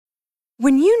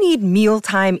When you need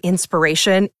mealtime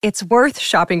inspiration, it's worth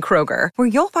shopping Kroger, where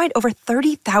you'll find over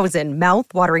 30,000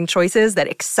 mouth-watering choices that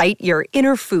excite your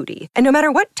inner foodie. And no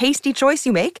matter what tasty choice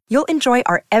you make, you'll enjoy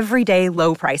our everyday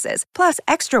low prices, plus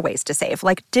extra ways to save,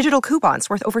 like digital coupons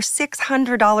worth over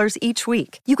 $600 each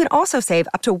week. You can also save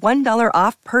up to $1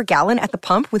 off per gallon at the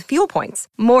pump with fuel points.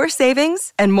 More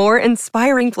savings and more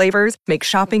inspiring flavors make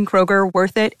shopping Kroger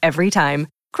worth it every time.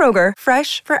 Kroger,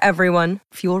 fresh for everyone.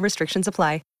 Fuel restrictions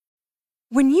apply.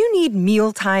 When you need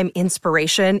mealtime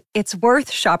inspiration, it's worth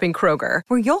shopping Kroger,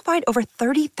 where you'll find over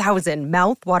 30,000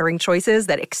 mouth-watering choices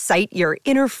that excite your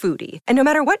inner foodie. And no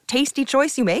matter what tasty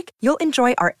choice you make, you'll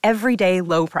enjoy our everyday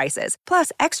low prices,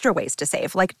 plus extra ways to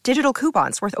save, like digital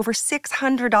coupons worth over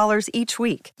 $600 each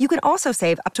week. You can also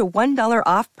save up to $1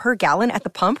 off per gallon at the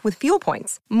pump with fuel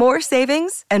points. More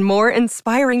savings and more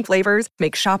inspiring flavors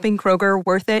make shopping Kroger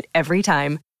worth it every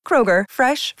time. Kroger,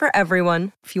 fresh for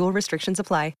everyone. Fuel restrictions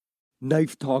apply.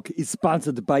 Knife Talk is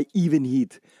sponsored by Even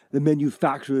Heat, the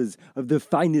manufacturers of the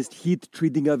finest heat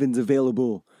treating ovens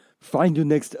available. Find your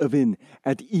next oven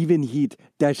at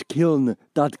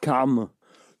evenheat-kiln.com.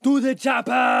 To the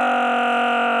chopper!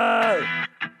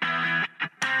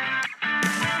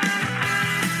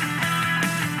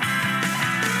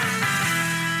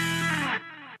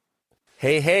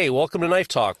 Hey, welcome to Knife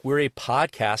Talk. We're a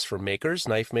podcast for makers,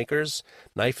 knife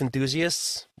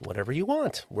enthusiasts, whatever you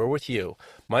want. We're with you.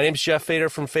 My name's Jeff Fader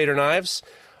from Fader Knives.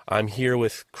 I'm here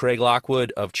with Craig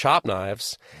Lockwood of Chop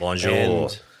Knives.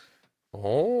 Bonjour.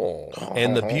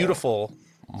 And the beautiful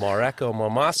Mareko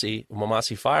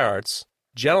Mamasi Fire Arts.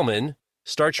 Gentlemen,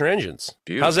 start your engines.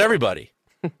 Beautiful. How's everybody?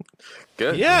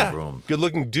 Good. Yeah,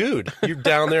 good-looking dude. You're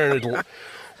down there in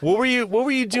What were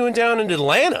you doing down in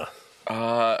Atlanta?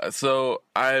 So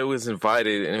I was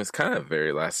invited, and it was kind of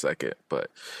very last second, but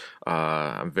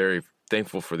I'm very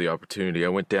thankful for the opportunity. I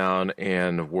went down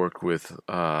and worked with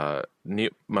Neil,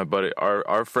 my buddy,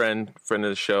 our friend of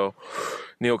the show,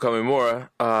 Neil Kamimura,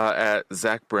 at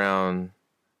Zach Brown's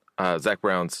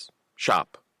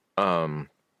shop.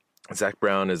 Zach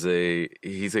Brown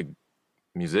he's a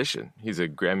musician. He's a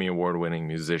Grammy Award-winning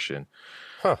musician.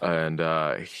 Huh. And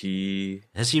Has he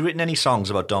written any songs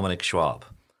about Dominic Schwab?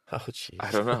 Oh, jeez.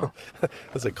 I don't know.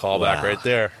 That's a callback right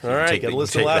there. All right, Take got to the-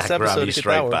 listen to take last that episode Grammy to get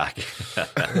straight that one. back.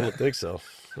 I don't think so.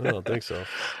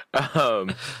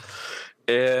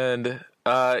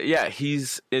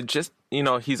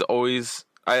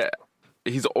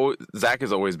 Zach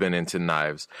has always been into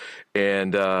knives,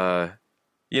 and you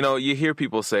hear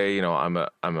people say, I'm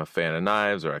a fan of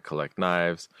knives, or I collect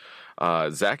knives.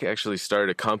 Zach actually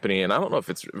started a company, and I don't know if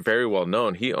it's very well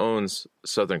known. He owns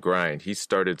Southern Grind. He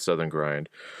started Southern Grind,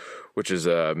 which is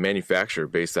a manufacturer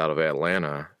based out of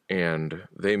Atlanta, and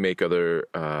they make other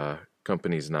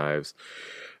companies' knives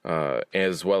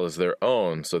as well as their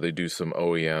own. So they do some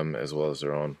OEM as well as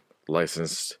their own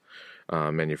licensed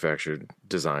manufactured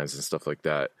designs and stuff like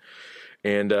that.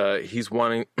 And he's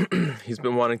been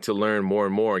wanting to learn more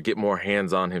and more, get more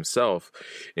hands on himself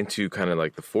into kind of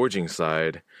like the forging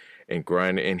side and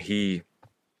grinding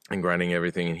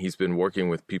everything. And he's been working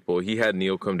with people. He had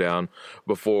Neil come down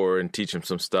before and teach him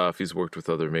some stuff. He's worked with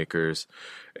other makers,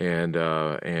 and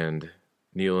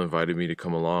Neil invited me to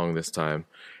come along this time,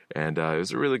 and it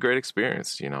was a really great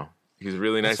experience. He's a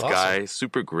really nice guy,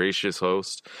 super gracious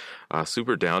host,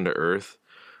 super down to earth.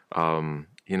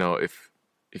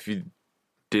 If you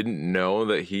didn't know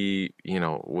that he,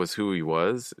 was who he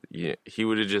was, he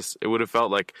would have it would have felt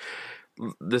like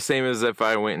the same as if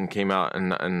I went and came out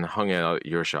and hung out at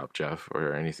your shop, Jeff,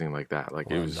 or anything like that.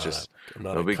 Like, it was just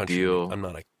no big deal. I'm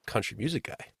not a country music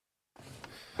guy.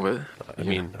 What? I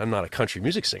mean, I'm not a country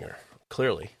music singer,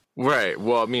 clearly. Right.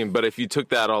 Well, I mean, but if you took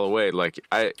that all away, right.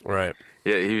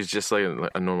 Yeah, he was just like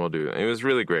a normal dude. It was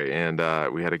really great, and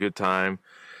we had a good time.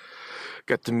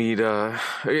 Got to meet.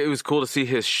 It was cool to see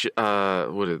his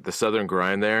the Southern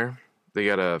Grind there. They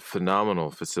got a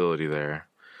phenomenal facility there,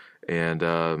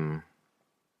 and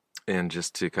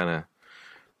just to kind of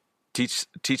teach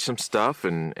some stuff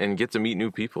and get to meet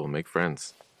new people, make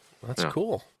friends. That's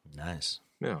cool. Nice.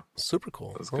 Yeah, super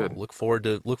cool. That's good. Look forward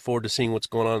to seeing what's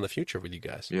going on in the future with you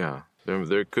guys. Yeah,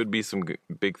 there could be some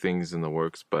big things in the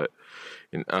works, but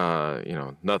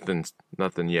nothing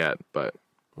yet. But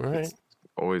right.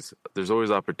 There's always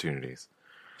opportunities.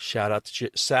 Shout out to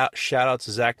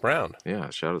Zach Brown. Yeah,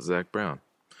 shout out to Zach Brown.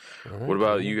 Right. What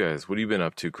about you guys? What have you been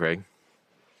up to, Craig?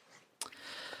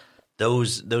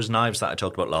 Those knives that I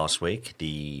talked about last week,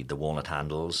 the walnut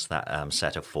handles, that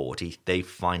set of 40, they've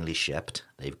finally shipped.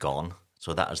 They've gone.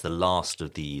 So that is the last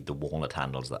of the walnut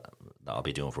handles that I'll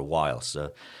be doing for a while.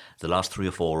 So the last 3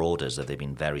 or 4 orders, they've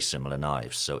been very similar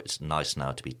knives. So it's nice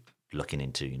now to be looking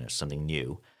into something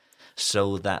new.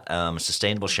 So that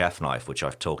sustainable chef knife, which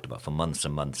I've talked about for months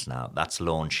and months now, that's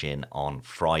launching on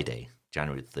Friday,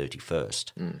 January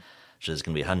 31st. So there's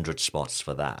going to be 100 spots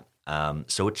for that.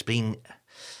 So it's been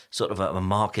sort of a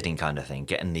marketing kind of thing,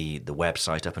 getting the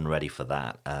website up and ready for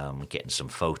that, getting some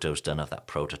photos done of that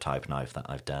prototype knife that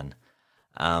I've done.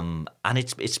 And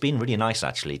it's been really nice,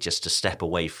 actually, just to step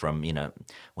away from,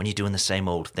 when you're doing the same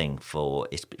old thing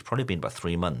it's probably been about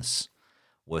 3 months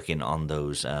working on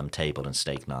those table and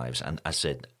steak knives. And I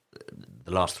said,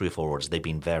 the last 3 or 4 orders, they've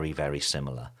been very, very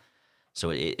similar. So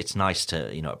it's nice to,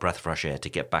 a breath of fresh air to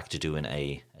get back to doing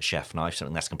a chef knife,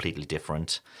 something that's completely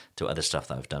different to other stuff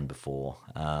that I've done before.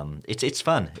 It's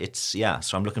fun.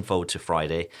 So I'm looking forward to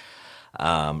Friday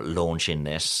launching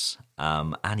this.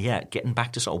 And getting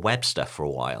back to sort of web stuff for a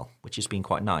while, which has been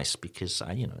quite nice because,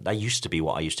 that used to be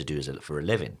what I used to do for a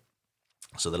living.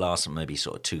 So the last maybe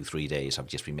sort of 2-3 days, I've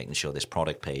just been making sure this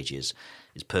product page is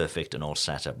perfect and all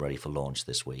set up, ready for launch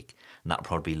this week. And that'll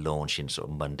probably be launching sort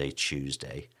of Monday,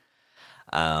 Tuesday.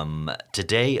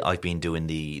 Today, I've been doing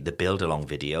the build along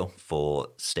video for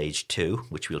stage 2,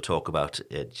 which we'll talk about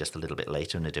just a little bit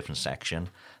later in a different section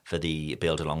for the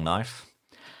build along knife.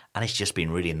 And it's just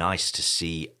been really nice to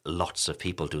see lots of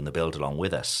people doing the build along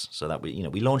with us. So that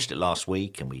we launched it last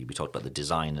week and we talked about the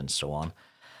design and so on.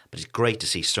 But it's great to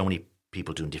see so many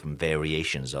people doing different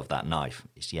variations of that knife.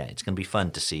 It's going to be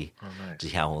fun to see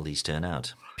how all these turn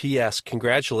out. P.S.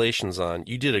 Congratulations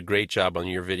you did a great job on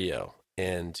your video.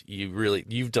 And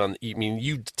you've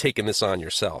taken this on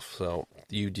yourself. So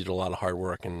you did a lot of hard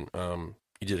work and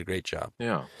you did a great job.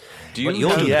 Yeah. You're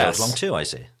doing the build along too, I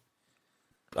see.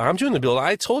 I'm doing the build.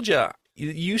 I told you,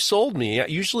 you sold me.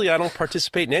 Usually I don't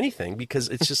participate in anything because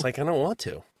it's just like I don't want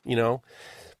to,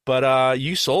 But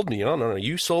you sold me. Oh, no.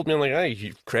 You sold me. I'm like,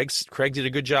 hey, Craig did a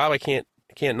good job. I can't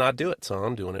not do it, so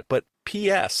I'm doing it. But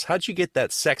P.S. How'd you get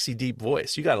that sexy deep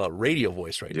voice? You got a radio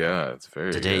voice right now. Yeah, it's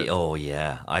very today. Good. Oh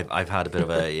yeah, I've had a bit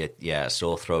of a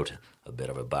sore throat, a bit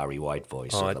of a Barry White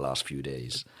voice over the last few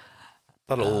days.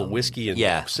 Thought a little whiskey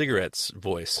and cigarettes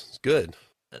voice. It's good.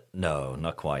 No,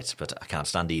 not quite, but I can't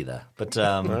stand either. But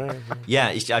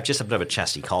I've just a bit of a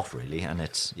chesty cough, really, and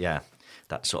it's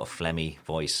that sort of phlegmy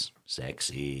voice,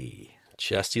 sexy.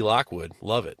 Chesty Lockwood,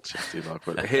 love it. Chesty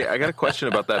Lockwood. Hey, I got a question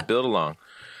about that build along.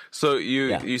 So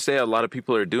you say a lot of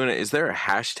people are doing it. Is there a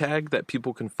hashtag that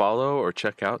people can follow or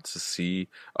check out to see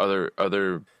other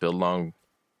build along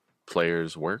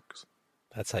players' works?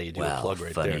 That's how you do a plug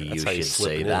right there. Funny That's you how should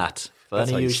say that.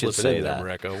 Funny you should say that.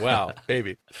 Mareko. Wow,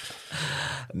 baby.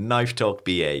 Knife Talk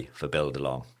BA for build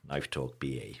along. Knife Talk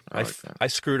BA. I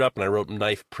screwed up and I wrote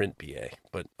Knife Print BA,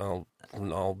 but I'll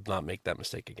not make that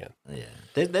mistake again. Yeah,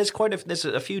 there's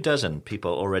a few dozen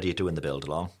people already doing the build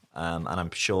along, and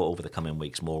I'm sure over the coming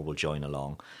weeks more will join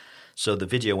along. So the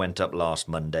video went up last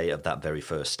Monday of that very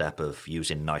first step of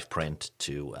using knife print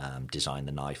to design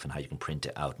the knife and how you can print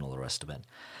it out and all the rest of it.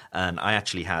 And I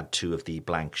actually had 2 of the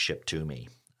blanks shipped to me,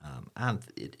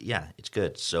 it's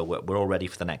good. So we're all ready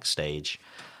for the next stage.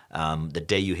 The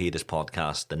day you hear this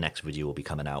podcast, the next video will be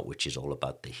coming out, which is all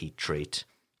about the heat treat.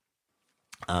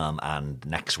 And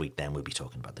next week, then we'll be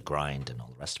talking about the grind and all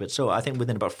the rest of it. So I think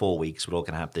within about 4 weeks, we're all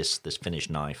going to have this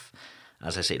finished knife.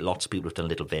 As I say, lots of people have done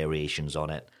little variations on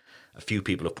it. A few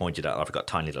people have pointed out I've got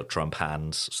tiny little Trump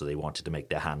hands, so they wanted to make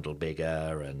their handle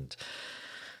bigger and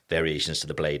variations to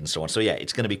the blade and so on. So yeah,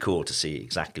 it's going to be cool to see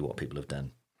exactly what people have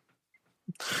done.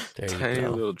 Tiny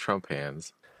little Trump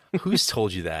hands. Who's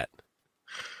told you that?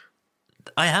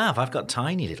 I have. I've got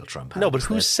tiny little Trump hands. No, but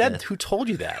who told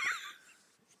you that?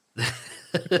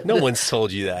 No one's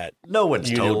told you that. No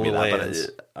one's told me that,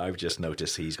 but I've just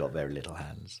noticed he's got very little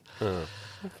hands.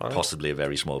 Possibly a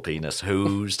very small penis.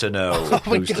 Who's to know? Oh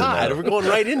my God, we're going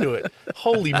right into it.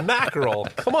 Holy mackerel.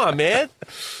 Come on, man.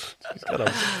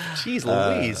 Jeez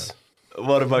Louise.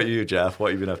 What about you, Jeff?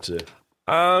 What have you been up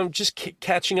to? Just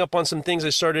catching up on some things. I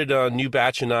started a new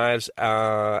batch of knives.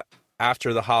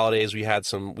 After the holidays, we had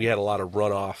a lot of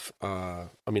runoff. A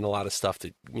lot of stuff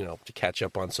to catch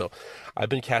up on. So I've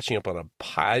been catching up on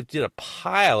I did a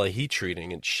pile of heat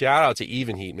treating, and shout out to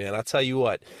Evenheat, man. I'll tell you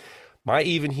what, my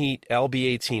Evenheat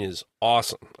LB18 is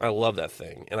awesome. I love that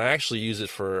thing, and I actually use it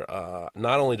for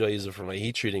not only do I use it for my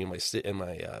heat treating and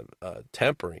my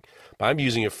tempering, but I'm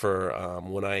using it for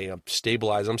when I'm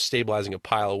stabilizing a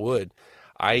pile of wood.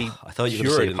 I thought you were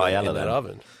going to say paella in that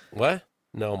oven. What?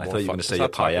 No, I thought you were going to say a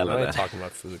paella. I ain't talking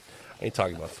about food. I ain't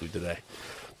talking about food today.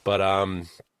 But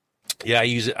I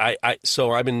use it.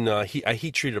 So I've been I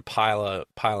heat treated a pile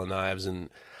of knives, and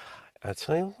I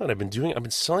tell you what I've been doing. I've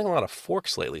been selling a lot of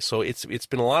forks lately. So it's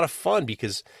been a lot of fun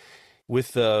because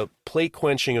with the plate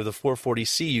quenching of the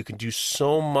 440C, you can do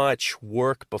so much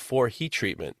work before heat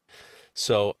treatment.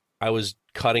 So I was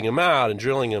cutting them out and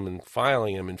drilling them and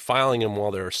filing them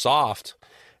while they're soft.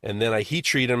 And then I heat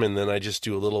treat them, and then I just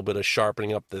do a little bit of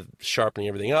sharpening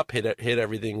everything up, hit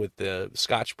everything with the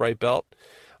Scotch-Brite belt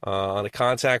on a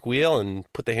contact wheel, and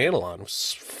put the handle on. It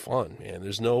was fun, man.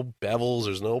 There's no bevels,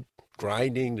 there's no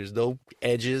grinding, there's no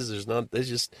edges,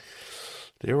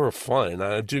 they were fun, and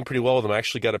I'm doing pretty well with them. I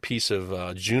actually got a piece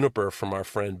of juniper from our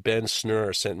friend Ben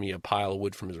Snur, sent me a pile of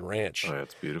wood from his ranch. Oh,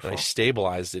 that's beautiful. And I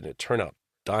stabilized it, and it turned out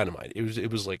dynamite.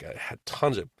 It was like, I had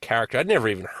tons of character. I'd never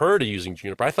even heard of using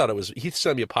juniper. I thought it was, he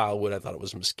sent me a pile of wood, I thought it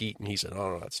was mesquite, and he said,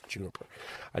 oh, no, that's juniper.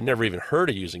 I'd never even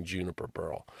heard of using juniper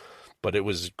burl, but it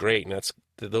was great, and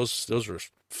those were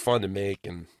fun to make,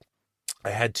 and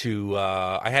I had to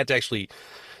actually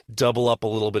double up a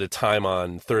little bit of time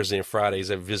on Thursday and Fridays.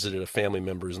 I visited a family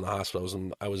member who's in the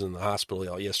hospital. I was in the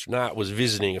hospital yesterday. I was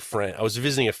visiting a friend. I was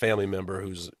visiting a family member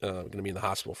who's going to be in the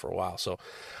hospital for a while. So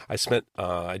I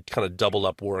kind of doubled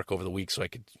up work over the week so I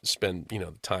could spend,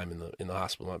 the time in the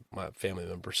hospital with my family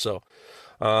member. So,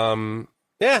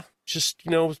 just,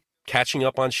 catching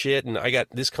up on shit. And I got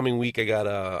this coming week,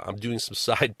 I'm doing some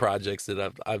side projects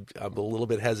that I'm a little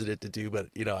bit hesitant to do, but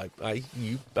I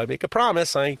make a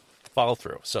promise, I follow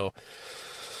through. So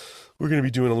we're going to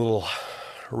be doing a little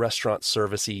restaurant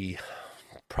service-y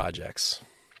projects.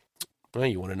 Well,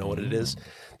 you want to know what it is?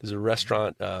 There's a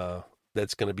restaurant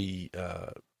that's going to be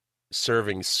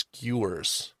serving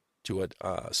skewers to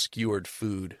skewered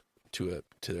food to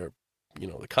their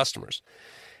the customers,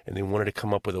 and they wanted to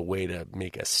come up with a way to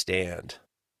make a stand.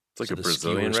 It's like a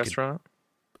Brazilian restaurant?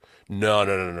 No.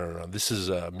 This is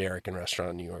an American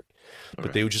restaurant in New York,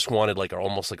 but they just wanted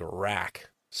almost like a rack.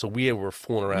 So we were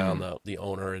fooling around. The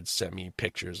owner had sent me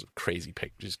pictures, crazy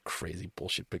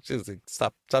bullshit pictures. Like,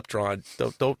 stop drawing.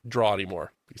 Don't draw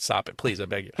anymore. Stop it, please. I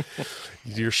beg you.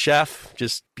 You're a chef.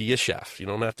 Just be a chef. You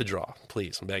don't have to draw,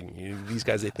 please. I'm begging you. These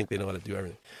guys, they think they know how to do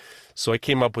everything. So I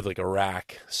came up with a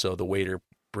rack. So the waiter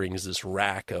brings this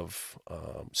rack of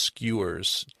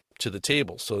skewers to the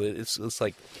table. So it's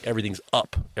like everything's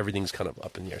up. Everything's kind of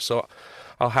up in the air. So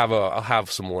I'll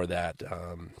have some more of that.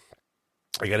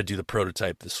 I got to do the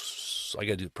prototype. I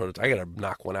got to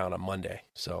knock one out on Monday.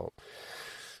 So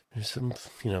there's some,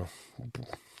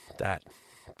 that's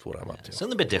what I'm up to.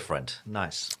 Something a bit different.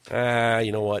 Nice.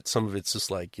 You know what? Some of it's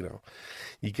just like, you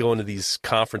go into these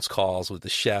conference calls with the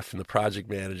chef and the project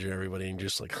manager, everybody, and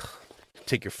just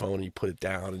take your phone and you put it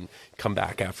down and come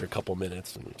back after a couple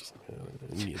minutes and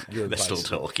they're still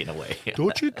talking away.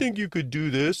 Don't you think you could do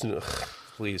this? And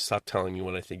please stop telling me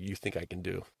what you think I can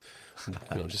do.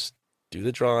 Just do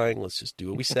the drawing. Let's just do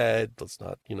what we said. Let's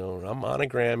not, I'm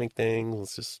monogramming things.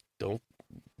 Let's just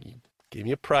give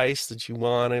me a price that you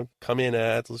want to come in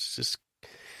at. Let's just,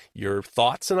 your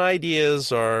thoughts and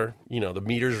ideas are, the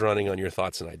meter's running on your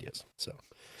thoughts and ideas. So,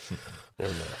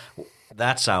 never mind.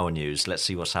 That's our news. Let's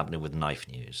see what's happening with knife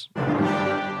news.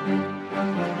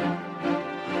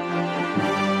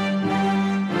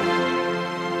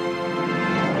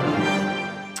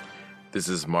 This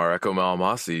is Mareko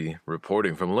Malamasi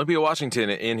reporting from Olympia, Washington,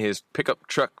 in his pickup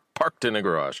truck parked in a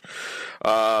garage.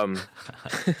 This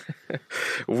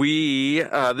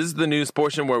is the news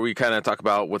portion where we kind of talk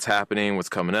about what's happening, what's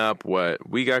coming up, what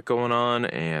we got going on,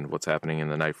 and what's happening in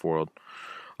the knife world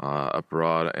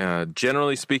abroad.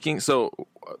 Generally speaking, so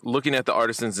looking at the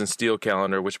Artisans in Steel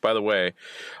calendar, which, by the way,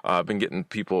 I've been getting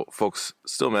folks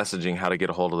still messaging how to get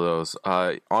a hold of those.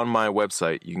 On my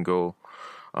website, you can go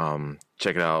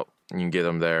check it out. You can get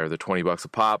them there. They're $20 a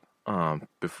pop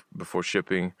before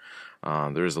shipping.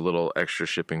 There is a little extra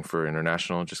shipping for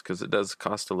international just because it does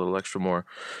cost a little extra more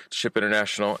to ship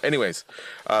international. Anyways,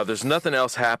 there's nothing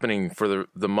else happening for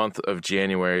the month of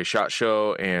January. SHOT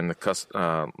Show and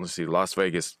the Las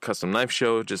Vegas Custom Knife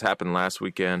Show just happened last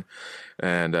weekend,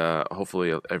 and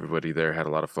hopefully everybody there had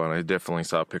a lot of fun. I definitely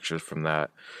saw pictures from that.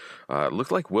 It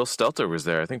looked like Will Stelter was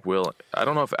there. I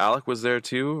don't know if Alec was there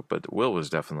too, but Will was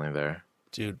definitely there.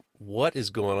 Dude, what is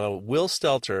going on? Will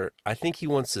Stelter, I think he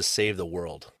wants to save the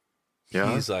world.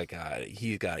 Yeah. He's like,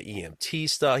 he got EMT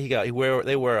stuff. They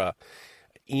wear a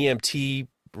EMT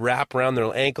wrap around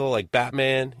their ankle like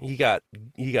Batman. He got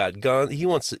guns.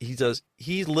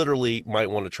 He literally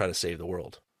might want to try to save the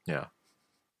world. Yeah.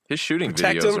 His shooting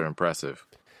videos are impressive.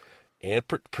 And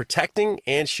protecting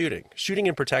and shooting. Shooting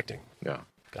and protecting. Yeah.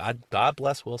 God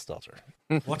bless Will Stelter.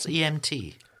 What's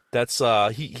EMT? That's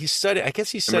he studied. I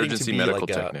guess he's studying emergency to be medical like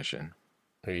technician.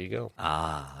 There you go.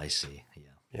 Ah, I see.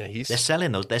 Yeah, they're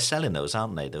selling those. They're selling those,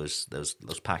 aren't they? Those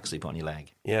packs they put on your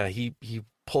leg. Yeah, he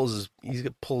pulls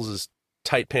his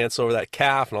tight pants over that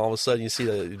calf, and all of a sudden you see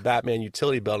the Batman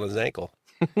utility belt on his ankle.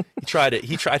 I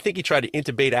think he tried to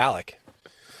intubate Alec.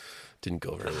 Didn't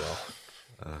go very well.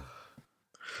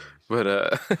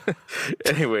 But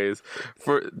anyways,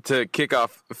 to kick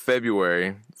off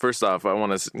February, first off, I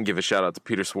want to give a shout out to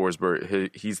Peter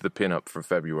Swarsberg. He's the pinup for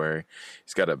February.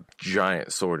 He's got a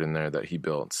giant sword in there that he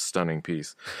built. Stunning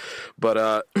piece. But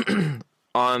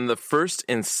on the 1st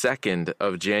and 2nd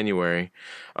of January,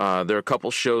 there are a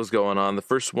couple shows going on. The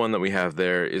first one that we have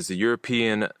there is the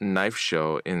European Knife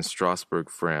Show in Strasbourg,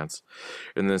 France.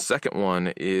 And the second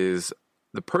one is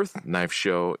the Perth Knife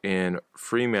Show in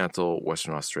Fremantle,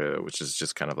 Western Australia, which is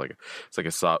just kind of like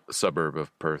a suburb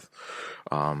of Perth.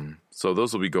 So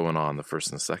those will be going on the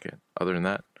 1st and 2nd. Other than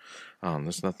that,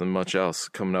 there's nothing much else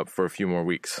coming up for a few more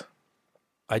weeks.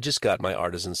 I just got my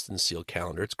Artisans and Seal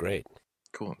calendar. It's great.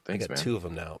 Cool. Thanks, I got man. 2 of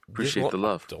them now. Appreciate the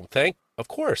love. Of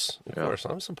course.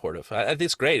 I'm supportive. I think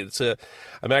it's great.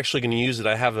 I'm actually going to use it.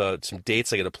 I have some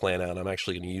dates I got to plan out. I'm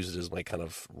actually going to use it as my kind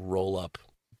of roll-up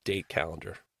date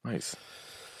calendar. Nice.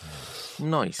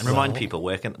 And remind people,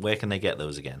 where can they get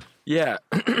those again? Yeah.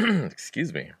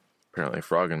 Excuse me. Apparently a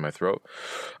frog in my throat.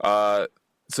 So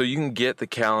you can get the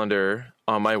calendar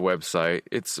on my website.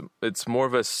 It's more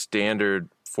of a standard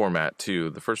format too.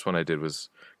 The first one I did was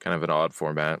kind of an odd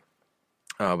format.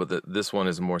 But this one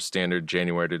is more standard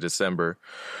January to December.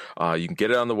 You can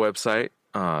get it on the website,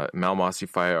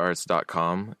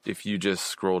 malmossifirearts.com. If you just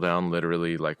scroll down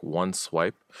literally like one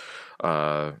swipe,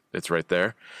 it's right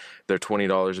there. They're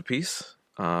 $20 a piece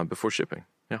before shipping.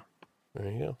 Yeah.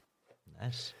 There you go.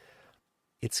 Nice.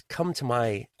 It's come to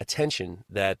my attention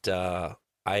that the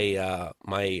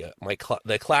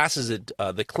classes at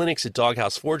the clinics at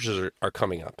Doghouse Forges are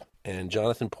coming up, and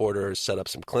Jonathan Porter has set up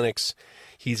some clinics.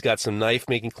 He's got some knife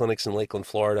making clinics in Lakeland,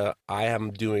 Florida. I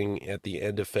am doing at the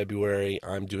end of February.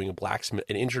 I'm doing an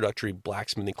introductory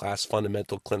blacksmithing class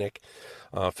fundamental clinic,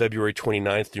 February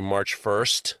 29th through March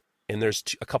 1st, and there's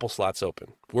a couple slots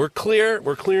open. We're clear.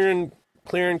 We're clear,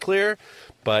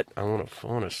 but I want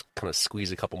to kind of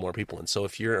squeeze a couple more people in. So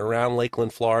if you're around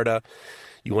Lakeland, Florida,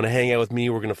 you want to hang out with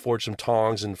me, we're going to forge some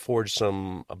tongs and forge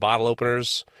some bottle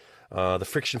openers. The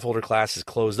friction folder class is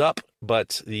closed up,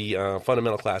 but the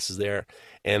fundamental class is there.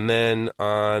 And then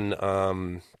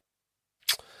on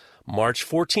March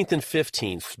 14th and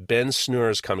 15th, Ben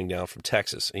Snur is coming down from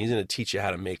Texas, and he's going to teach you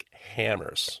how to make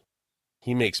hammers.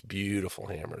 He makes beautiful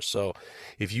hammers. So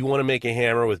if you want to make a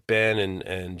hammer with Ben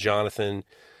and Jonathan,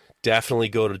 definitely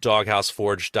go to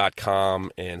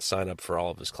doghouseforge.com and sign up for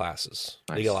all of his classes.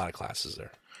 Nice. They got a lot of classes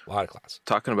there. A lot of classes.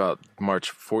 Talking about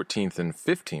March 14th and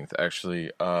 15th,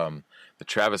 actually, the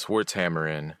Travis Wirtz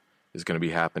Hammer-In is going to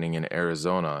be happening in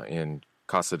Arizona in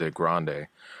Casa de Grande,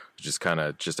 which is kind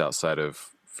of just outside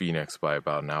of Phoenix by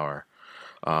about an hour.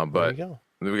 But there you go.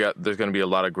 There's going to be a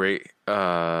lot of great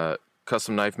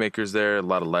custom knife makers there, a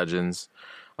lot of legends.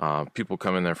 People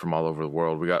come in there from all over the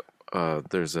world. We got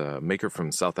there's a maker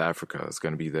from South Africa that's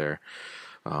going to be there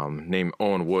named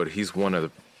Owen Wood. He's one of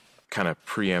the kind of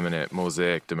preeminent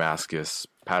mosaic Damascus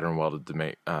pattern welded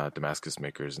Damascus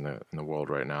makers in the world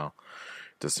right now.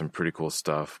 Does some pretty cool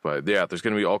stuff. But yeah, there's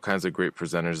going to be all kinds of great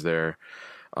presenters there.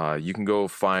 You can go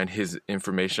find his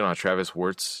information on Travis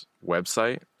Wirtz's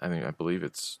website. I believe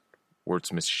it's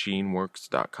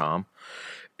wirtzmachineworks.com,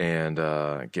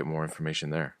 and get more information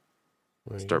there.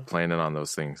 Start planning on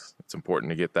those things. It's important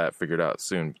to get that figured out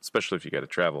soon, especially if you got to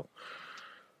travel.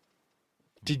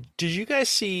 Did you guys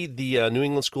see the New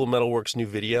England School of Metalworks new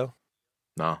video?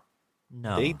 No.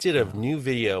 They did a new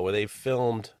video where they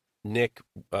filmed Nick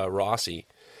Rossi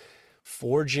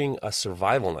forging a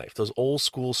survival knife. Those old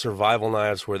school survival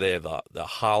knives where they have the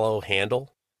hollow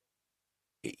handle.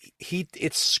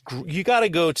 You got to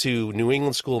go to New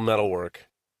England School of Metalwork.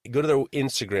 Go to their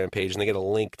Instagram page and they get a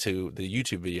link to the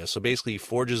YouTube video. So basically he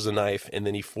forges a knife and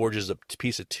then he forges a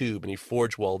piece of tube and he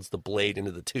forge welds the blade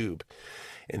into the tube.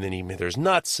 And then there's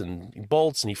nuts and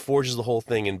bolts and he forges the whole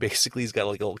thing. And basically he's got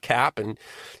like a little cap and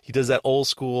he does that old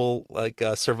school like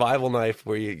survival knife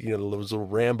where you know those little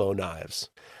Rambo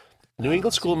knives. New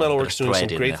England School of Metalworks doing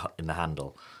some great in the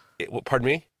handle. Pardon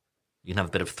me? You can have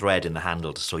a bit of thread in the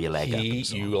handle to sew your leg up.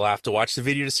 You will have to watch the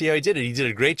video to see how he did it. He did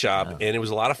a great job, and it was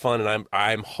a lot of fun. And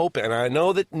I'm hoping, and I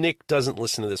know that Nick doesn't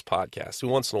listen to this podcast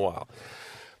once in a while,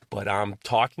 but I'm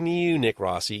talking to you, Nick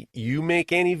Rossi. You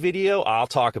make any video, I'll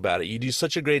talk about it. You do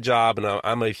such a great job, and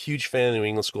I'm a huge fan of New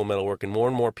England School of Metalwork, and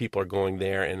more people are going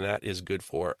there, and that is good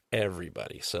for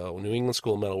everybody. So New England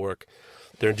School of Metalwork,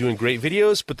 they're doing great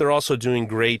videos, but they're also doing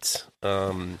great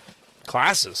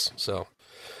classes. So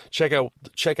check out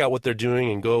what they're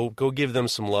doing and go give them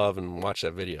some love and watch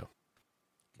that video.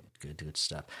 Good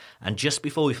stuff. And just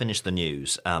before we finish the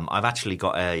news, I've actually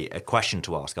got a question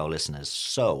to ask our listeners.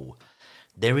 So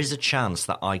there is a chance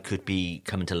that I could be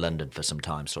coming to London for some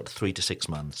time, sort of 3 to 6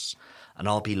 months, and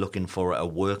I'll be looking for a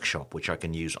workshop which I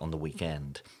can use on the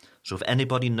weekend. So if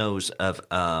anybody knows of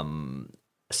a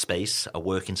space, a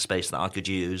working space that I could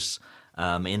use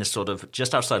in a sort of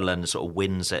just outside London, sort of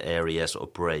Windsor area, sort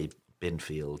of Bray,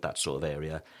 Binfield, that sort of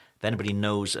area. If anybody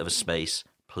knows of a space,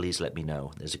 please let me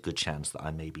know. There's a good chance that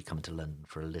I may be coming to London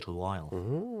for a little while.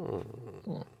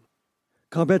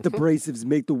 Combat Abrasives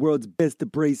make the world's best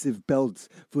abrasive belts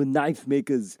for knife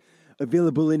makers.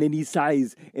 Available in any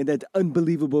size and at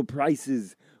unbelievable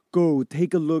prices. Go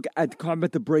take a look at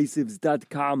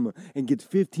combatabrasives.com and get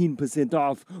 15%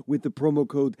 off with the promo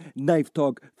code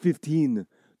KNIFETALK15.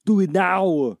 Do it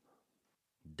now!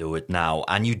 Do it now.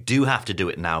 And you do have to do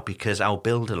it now because our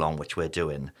build-along, which we're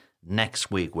doing,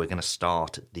 next week we're going to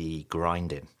start the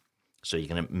grinding. So you're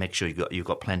going to make sure you've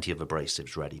got plenty of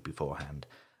abrasives ready beforehand.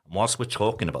 And whilst we're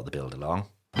talking about the build-along...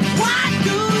 What do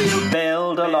you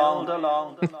build along?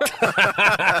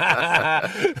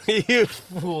 You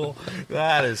fool.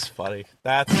 That is funny.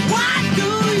 That's what do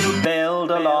you build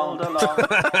along?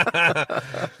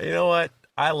 You know what?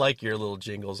 I like your little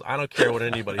jingles. I don't care what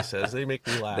anybody says. They make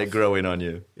me laugh. They're growing on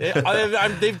you. Yeah,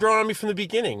 they've grown on me from the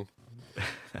beginning.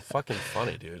 Fucking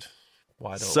funny, dude.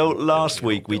 Why don't so last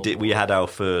week we had our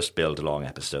first build along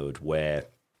episode where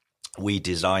we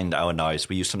designed our knives.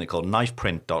 We used something called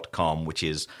knifeprint.com, which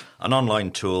is an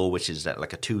online tool, which is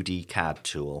like a 2D CAD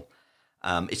tool.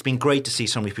 It's been great to see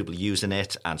so many people using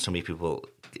it and so many people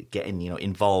getting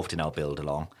involved in our build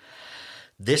along.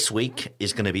 This week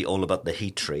is going to be all about the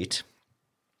heat treat.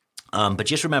 But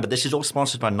just remember, this is all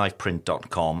sponsored by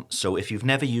knifeprint.com. So if you've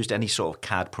never used any sort of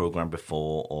CAD program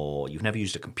before or you've never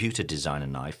used a computer designer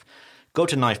knife, go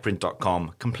to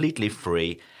knifeprint.com, completely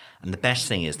free. And the best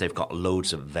thing is they've got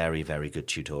loads of very, very good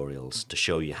tutorials to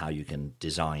show you how you can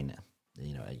design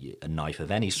a knife of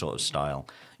any sort of style.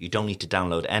 You don't need to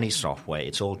download any software.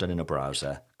 It's all done in a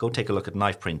browser. Go take a look at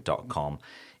knifeprint.com.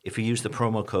 If you use the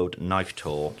promo code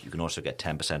KNIFETALK, you can also get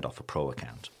 10% off a pro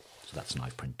account. So that's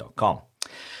knifeprint.com.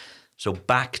 So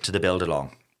back to the build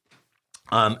along.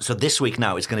 So this week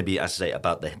now is going to be, as I say,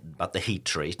 about the heat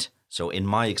treat. So in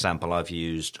my example, I've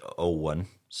used 01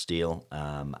 steel,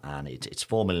 and it's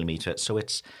 4mm, so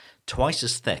it's twice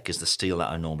as thick as the steel that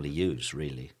I normally use.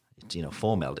 Really, it's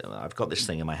 4 mil. I've got this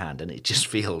thing in my hand, and it just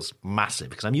feels massive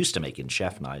because I'm used to making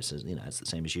chef knives. It's the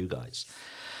same as you guys.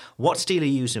 What steel are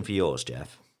you using for yours,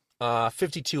 Jeff?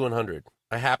 52-100.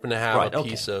 I happen to have a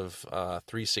piece of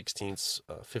 3/16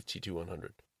 52-100.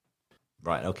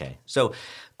 Right, okay. So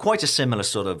quite a similar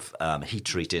sort of heat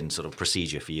treating sort of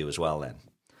procedure for you as well then.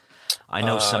 I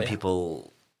know some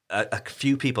people, a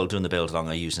few people doing the build along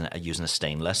are using a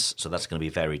stainless, so that's going to be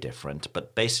very different.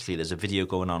 But basically there's a video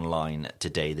going online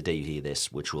today, the day you hear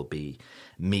this, which will be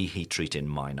me heat treating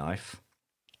my knife.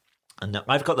 And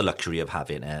I've got the luxury of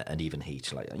having an even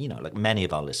heat, like many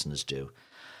of our listeners do.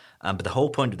 But the whole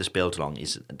point of this build along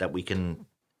is that we can...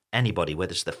 Anybody,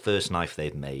 whether it's the first knife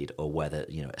they've made or whether,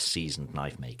 a seasoned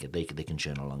knife maker, they can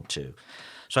journal along too.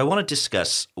 So I want to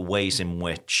discuss ways in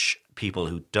which people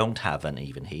who don't have an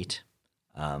even heat,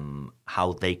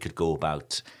 how they could go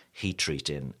about heat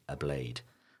treating a blade.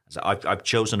 So I've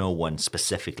chosen 01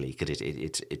 specifically because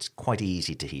it's quite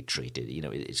easy to heat treat.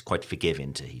 It's quite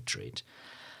forgiving to heat treat.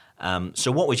 So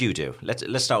what would you do?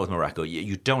 Let's start with Morocco.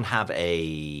 You don't have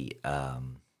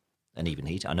an even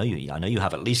heat. I know you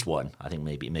have at least one. I think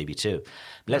maybe two.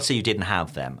 But let's say you didn't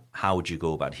have them. How would you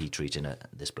go about heat treating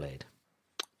this blade?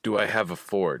 Do I have a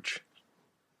forge?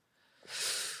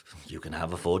 You can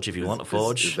have a forge if you want a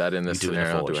forge. Is that in this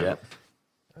scenario?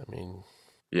 I mean,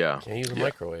 yeah. Can't use a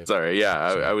microwave. Sorry, yeah.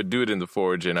 I would do it in the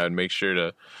forge, and I would make sure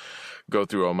to go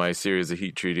through all my series of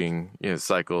heat treating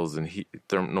cycles and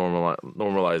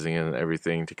normalizing and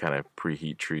everything to kind of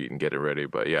preheat treat and get it ready.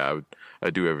 But yeah,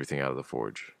 I'd do everything out of the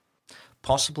forge.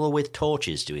 Possible with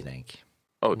torches, do we think?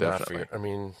 Oh, definitely.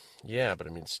 But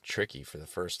it's tricky for the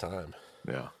first time.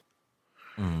 Yeah.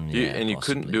 You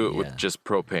couldn't do it with just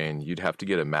propane. You'd have to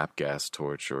get a MAP gas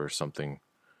torch or something.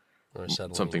 Or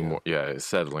acetylene, something more,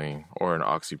 acetylene or an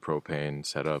oxypropane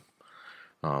setup.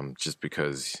 Just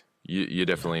because you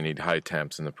definitely need high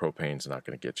temps, and the propane's not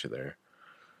going to get you there.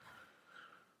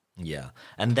 Yeah,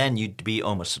 and then you'd be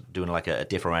almost doing like a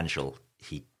differential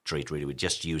heat treat, really, with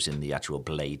just using the actual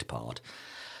blade part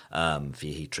for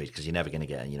your heat treat, because you're never going to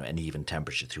get an even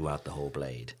temperature throughout the whole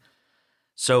blade.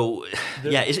 So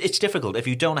it's difficult if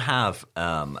you don't have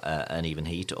an even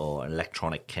heat or an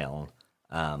electronic kiln.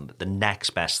 The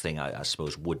next best thing, I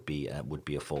suppose, would be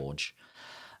a forge.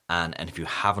 And if you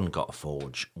haven't got a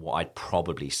forge, what I'd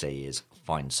probably say is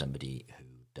find somebody who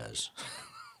does.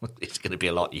 It's going to be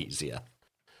a lot easier.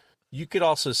 You could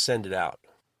also send it out.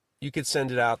 You could send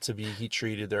it out to be heat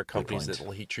treated. There are companies point. that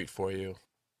will heat treat for you.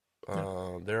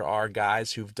 There are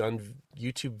guys who've done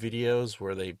YouTube videos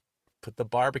where they put the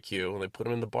barbecue and they put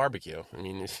them in the barbecue. I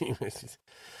mean,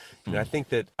 I think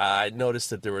that I noticed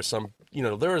that there were some,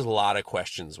 there was a lot of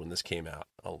questions when this came out.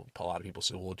 A lot of people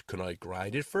said, well, can I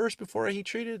grind it first before I heat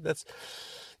treat it? That's,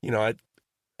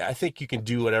 I think you can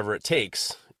do whatever it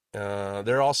takes.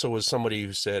 There also was somebody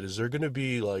who said, is there going to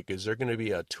be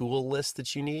a tool list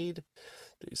that you need?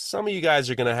 Some of you guys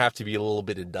are going to have to be a little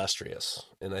bit industrious.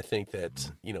 And I think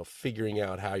that, figuring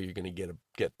out how you're going to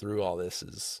get through all this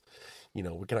is, we're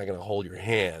not going to hold your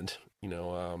hand,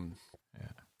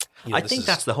 I think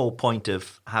that's the whole point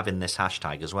of having this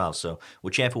hashtag as well. So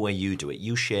whichever way you do it,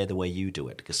 you share the way you do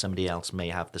it, because somebody else may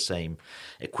have the same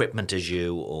equipment as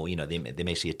you, or, they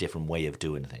may see a different way of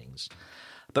doing things.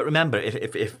 But remember,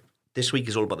 if this week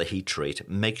is all about the heat treat,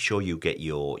 make sure you get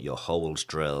your holes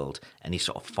drilled, any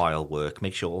sort of file work,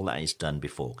 make sure all that is done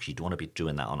before, because you don't want to be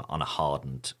doing that on a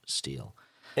hardened steel.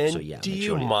 And so, yeah, do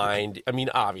you mind? I mean,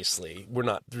 obviously,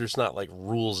 there's not like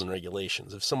rules and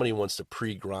regulations. If somebody wants to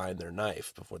pre-grind their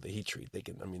knife before the heat treat, they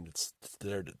can. I mean, it's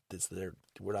their.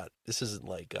 We're not. This isn't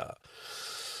like.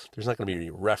 There's not going to be any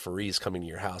referees coming to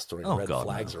your house throwing red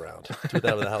flags around. Do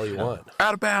whatever the hell you want.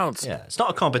 Out of bounds. Yeah, it's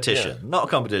not a competition. Yeah. Not a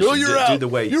competition. No, you're out. Do the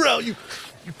way you're out.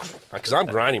 Because I'm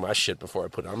grinding my shit before I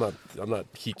put it. I'm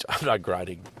not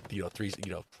grinding.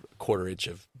 Quarter inch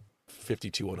of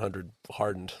 50-100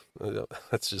 hardened.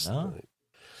 That's just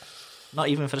not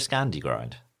even for the Scandi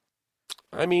grind.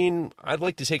 I mean, I'd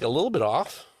like to take a little bit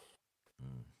off.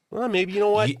 Well, maybe you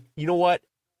know what?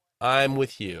 I'm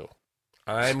with you.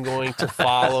 I'm going to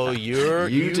follow your.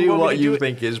 You do what you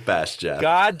think is best, Jeff.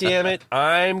 God damn it!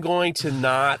 I'm going to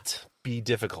not be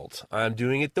difficult. I'm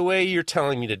doing it the way you're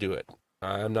telling me to do it.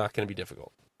 I'm not going to be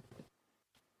difficult.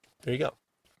 There you go.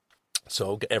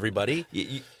 So everybody.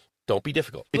 Don't be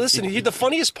difficult. Listen, the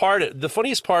funniest part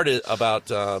about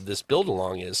this build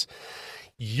along is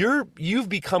you've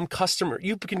become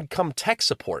tech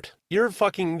support. You're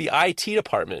fucking the IT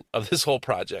department of this whole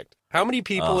project. How many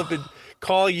people have been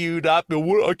calling you up?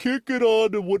 I can't get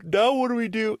on. Now what do we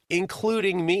do?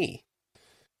 Including me.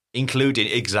 Including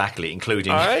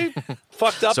I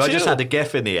fucked up. So I just had a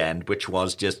GIF in the end, which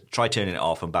was just try turning it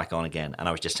off and back on again, and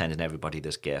I was just sending everybody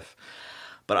this GIF.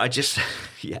 But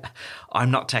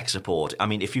I'm not tech support. I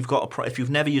mean, if you've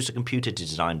never used a computer to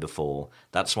design before,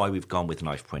 that's why we've gone with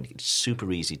Knife Print. It's super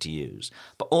easy to use.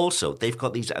 But also, they've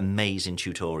got these amazing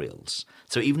tutorials.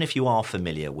 So even if you are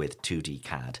familiar with 2D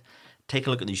CAD, take a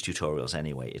look at these tutorials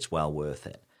anyway. It's well worth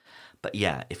it. But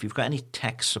yeah, if you've got any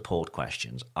tech support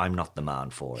questions, I'm not the man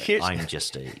for it. I'm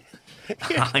just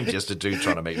a dude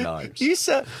trying to make knives.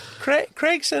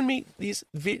 Craig sent me these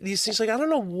things like, I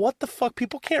don't know what the fuck.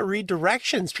 People can't read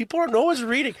directions. People aren't always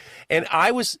reading. And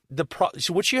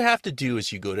so what you have to do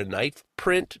is you go to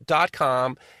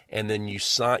knifeprint.com and then you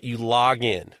log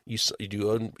in. You do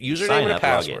a username and a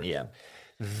password. Yeah.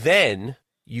 Then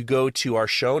you go to our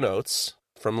show notes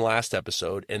from the last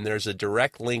episode, and there's a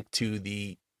direct link to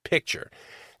the picture.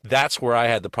 That's where I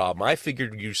had the problem. I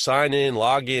figured you sign in,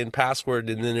 log in, password,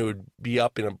 and then it would be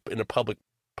up in a public.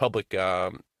 I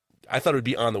thought it would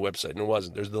be on the website, and it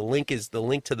wasn't. The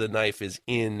link to the knife is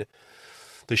in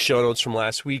the show notes from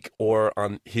last week or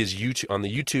on his YouTube on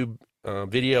the YouTube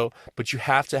video. But you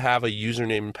have to have a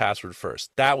username and password first.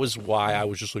 That was why I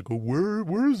was just like,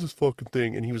 where is this fucking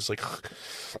thing? And he was like,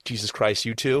 Jesus Christ,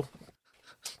 you too.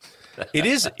 It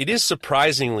is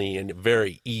surprisingly and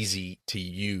very easy to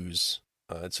use.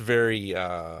 It's very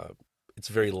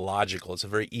logical. It's a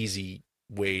very easy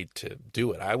way to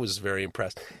do it. I was very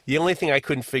impressed. The only thing I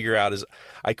couldn't figure out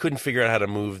how to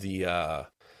move the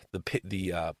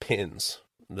pins,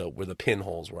 where the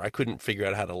pinholes were. I couldn't figure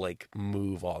out how to like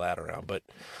move all that around. But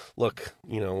look,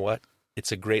 you know what?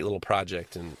 It's a great little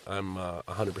project, and I'm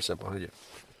 100% behind you.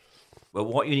 Well,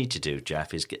 what you need to do,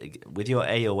 Jeff, is with your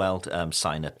AOL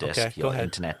sign-up disk, your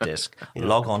internet disk,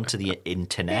 log on to the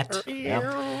internet.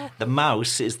 Yeah. The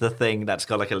mouse is the thing that's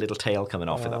got like a little tail coming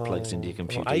off it that plugs into your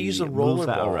computer. I use a roller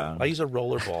ball. I use a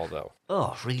roller ball, though.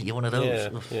 Oh, really? You're one of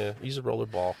those? Yeah. Use a roller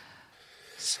ball.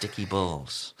 Sticky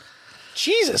balls.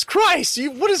 Jesus Christ!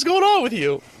 What is going on with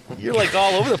you? You're like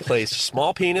all over the place.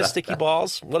 Small penis, sticky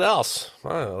balls. What else?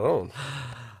 I don't know.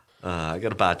 I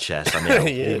got a bad chest. I mean,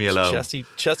 leave me alone.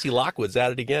 Chesty Lockwood's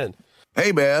at it again.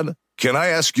 Hey, man, can I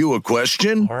ask you a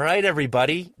question? All right,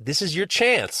 everybody. This is your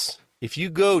chance. If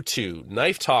you go to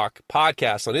Knife Talk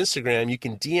Podcast on Instagram, you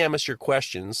can DM us your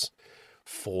questions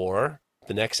for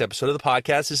the next episode of the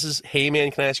podcast. This is, hey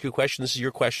man, can I ask you a question? This is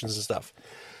your questions and stuff.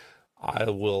 I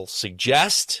will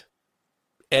suggest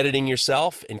editing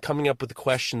yourself and coming up with a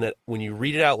question that when you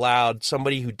read it out loud,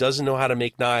 somebody who doesn't know how to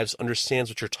make knives understands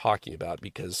what you're talking about,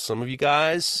 because some of you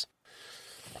guys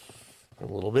are a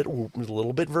little bit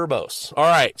verbose. All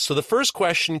right, so the first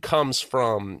question comes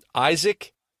from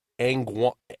Isaac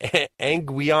Anguiano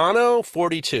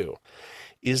 42.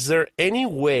 Is there any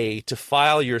way to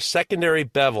file your secondary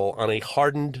bevel on a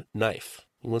hardened knife?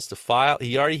 He wants to file.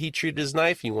 He already heat treated his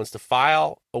knife. He wants to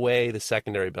file away the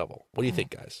secondary bevel. What do you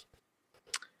think, guys?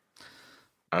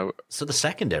 So the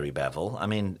secondary bevel, I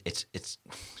mean, it's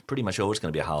pretty much always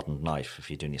going to be a hardened knife if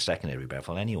you're doing your secondary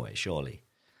bevel anyway, surely.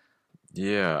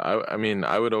 Yeah, I mean,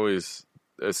 I would always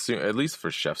assume, at least for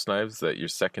chef's knives, that your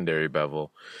secondary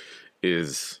bevel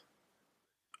is...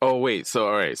 Oh, wait, so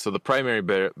all right, so the primary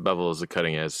bevel is the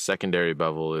cutting edge. Secondary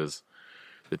bevel is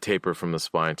the taper from the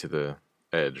spine to the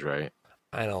edge, right?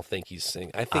 I don't think he's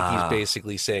saying... I think he's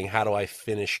basically saying, how do I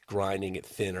finish grinding it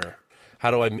thinner?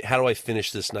 How do I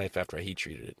finish this knife after I heat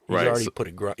treated it?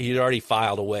 He'd already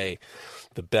filed away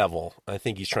the bevel. I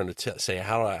think he's trying to say,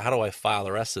 how do I file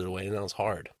the rest of it away? And that was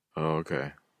hard. Oh,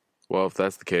 okay. Well, if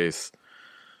that's the case,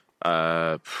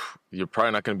 you're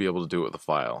probably not going to be able to do it with a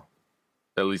file,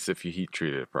 at least if you heat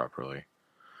treat it properly.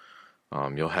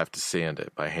 You'll have to sand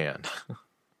it by hand,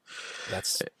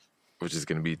 which is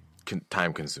going to be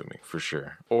time consuming for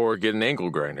sure. Or get an angle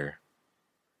grinder.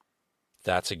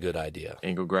 That's a good idea.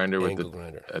 Angle grinder with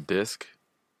a disc,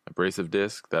 abrasive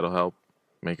disc. That'll help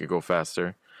make it go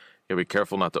faster. Yeah, be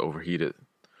careful not to overheat it.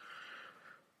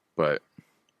 But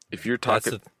if you're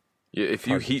talking, if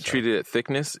you heat treat it at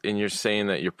thickness and you're saying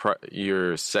that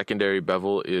your secondary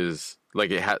bevel is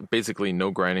like basically no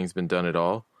grinding's been done at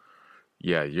all,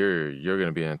 yeah, you're going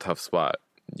to be in a tough spot.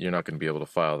 You're not going to be able to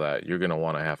file that. You're going to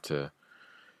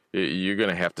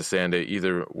have to sand it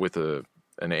either with an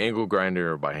angle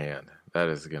grinder or by hand. That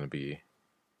is going to be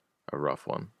a rough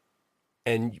one.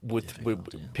 And with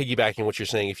piggybacking what you're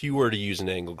saying, if you were to use an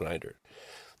angle grinder,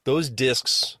 those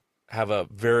discs have a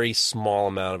very small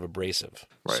amount of abrasive.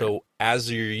 Right. So as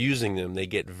you're using them, they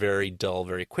get very dull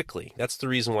very quickly. That's the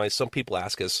reason why some people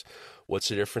ask us, what's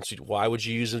the difference? Why would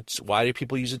you use it? Why do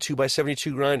people use a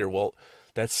 2x72 grinder? Well,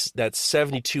 that's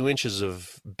 72 inches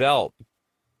of belt.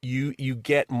 You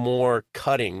get more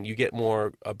cutting, you get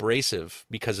more abrasive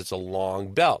because it's a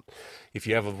long belt. If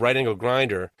you have a right angle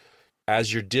grinder,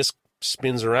 as your disc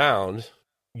spins around,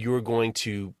 you're going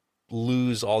to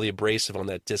lose all the abrasive on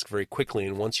that disc very quickly.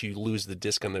 And once you lose the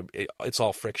disc it's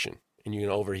all friction and you're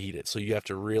going to overheat it. So you have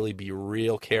to really be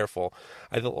real careful.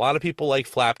 A lot of people like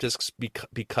flap discs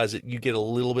because you get a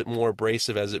little bit more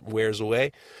abrasive as it wears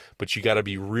away, but you got to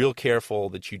be real careful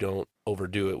that you don't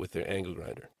overdo it with the angle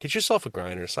grinder. Get yourself a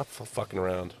grinder. Stop fucking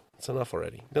around. It's enough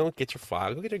already. Don't get your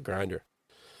file. Go get a grinder.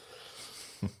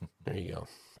 There you go.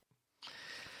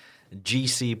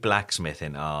 GC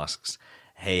Blacksmithing asks,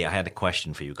 hey, I had a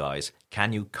question for you guys.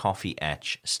 Can you coffee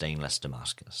etch stainless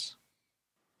Damascus?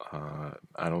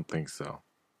 I don't think so.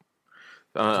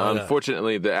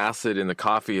 Unfortunately, the acid in the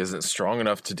coffee isn't strong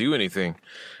enough to do anything,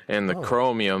 and the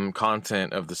chromium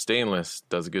content of the stainless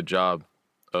does a good job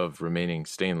of remaining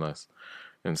stainless.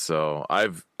 And so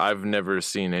I've never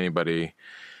seen anybody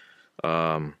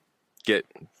get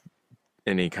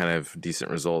any kind of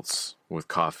decent results with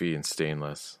coffee and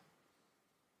stainless.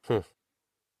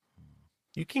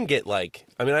 You can get I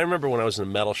remember when I was in a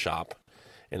metal shop,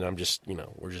 and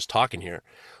we're just talking here.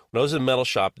 When I was in a metal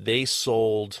shop,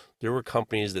 there were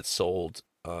companies that sold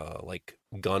like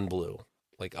gun blue,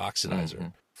 like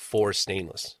oxidizer for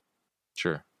stainless.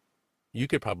 Sure. You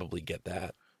could probably get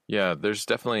that. Yeah, there's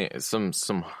definitely some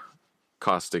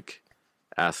caustic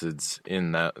acids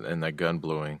in that gun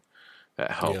bluing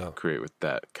that help create with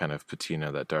that kind of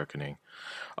patina, that darkening.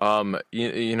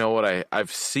 You know what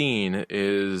I've seen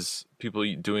is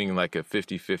people doing like a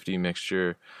 50-50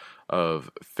 mixture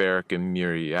of ferric and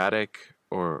muriatic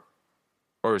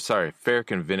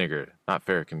ferric and vinegar, not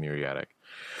ferric and muriatic.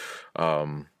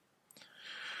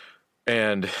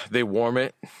 And they warm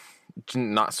it,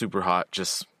 not super hot,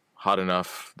 just hot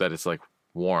enough that it's like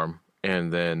warm,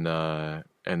 and then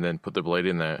put the blade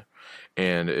in there,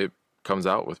 and it comes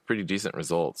out with pretty decent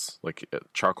results, like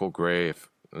charcoal gray.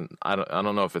 I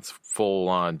don't know if it's full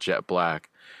on jet black,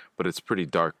 but it's pretty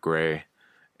dark gray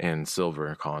and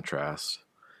silver contrast,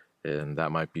 and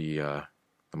that might be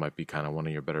kind of one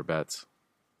of your better bets.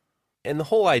 And the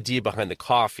whole idea behind the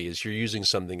coffee is you're using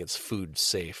something that's food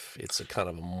safe. It's a kind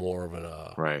of more of an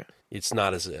right. It's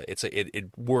not it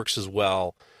works as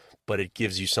well, but it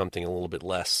gives you something a little bit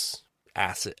less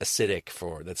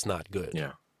acidic that's not good.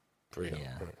 Yeah. for you.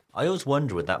 Yeah. I always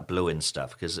wonder with that blow-in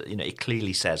stuff because it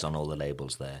clearly says on all the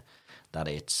labels there that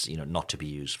it's not to be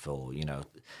used for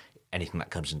anything that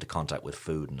comes into contact with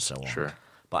food and so on. Sure.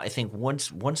 But I think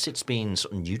once it's been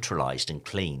sort of neutralized and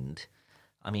cleaned,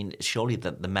 I mean, surely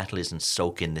the metal isn't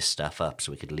soaking this stuff up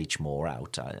so we could leach more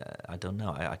out. I don't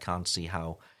know. I can't see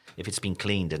how, if it's been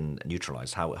cleaned and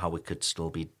neutralized, how it could still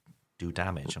do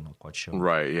damage. I'm not quite sure.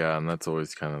 Right, yeah, and that's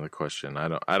always kind of the question.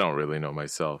 I don't really know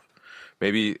myself.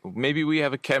 Maybe we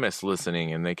have a chemist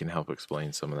listening and they can help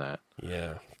explain some of that.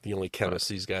 Yeah, the only chemists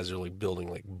these guys are like building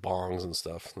like bongs and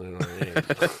stuff. You know what I mean?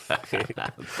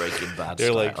 Breaking Bad. They're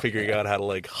style. like figuring out how to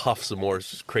like huff some more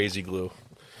crazy glue.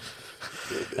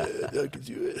 I can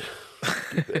do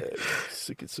it.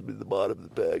 Stick some in the bottom of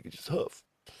the bag and just huff.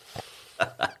 All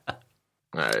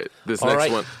right, this All next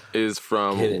right. one is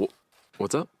from Hit it.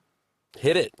 What's up?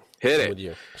 Hit it. Hit I'm it. with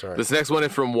you. Sorry. This next one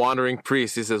is from Wandering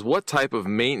Priest. He says, "What type of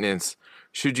maintenance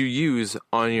should you use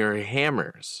on your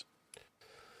hammers?"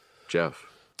 Jeff.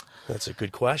 That's a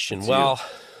good question. Well,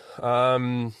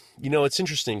 it's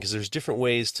interesting because there's different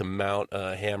ways to mount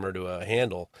a hammer to a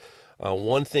handle.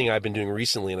 One thing I've been doing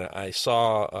recently, and I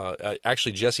saw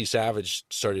actually Jesse Savage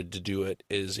started to do it,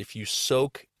 is if you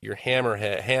soak your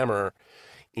hammer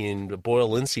in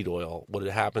boiled linseed oil, what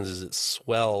happens is it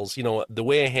swells. The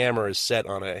way a hammer is set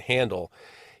on a handle,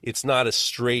 it's not a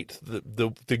straight.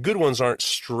 The good ones aren't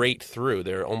straight through.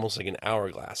 They're almost like an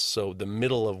hourglass. So the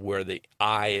middle of where the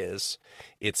eye is,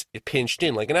 it's pinched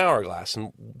in like an hourglass.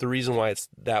 And the reason why it's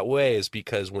that way is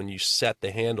because when you set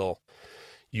the handle,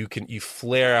 you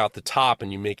flare out the top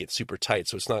and you make it super tight,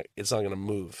 so it's not going to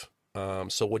move.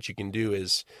 So what you can do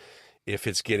is, if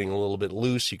it's getting a little bit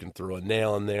loose, you can throw a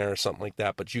nail in there or something like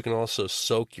that. But you can also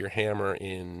soak your hammer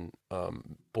in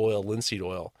boiled linseed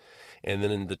oil, and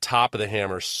then in the top of the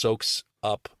hammer soaks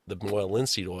up the boiled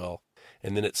linseed oil,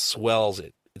 and then it swells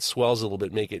it. It swells a little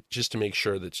bit, just to make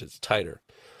sure that it's tighter.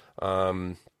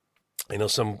 I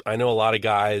know a lot of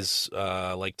guys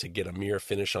like to get a mirror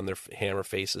finish on their hammer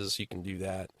faces. You can do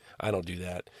that. I don't do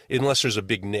that unless there's a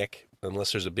big nick.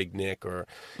 Or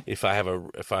if I have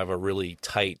a really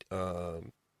tight,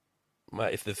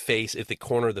 if the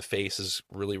corner of the face is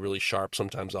really, really sharp,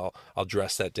 sometimes I'll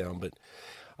dress that down. But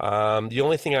the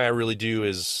only thing I really do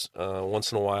is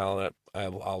once in a while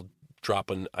I'll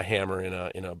drop a hammer in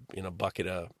a bucket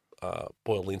of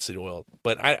boiled linseed oil.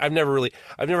 But I've never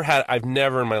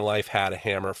in my life had a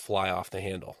hammer fly off the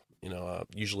handle.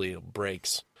 Usually it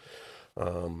breaks.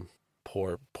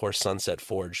 Poor Sunset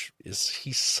Forge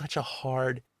he's such a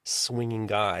hard swinging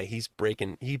guy. He's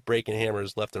breaking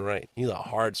hammers left and right. He's a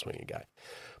hard swinging guy.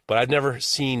 But I've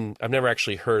never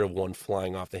actually heard of one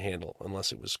flying off the handle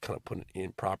unless it was kind of put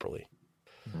in properly.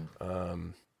 I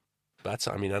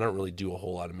don't really do a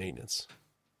whole lot of maintenance.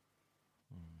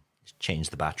 Change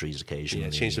the batteries occasionally.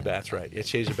 Yeah, change the bats, right. Yeah,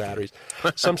 change the batteries.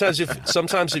 Sometimes if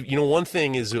one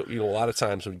thing is, a lot of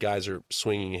times when guys are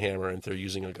swinging a hammer and they're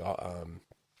using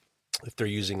if they're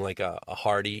using like a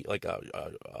hardy,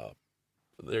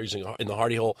 they're using in the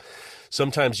hardy hole,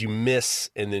 sometimes you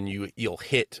miss and then you'll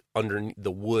hit under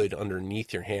the wood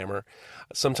underneath your hammer.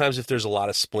 Sometimes if there's a lot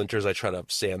of splinters, I try to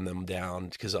sand them down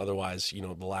because otherwise,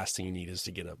 the last thing you need is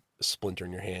to get a splinter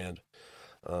in your hand.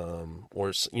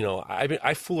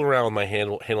 I fool around with my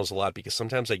handles a lot because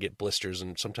sometimes I get blisters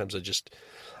and sometimes I just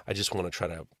want to try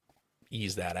to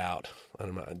ease that out. I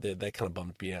don't know, that kind of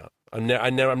bummed me out. I've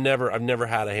never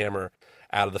had a hammer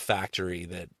out of the factory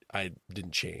that I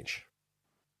didn't change.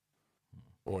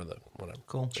 Or whatever.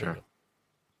 Cool. Sure.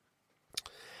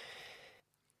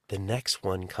 The next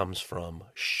one comes from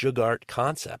Sugart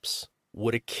Concepts.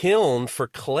 Would a kiln for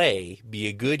clay be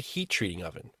a good heat treating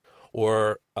oven?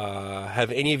 Or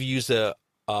have any of you used a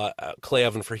clay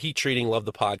oven for heat treating? Love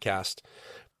the podcast.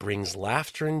 Brings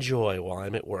laughter and joy while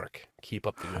I'm at work. Keep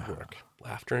up the good work.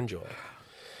 Laughter and joy.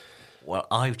 Well,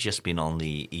 I've just been on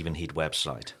the Evenheat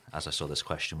website, as I saw this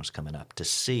question was coming up, to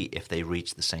see if they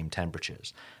reach the same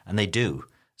temperatures. And they do.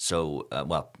 So,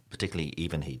 particularly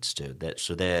Evenheats do.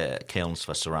 So their kilns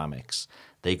for ceramics,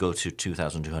 they go to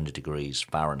 2,200 degrees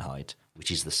Fahrenheit, which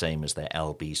is the same as their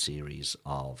LB series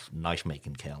of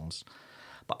knife-making kilns.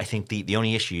 But I think the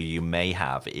only issue you may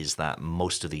have is that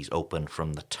most of these open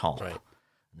from the top. Right.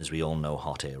 And as we all know,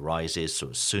 hot air rises,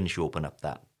 so as soon as you open up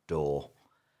that door,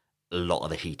 a lot of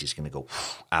the heat is going to go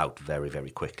out very, very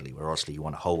quickly, where obviously you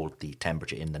want to hold the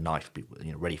temperature in the knife,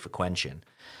 ready for quenching.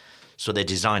 So they're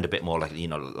designed a bit more like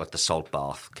the salt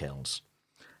bath kilns.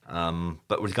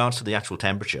 But with regards to the actual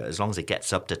temperature, as long as it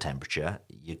gets up to temperature,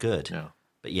 you're good. Yeah.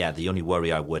 But yeah, the only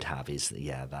worry I would have is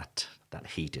that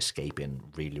heat escaping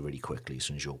really, really quickly as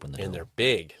soon as you open the door. And they're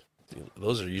big.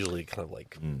 those are usually kind of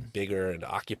like bigger and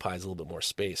occupies a little bit more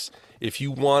space. If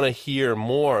you want to hear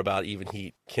more about Even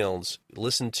Heat kilns,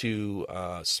 listen to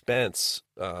Spence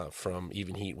from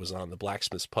Even Heat was on the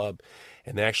Blacksmith's Pub,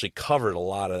 and they actually covered a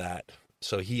lot of that.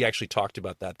 So he actually talked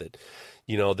about that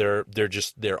you know, they're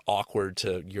awkward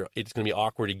it's going to be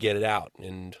awkward to get it out,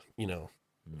 and you know,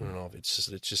 I don't know if it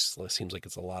seems like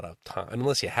it's a lot of time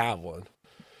unless you have one.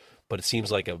 But it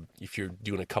seems like if you're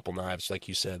doing a couple knives, like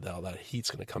you said, that heat's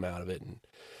going to come out of it, and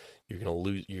you're going to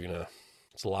lose.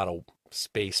 It's a lot of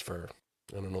space for.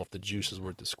 I don't know if the juice is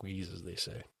worth the squeeze, as they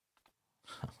say.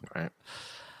 Right.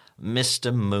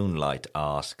 Mr. Moonlight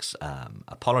asks,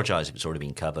 apologize if it's already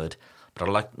been covered, but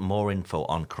I'd like more info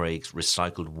on Craig's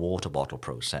recycled water bottle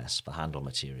process for handle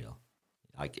material.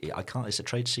 I can't. It's a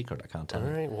trade secret. I can't tell. All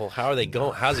right. Well, how are they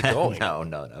going? How's it going? No.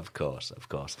 Of course.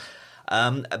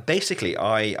 Basically,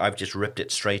 I've just ripped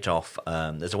it straight off.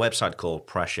 There's a website called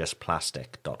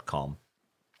preciousplastic.com,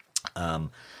 and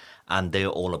they're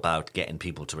all about getting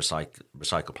people to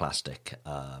recycle plastic,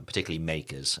 particularly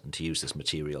makers, and to use this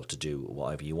material to do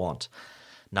whatever you want.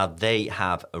 Now, they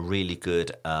have a really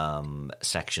good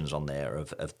sections on there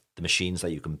of the machines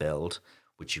that you can build,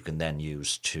 which you can then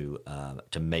use to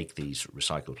make these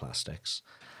recycled plastics.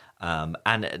 And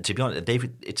to be honest,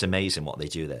 it's amazing what they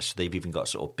do there. So they've even got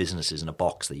sort of businesses in a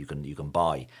box that you can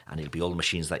buy, and it'll be all the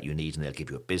machines that you need, and they'll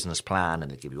give you a business plan, and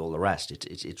they'll give you all the rest.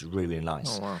 It's really, really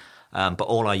nice. Oh, wow. But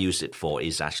all I use it for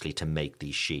is actually to make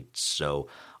these sheets. So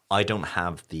I don't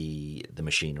have the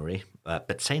machinery,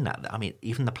 but saying that, I mean,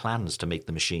 even the plans to make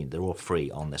the machine, they're all free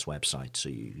on this website, so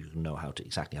you know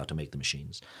exactly how to make the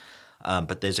machines.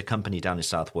 But there's a company down in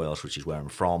South Wales, which is where I'm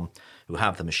from, who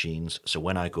have the machines. So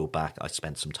when I go back, I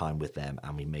spent some time with them,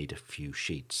 and we made a few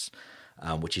sheets,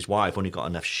 which is why I've only got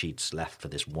enough sheets left for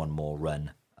this one more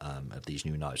run of these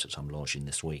new knives that I'm launching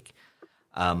this week.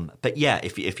 But yeah,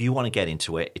 if you want to get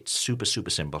into it, it's super, super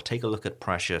simple. Take a look at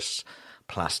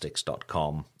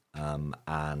preciousplastics.com,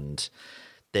 and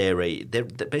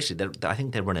I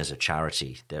think they're run as a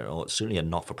charity. They're certainly a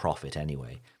not-for-profit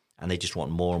anyway. And they just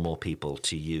want more and more people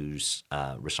to use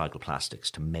recycled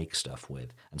plastics to make stuff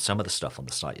with. And some of the stuff on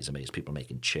the site is amazing. People are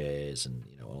making chairs and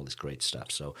all this great stuff.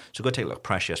 So go take a look,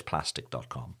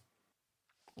 preciosplastic.com.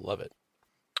 Love it.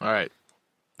 All right.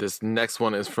 This next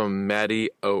one is from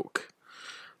Maddie Oak.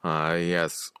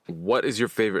 Yes. What is your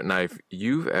favorite knife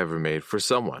you've ever made for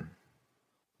someone?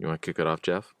 You want to kick it off,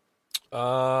 Jeff?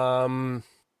 The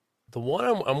one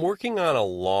I'm working on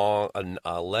an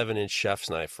 11-inch chef's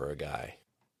knife for a guy.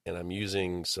 And I'm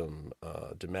using some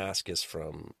Damascus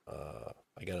from,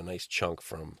 I got a nice chunk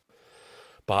from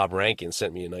Bob Rankin,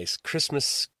 sent me a nice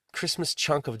Christmas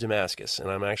chunk of Damascus. And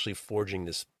I'm actually forging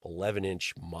this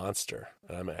 11-inch monster.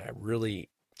 And I'm really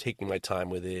taking my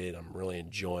time with it. I'm really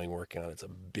enjoying working on it. It's a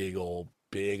big old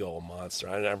monster.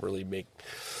 I never really make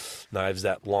knives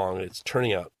that long. It's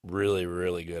turning out really,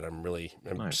 really good. I'm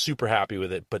nice. Super happy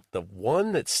with it. But the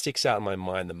one that sticks out in my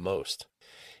mind the most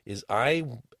is I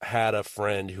had a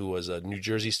friend who was a New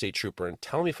Jersey state trooper, and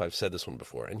tell me if I've said this one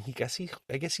before, and I guess he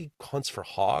hunts for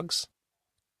hogs.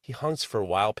 He hunts for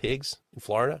wild pigs in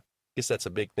Florida. I guess that's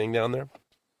a big thing down there.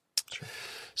 Sure.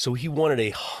 So he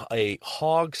wanted a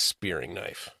hog spearing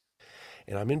knife.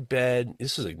 And I'm in bed.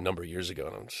 This was a number of years ago,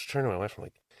 and I'm just turning to my wife. I'm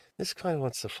like, this guy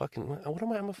wants to fucking, what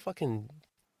do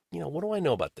I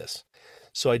know about this?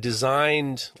 So I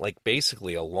designed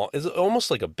basically it's almost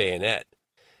like a bayonet.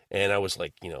 And I was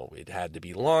like, it had to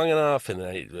be long enough, and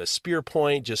a spear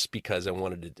point, just because I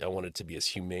wanted to be as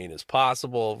humane as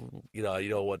possible. You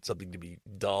don't want something to be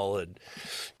dull, and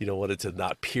you don't want it to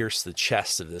not pierce the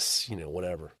chest of this,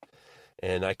 whatever.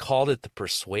 And I called it the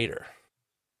Persuader.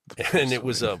 And it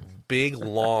was a big,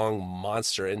 long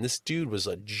monster. And this dude was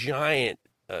a giant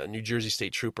New Jersey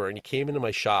state trooper, and he came into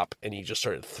my shop, and he just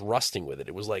started thrusting with it.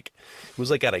 It was like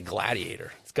at a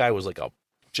gladiator. This guy was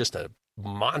just a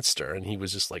monster, and he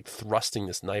was just thrusting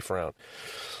this knife around.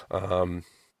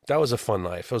 That was a fun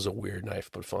knife. It was a weird knife,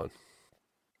 but fun.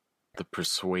 The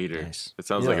Persuader. Nice. It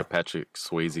sounds like a Patrick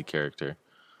Swayze character.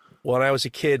 When I was a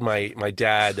kid, my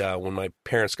dad, when my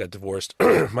parents got divorced,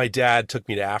 my dad took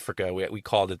me to Africa. We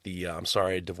called it the I'm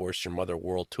Sorry I Divorced Your Mother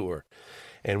World Tour.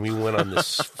 And we went on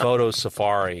this photo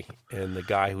safari, and the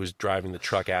guy who was driving the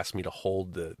truck asked me to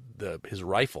hold his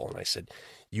rifle. And I said,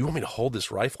 "You want me to hold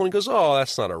this rifle?" And he goes, "Oh,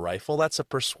 that's not a rifle. That's a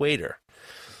Persuader."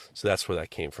 So that's where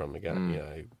that came from.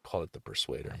 I call it the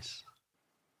Persuader. Nice.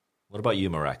 What about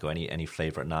you, Mareko? Any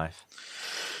favorite knife?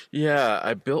 Yeah,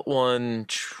 I built one.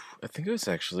 I think it was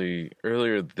actually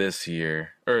earlier this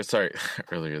year. That's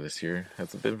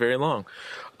been very long.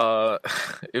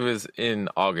 It was in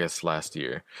August last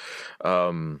year.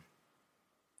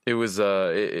 It It was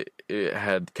it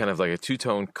had kind of like a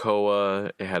two-tone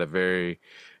koa. It had a very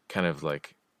kind of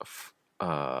like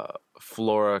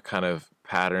flora kind of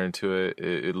pattern to it.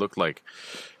 It looked like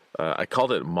I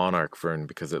called it monarch fern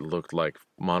because it looked like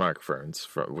monarch ferns,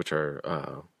 which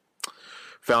are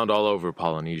found all over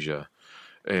Polynesia.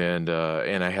 And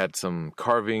I had some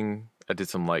carving. I did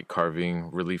some light carving,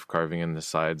 relief carving in the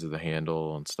sides of the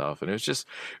handle and stuff. And it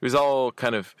was all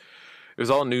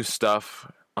new stuff.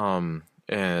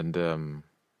 And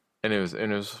it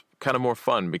was kind of more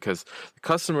fun because the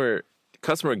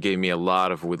customer gave me a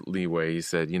lot of leeway. He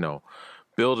said,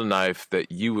 build a knife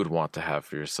that you would want to have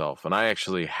for yourself. And I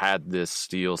actually had this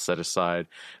steel set aside,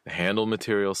 the handle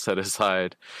material set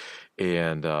aside,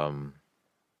 and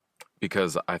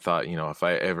because I thought, if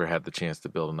I ever had the chance to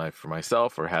build a knife for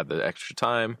myself or had the extra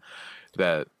time,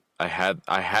 that I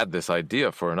had this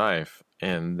idea for a knife.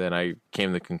 And then I came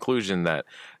to the conclusion that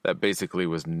basically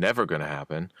was never going to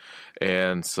happen.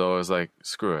 And so I was like,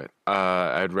 screw it.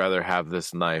 I'd rather have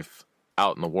this knife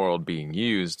out in the world being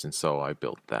used. And so I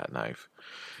built that knife.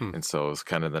 And so it was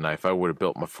kind of the knife I would have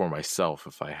built for myself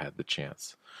if I had the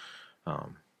chance.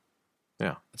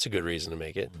 Yeah. That's a good reason to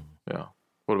make it. Yeah.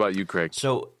 What about you, Craig?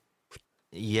 So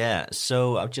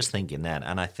I'm just thinking then,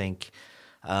 and I think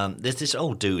there's this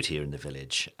old dude here in the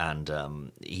village,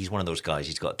 and he's one of those guys,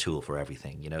 he's got a tool for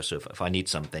everything, so if I need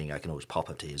something, I can always pop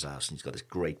up to his house, and he's got this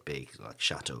great big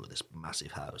chateau, this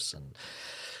massive house, and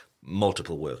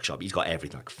multiple workshops. He's got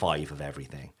everything, like 5 of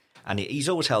everything. And he's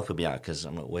always helping me out because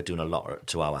we're doing a lot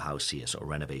to our house here, sort of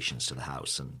renovations to the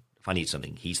house, and if I need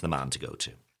something, he's the man to go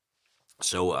to.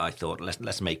 So I thought,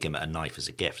 let's make him a knife as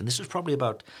a gift. And this was probably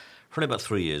about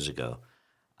 3 years ago.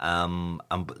 And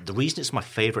the reason it's my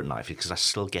favorite knife is because I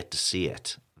still get to see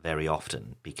it very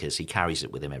often because he carries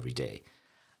it with him every day.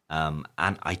 And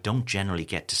I don't generally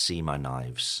get to see my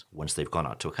knives once they've gone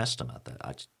out to a customer.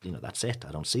 That's it.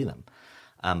 I don't see them.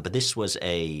 But this was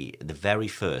the very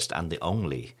first and the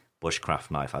only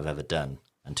bushcraft knife I've ever done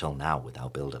until now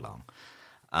without Build-A-Long.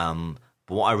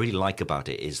 But what I really like about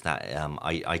it is that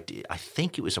I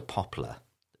think it was a poplar,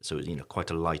 so it was,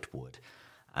 quite a light wood.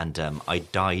 And I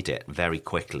dyed it very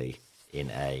quickly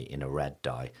in a red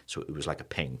dye, so it was like a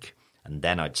pink. And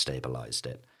then I'd stabilized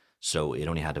it, so it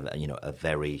only had a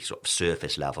very sort of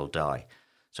surface level dye.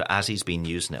 So as he's been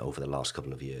using it over the last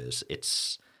couple of years,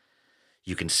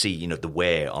 you can see the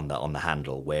wear on the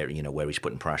handle where where he's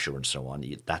putting pressure and so on.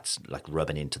 That's like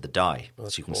rubbing into the dye,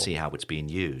 so you can see how it's being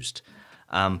used.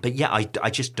 But yeah, I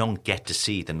just don't get to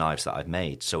see the knives that I've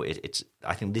made. So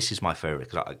I think this is my favorite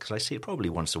because I see it probably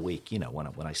once a week.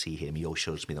 When I see him, he always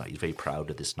shows me that he's very proud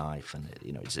of this knife, and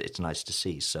it's nice to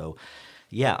see. So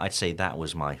yeah, I'd say that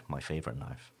was my favorite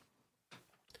knife.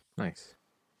 Nice.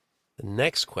 The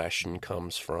next question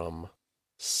comes from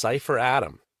Cypher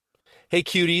Adam. Hey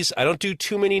cuties, I don't do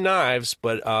too many knives,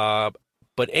 but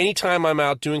anytime I'm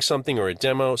out doing something or a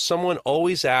demo, someone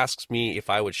always asks me if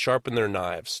I would sharpen their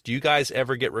knives. Do you guys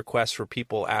ever get requests for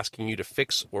people asking you to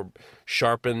fix or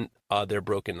sharpen their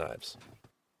broken knives?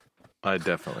 I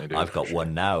definitely do. I've got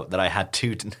one now that I had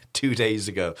 2 days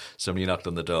ago. Somebody knocked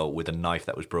on the door with a knife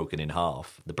that was broken in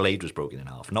half. The blade was broken in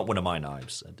half. Not one of my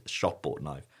knives, a shop-bought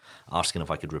knife, asking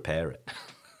if I could repair it.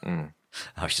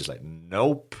 I was just like,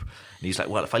 nope. And he's like,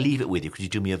 well, if I leave it with you, could you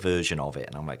do me a version of it?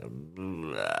 And I'm like,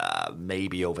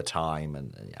 maybe over time.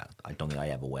 And yeah, I don't think I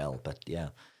ever will. But yeah,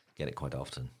 get it quite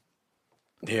often.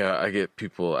 Yeah, I get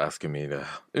people asking me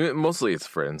to. Mostly it's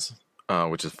friends,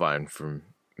 which is fine for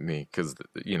me because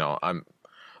I'm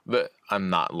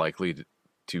not likely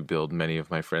to build many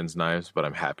of my friends' knives, but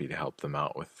I'm happy to help them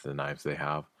out with the knives they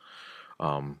have.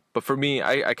 But for me,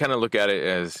 I kind of look at it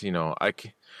as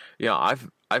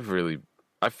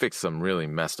I've fixed some really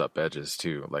messed up edges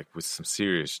too, like with some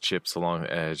serious chips along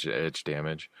the edge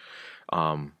damage.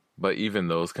 But even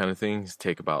those kind of things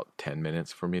take about 10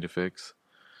 minutes for me to fix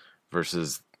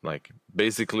versus like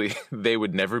basically they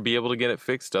would never be able to get it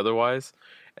fixed otherwise.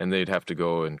 And they'd have to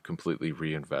go and completely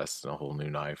reinvest in a whole new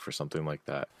knife or something like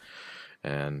that.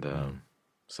 And,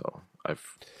 so I've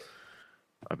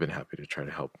been happy to try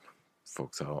to help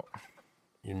folks out.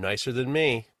 You're nicer than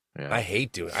me. Yeah. I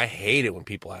hate it when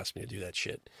people ask me to do that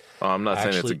shit. Oh, I'm not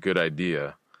saying it's a good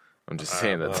idea. I'm just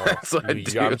saying that's what I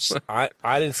do.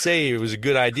 I didn't say it was a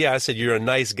good idea. I said you're a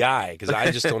nice guy because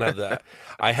I just don't have that.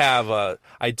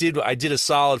 I did a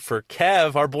solid for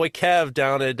Kev, our boy Kev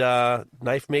down at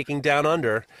Knife Making Down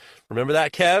Under. Remember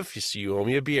that, Kev? You owe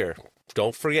me a beer.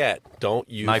 Don't forget. Don't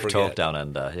you Knife forget. Talk Down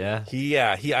Under, yeah.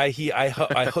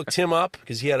 I hooked him up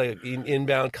because he had an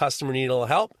inbound customer need a little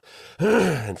help,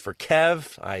 and for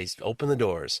Kev, I opened the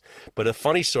doors. But a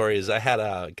funny story is I had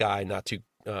a guy not too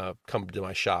come to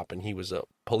my shop, and he was a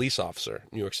police officer,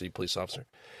 New York City police officer.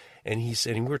 And he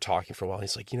said, and we were talking for a while.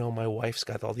 He's like, my wife's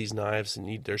got all these knives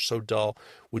and they're so dull.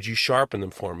 Would you sharpen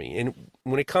them for me? And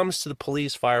when it comes to the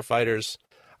police, firefighters,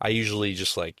 I usually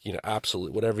just like,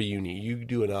 absolutely, whatever you need. You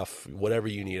do enough, whatever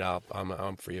you need,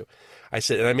 I'm for you. I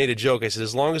said, and I made a joke. I said,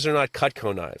 as long as they're not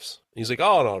Cutco knives. And he's like,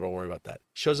 oh, no, don't worry about that.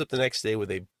 Shows up the next day with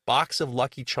a box of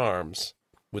Lucky Charms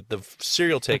with the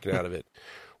cereal taken out of it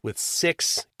with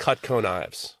 6 Cutco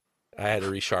knives. I had to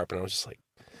resharpen. I was just like,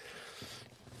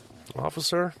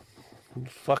 officer,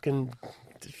 fucking,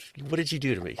 what did you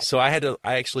do to me? So I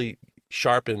actually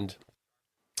sharpened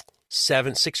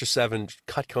 6 or 7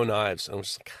 Cutco knives. I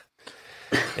was like,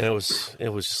 and it was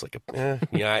just like,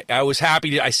 I was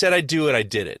happy. I said I'd do it. I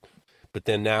did it. But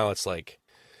then now it's like,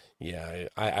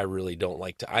 I really don't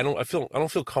like to, I don't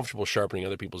feel comfortable sharpening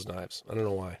other people's knives. I don't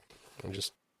know why.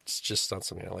 It's just not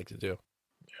something I like to do.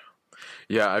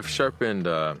 Yeah. I've sharpened,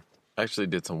 actually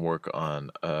did some work on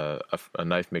a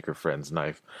knife maker friend's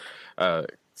knife.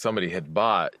 Somebody had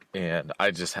bought, and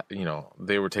I just,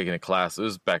 they were taking a class. It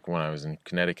was back when I was in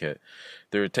Connecticut.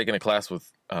 They were taking a class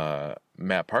with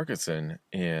Matt Parkinson,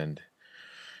 and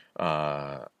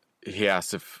he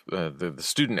asked if the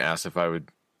student asked if I would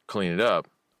clean it up,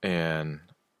 and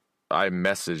I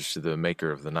messaged the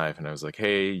maker of the knife, and I was like,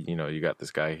 hey, you got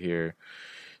this guy here.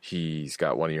 He's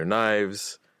got one of your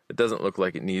knives. It doesn't look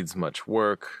like it needs much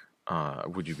work.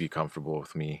 Would you be comfortable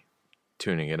with me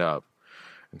tuning it up?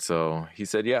 And so he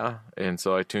said, yeah. And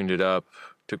so I tuned it up,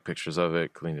 took pictures of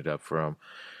it, cleaned it up for him,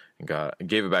 and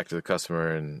gave it back to the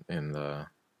customer. And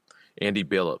Andy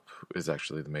Billup is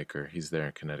actually the maker. He's there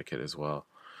in Connecticut as well.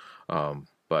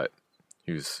 But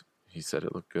he said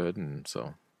it looked good. And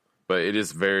so, but it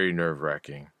is very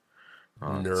nerve-wracking.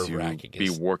 To be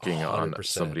working 100%. On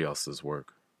somebody else's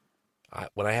work.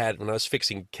 When I was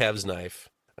fixing Kev's knife,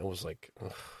 I was like,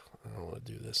 ugh, I don't want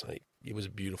to do this. It was a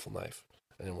beautiful knife.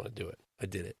 I didn't want to do it. I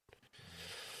did it.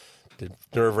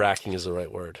 Nerve-wracking is the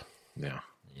right word. Yeah.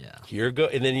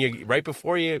 And then right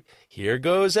before here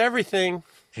goes everything.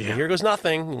 Yeah. Here goes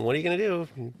nothing. What are you going to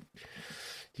do?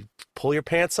 You pull your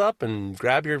pants up and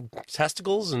grab your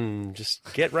testicles and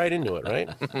just get right into it, right?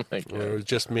 Or it was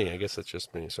just me. I guess that's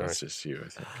just me. Sorry. It's just you, I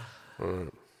think.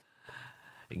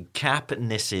 Cap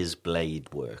Nis's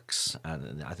Blade Works,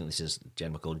 and I think this is a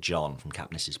gentleman called John from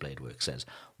Cap Nis's Blade Works, says,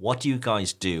 what do you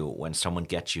guys do when someone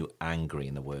gets you angry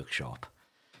in the workshop?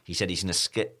 He said he's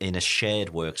in a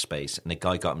shared workspace, and the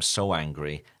guy got him so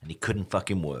angry, and he couldn't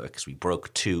fucking work, so he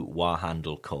broke 2 wire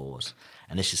handle cores,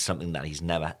 and this is something that he's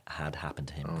never had happen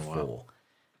to him before. Wow.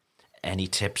 Any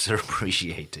tips are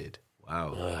appreciated.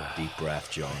 Wow. Deep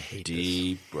breath, John.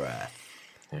 Deep breath.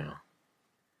 Yeah.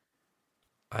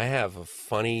 I have a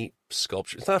funny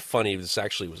sculpture. It's not funny. This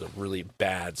actually was a really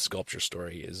bad sculpture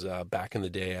story. Is back in the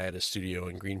day, I had a studio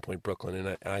in Greenpoint, Brooklyn,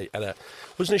 and I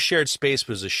wasn't a shared space,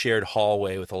 but it was a shared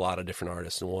hallway with a lot of different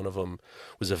artists. And one of them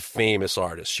was a famous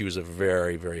artist. She was a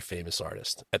very, very famous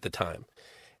artist at the time.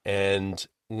 And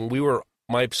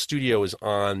my studio was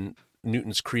on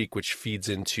Newton's Creek, which feeds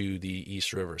into the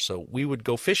East River. So we would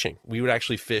go fishing. We would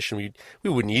actually fish, and we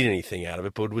wouldn't eat anything out of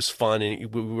it, but it was fun.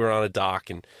 And we were on a dock,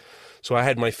 and so I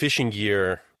had my fishing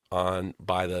gear on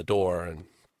by the door, and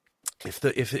if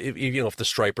the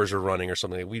stripers are running or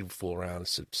something, we'd fool around and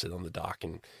sit on the dock,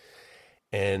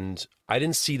 and I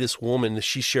didn't see this woman.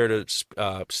 She shared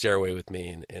a stairway with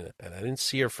me, and I didn't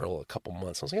see her for a couple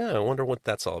months. I was like, I wonder what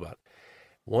that's all about.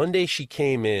 One day she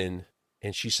came in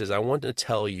and she says, I want to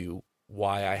tell you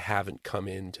why I haven't come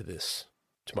into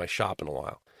my shop in a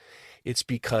while. It's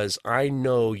because I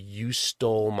know you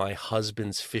stole my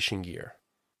husband's fishing gear.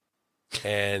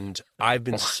 And I've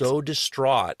been so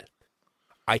distraught,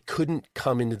 I couldn't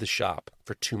come into the shop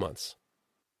for 2 months.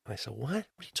 And I said, what are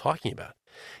you talking about?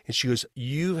 And she goes,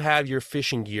 you have your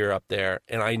fishing gear up there,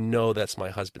 and I know that's my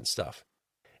husband's stuff.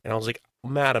 And I was like,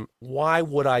 madam, why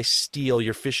would I steal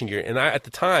your fishing gear? And at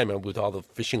the time, with all the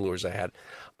fishing lures I had,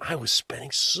 I was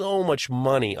spending so much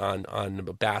money on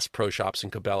Bass Pro Shops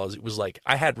and Cabela's. It was like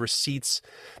I had receipts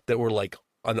that were like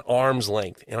an arm's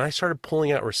length. And I started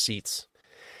pulling out receipts.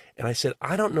 And I said,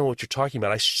 I don't know what you're talking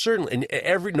about. I certainly,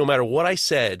 and no matter what I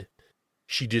said,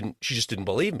 she just didn't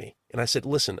believe me. And I said,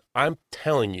 listen, I'm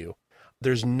telling you,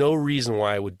 there's no reason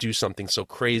why I would do something so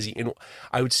crazy. And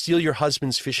I would steal your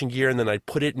husband's fishing gear, and then I'd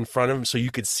put it in front of him so you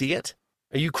could see it.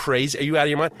 Are you crazy? Are you out of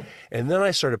your mind? And then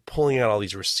I started pulling out all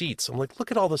these receipts. I'm like,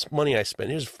 look at all this money I spent.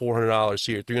 Here's $400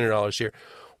 here, $300 here.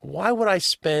 Why would I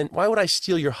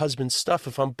steal your husband's stuff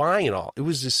if I'm buying it all? It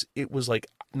was like,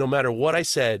 no matter what I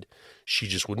said, she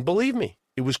just wouldn't believe me.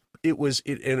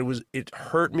 It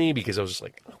hurt me because I was just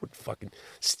like, I would fucking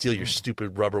steal your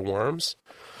stupid rubber worms.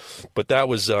 But that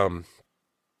was,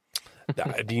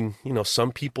 I mean,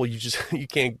 some people you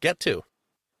can't get to.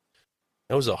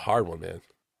 That was a hard one, man.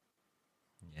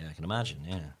 Yeah, I can imagine,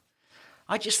 yeah.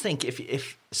 I just think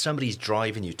if somebody's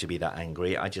driving you to be that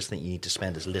angry, I just think you need to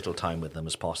spend as little time with them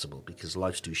as possible, because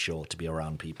life's too short to be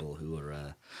around people who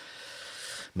are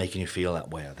making you feel that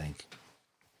way, I think.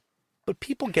 But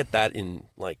people get that in,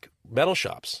 like, metal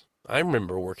shops. I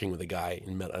remember working with a guy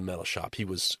in a metal shop. He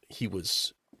was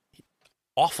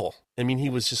awful. I mean, he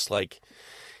was just, like,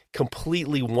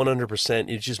 completely 100%.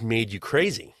 It just made you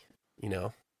crazy,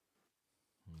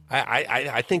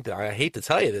 I think that, I hate to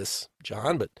tell you this,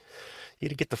 John, but you had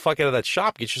to get the fuck out of that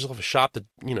shop. Get yourself a shop that,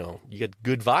 you get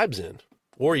good vibes in.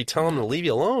 Or you tell them to leave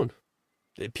you alone.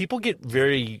 People get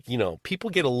people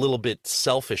get a little bit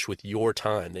selfish with your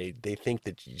time. They think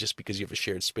that just because you have a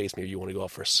shared space, maybe you want to go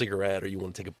out for a cigarette or you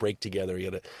want to take a break together.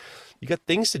 You got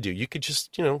things to do. You could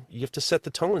just, you have to set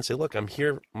the tone and say, look, I'm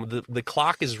here. The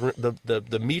clock is,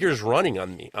 the meter's running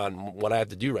on me, on what I have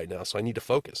to do right now. So I need to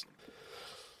focus.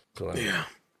 Yeah.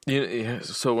 Yeah,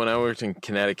 so when I worked in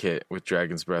Connecticut with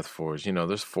Dragon's Breath Forge,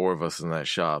 there's 4 of us in that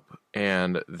shop,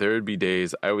 and there would be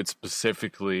days I would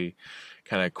specifically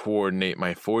kind of coordinate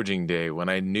my forging day when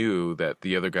I knew that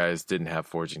the other guys didn't have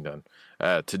forging done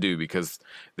to do, because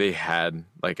they had,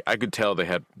 like, I could tell they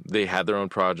had their own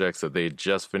projects that they had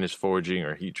just finished forging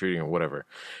or heat treating or whatever,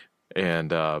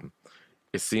 and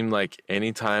it seemed like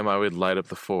anytime I would light up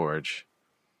the forge,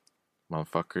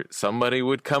 motherfucker, somebody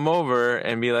would come over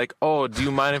and be like, oh, do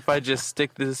you mind if I just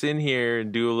stick this in here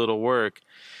and do a little work?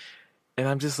 And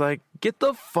I'm just like, get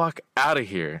the fuck out of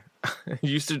here. It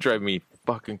used to drive me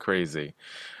fucking crazy.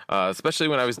 Especially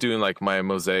when I was doing, like, my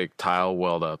mosaic tile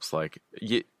weld ups. Like,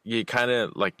 you kind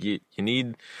of, like, you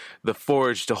need the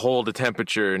forge to hold a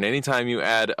temperature, and anytime you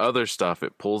add other stuff,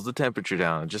 it pulls the temperature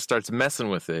down. It just starts messing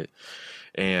with it.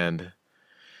 And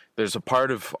there's a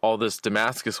part of all this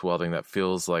Damascus welding that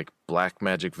feels like black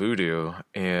magic voodoo,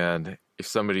 and if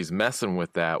somebody's messing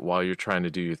with that while you're trying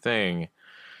to do your thing,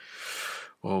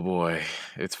 oh boy,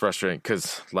 it's frustrating.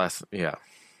 Because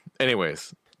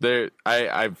anyways,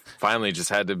 I finally just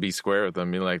had to be square with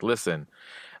them, be like, listen,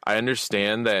 I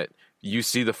understand that you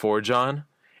see the forge on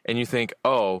and you think,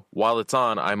 oh, while it's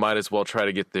on, I might as well try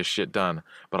to get this shit done.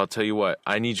 But I'll tell you what,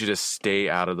 I need you to stay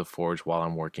out of the forge while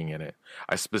I'm working in it.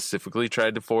 I specifically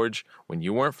tried to forge when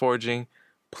you weren't forging.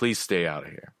 Please stay out of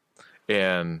here.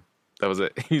 And that was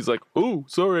it. He's like, oh,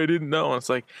 sorry, I didn't know. And it's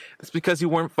like, that's because you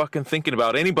weren't fucking thinking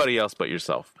about anybody else but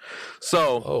yourself.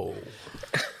 So,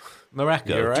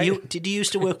 Mareko, right. did you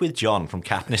used to work with John from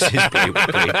Katniss's Blade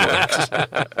Works?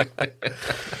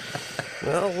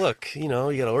 Well, look, you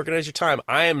got to organize your time.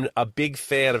 I am a big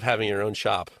fan of having your own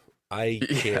shop. I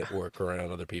can't work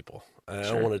around other people. I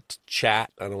don't want to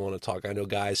chat. I don't want to talk. I know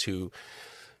guys who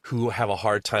have a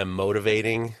hard time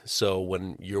motivating. So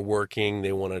when you're working,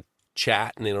 they want to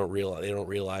chat and they don't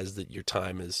realize that your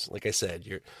time is, like I said,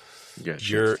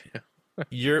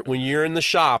 when you're in the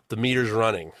shop, the meter's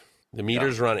running. The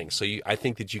meter's running. So I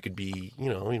think that you could be,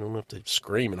 you don't have to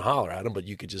scream and holler at them, but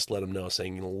you could just let them know,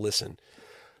 saying, listen,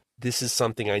 this is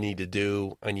something I need to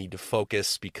do. I need to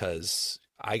focus because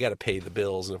I got to pay the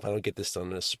bills. And if I don't get this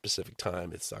done in a specific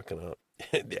time, it's not going to,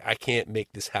 I can't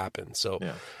make this happen. So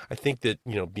I think that,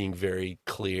 being very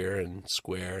clear and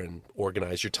square and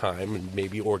organize your time and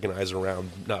maybe organize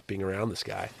around not being around this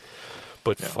guy,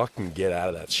 but fucking get out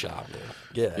of that shop, man.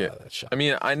 Get out of that shop. I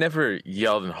mean, I never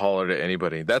yelled and hollered at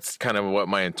anybody. That's kind of what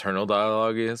my internal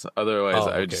dialogue is. Otherwise,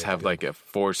 I would just have like a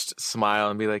forced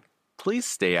smile and be like, please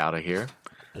stay out of here.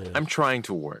 I'm trying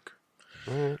to work.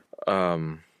 But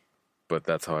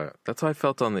that's how I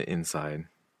felt on the inside.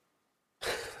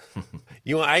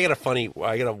 I got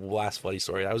a last funny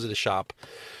story. I was at a shop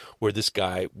where this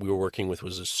guy we were working with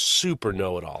was a super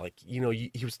know-it-all. Like, he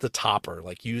was the topper.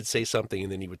 Like, you would say something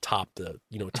and then he would top it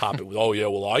with, oh yeah,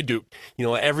 well I do.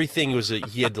 Everything was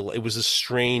it was a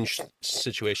strange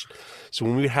situation. So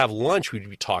when we would have lunch, we'd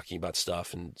be talking about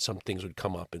stuff and some things would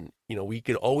come up and, we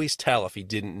could always tell if he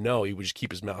didn't know, he would just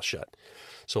keep his mouth shut.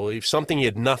 So if something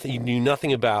he knew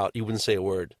nothing about, he wouldn't say a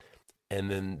word. And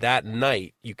then that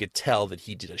night, you could tell that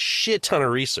he did a shit ton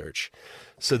of research.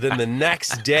 So then the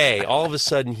next day, all of a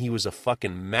sudden, he was a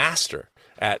fucking master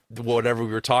at whatever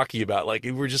we were talking about. Like,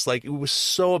 it was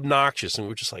so obnoxious. And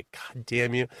we were just like, God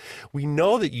damn you. We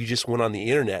know that you just went on the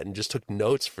internet and just took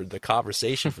notes for the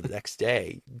conversation for the next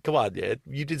day. Come on, dude.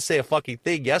 You didn't say a fucking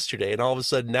thing yesterday. And all of a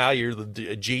sudden, now you're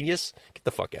a genius. Get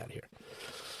the fuck out of here.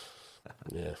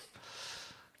 Yeah.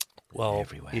 Well,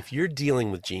 everywhere. If you're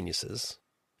dealing with geniuses,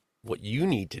 what you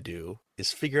need to do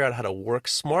is figure out how to work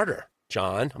smarter.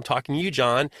 John, I'm talking to you,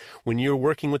 John. When you're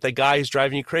working with a guy who's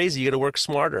driving you crazy, you got to work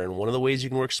smarter. And one of the ways you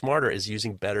can work smarter is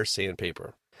using better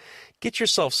sandpaper. Get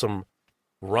yourself some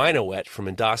Rhino-Wet from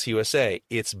Indas USA.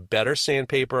 It's better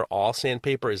sandpaper. All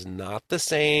sandpaper is not the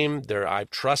same.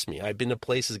 Trust me, I've been to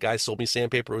places, guys sold me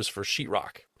sandpaper. It was for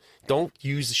sheetrock. Don't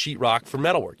use the sheetrock for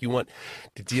metalwork. You want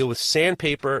to deal with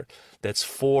sandpaper that's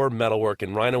for metalwork,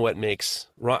 and Rhino-Wet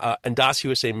Indas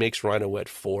USA makes Rhino-Wet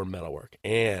for metalwork.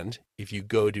 And if you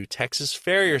go to Texas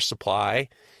Farrier Supply,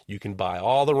 you can buy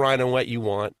all the Rhino-Wet you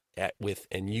want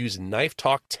and use Knife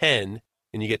Talk 10,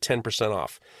 and you get 10%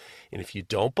 off. And if you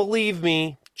don't believe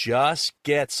me, just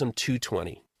get some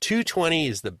 220. 220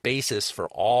 is the basis for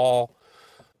all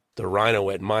the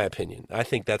Rhino-Wet, in my opinion. I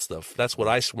think that's what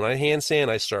when I hand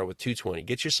sand, I start with 220.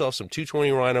 Get yourself some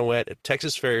 220 Rhino-Wet at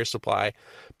Texas Farrier Supply.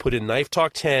 Put in Knife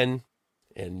Talk 10,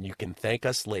 and you can thank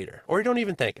us later, or you don't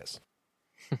even thank us.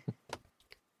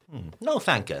 No,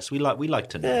 thank us. We like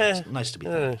to know. It's nice to be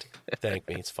thanked. Thank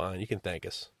me. It's fine. You can thank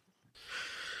us.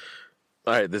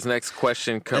 All right, this next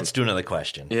question comes... Let's do another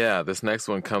question. Yeah, this next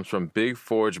one comes from Big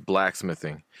Forge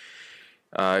Blacksmithing.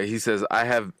 He says,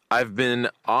 I've been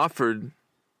offered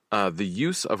the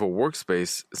use of a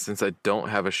workspace since I don't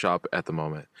have a shop at the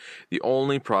moment. The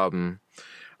only problem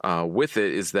with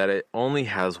it is that it only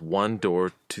has one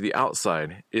door to the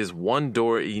outside. Is one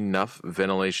door enough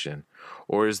ventilation?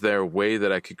 Or is there a way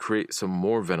that I could create some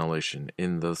more ventilation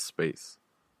in the space?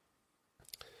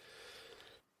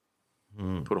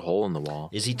 Put a hole in the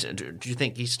wall. Do you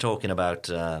think he's talking about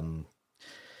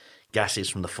gases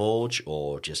from the forge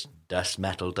or just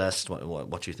metal dust?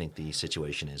 What do you think the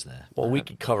situation is there? Well, we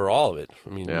could cover all of it. I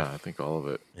mean, yeah, I think all of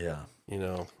it. Yeah.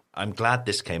 I'm glad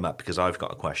this came up because I've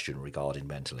got a question regarding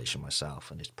ventilation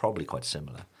myself, and it's probably quite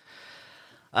similar.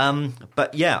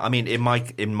 But yeah, I mean, in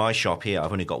my shop here,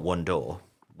 I've only got one door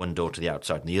to the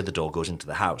outside, and the other door goes into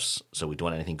the house. So we don't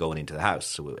want anything going into the house.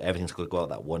 So everything's going to go out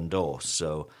that one door.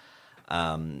 So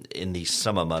in the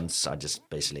summer months, I just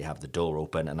basically have the door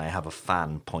open, and I have a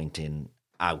fan pointing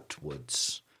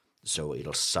outwards, so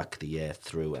it'll suck the air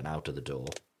through and out of the door,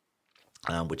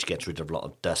 which gets rid of a lot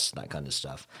of dust and that kind of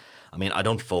stuff. I mean, I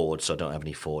don't forge, so I don't have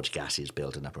any forge gases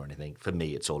building up or anything. For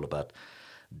me, it's all about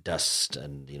dust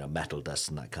and metal dust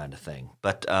and that kind of thing.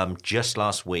 But just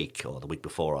last week, or the week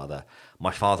before rather,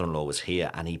 my father-in-law was here,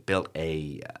 and he built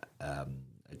a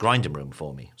grinding room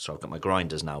for me. So I've got my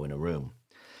grinders now in a room.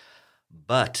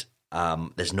 But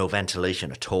there's no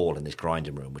ventilation at all in this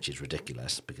grinding room, which is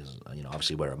ridiculous because,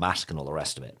 obviously wear a mask and all the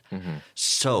rest of it. Mm-hmm.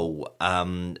 So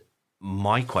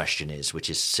my question is,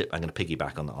 I'm going to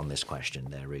piggyback on this question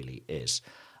there really is,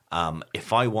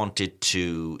 if I wanted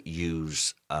to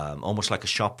use almost like a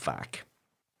shop vac,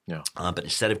 but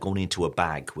instead of going into a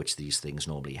bag, which these things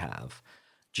normally have,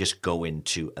 just go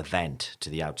into a vent to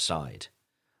the outside,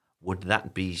 would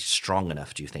that be strong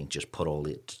enough, do you think, to pull all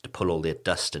the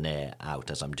dust and air out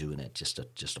as I'm doing it, just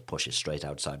to push it straight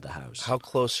outside the house? How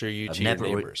close are you to your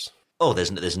neighbors? Oh,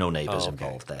 there's no neighbors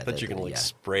involved there. But you can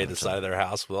spray the side of their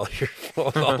house with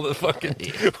all the fucking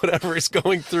whatever is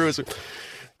going through.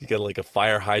 You got like a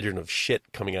fire hydrant of shit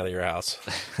coming out of your house.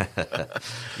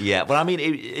 Yeah, well, I mean,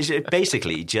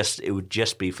 it would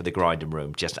just be for the grinding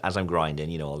room, just as I'm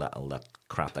grinding, all that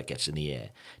crap that gets in the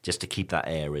air, just to keep that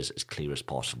air as clear as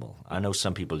possible. I know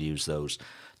some people use those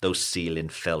ceiling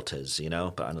filters,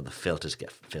 but I know the filters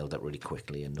get filled up really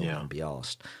quickly and no one can be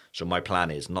arsed. So my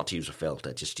plan is not to use a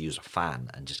filter, just to use a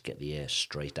fan and just get the air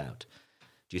straight out.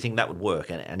 Do you think that would work?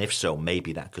 And if so,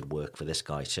 maybe that could work for this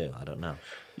guy too. I don't know.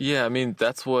 Yeah, I mean,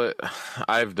 that's what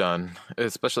I've done,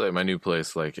 especially at my new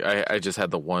place. Like, I just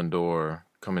had the one door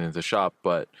coming into the shop,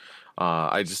 but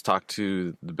I just talked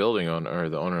to the building owner, or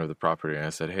the owner of the property, and I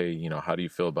said, hey, how do you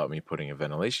feel about me putting a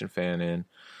ventilation fan in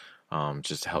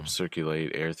just to help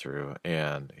circulate air through?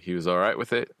 And he was all right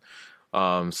with it.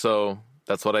 So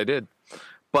that's what I did.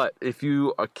 But if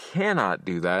you cannot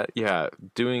do that,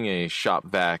 doing a shop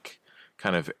vac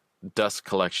kind of dust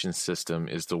collection system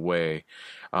is the way.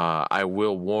 I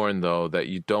will warn, though, that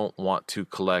you don't want to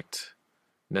collect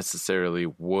necessarily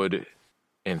wood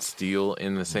and steel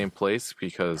in the same place,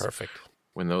 because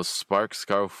when those sparks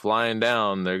go flying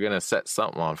down, they're going to set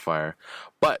something on fire.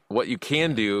 But what you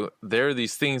can do, there are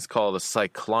these things called a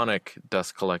cyclonic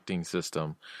dust collecting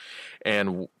system.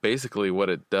 And basically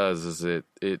what it does is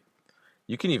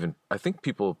you can even, I think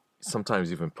people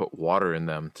sometimes even put water in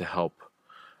them to help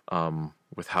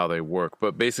with how they work.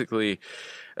 But basically,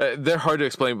 they're hard to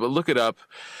explain, but look it up.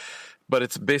 But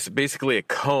it's basically a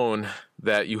cone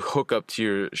that you hook up to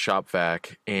your shop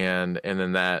vac, and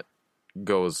then that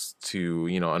goes to,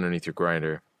 underneath your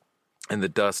grinder. And the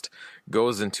dust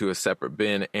goes into a separate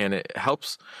bin, and it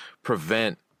helps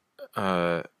prevent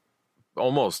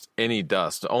almost any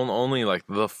dust. Only like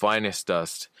the finest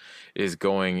dust is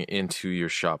going into your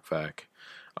shop vac.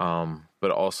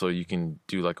 But also you can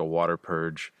do like a water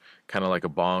purge, kind of like a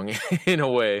bong in a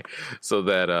way, so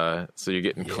that so you're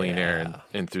getting clean air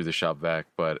in through the shop vac.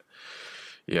 But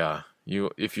yeah,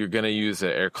 if you're gonna use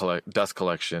an dust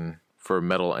collection for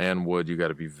metal and wood, you got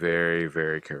to be very,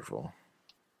 very careful.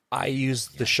 I use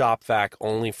the shop vac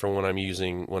only for when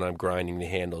I'm grinding the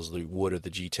handles, the wood or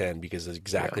the G10, because it's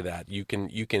exactly that. You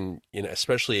can,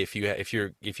 especially if you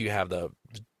have the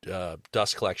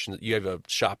dust collection, you have a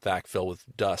shop vac filled with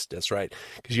dust. That's right,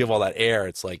 because you have all that air.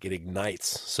 It's like it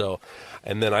ignites. So,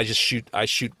 and then I shoot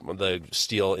the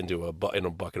steel into a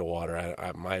bucket of water.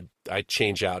 I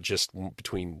change out just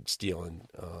between steel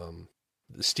and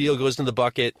the steel goes in the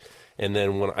bucket, and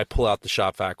then when I pull out the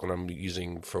shop vac when I'm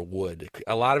using for wood,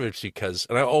 a lot of it's because,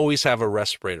 and I always have a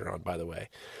respirator on, by the way.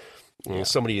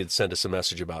 Somebody had sent us a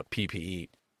message about PPE.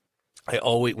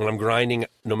 When I'm grinding,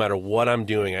 no matter what I'm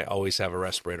doing, I always have a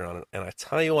respirator on. And I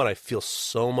tell you what, I feel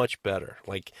so much better.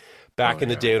 Like back in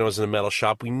the day when I was in the metal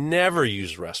shop, we never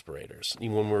used respirators,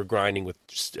 even when we were grinding with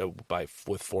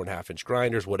 4.5-inch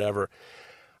grinders, whatever.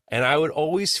 And I would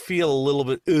always feel a little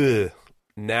bit, ugh.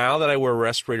 Now that I wear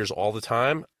respirators all the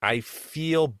time, I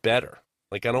feel better.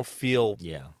 Like I don't feel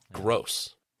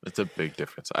gross. It's a big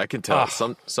difference. I can tell.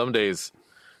 Some days,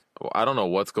 I don't know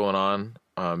what's going on.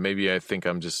 Maybe I think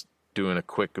I'm just doing a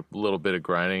quick little bit of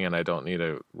grinding and I don't need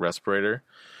a respirator.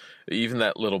 Even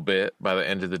that little bit, by the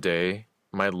end of the day,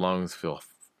 my lungs feel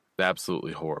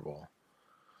absolutely horrible.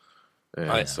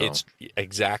 It's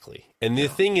exactly. And the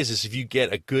thing is if you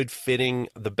get a good fitting,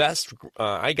 the best,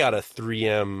 I got a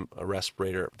 3M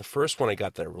respirator. The first one I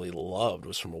got that I really loved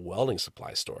was from a welding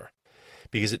supply store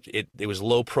because it was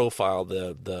low profile.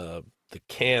 The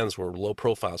cans were low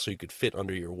profile so you could fit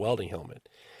under your welding helmet.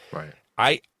 Right.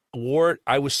 I wore it.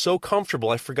 I was so comfortable.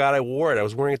 I forgot I wore it. I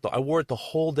was wearing it. I wore it the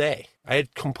whole day. It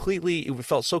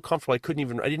felt so comfortable. I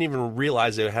didn't even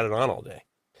realize I had it on all day.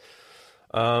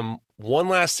 One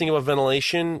last thing about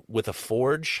ventilation with a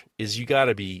forge is you got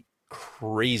to be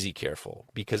crazy careful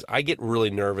because I get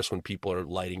really nervous when people are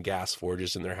lighting gas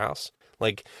forges in their house,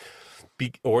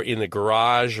 or in the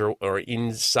garage or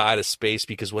inside a space,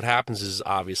 because what happens is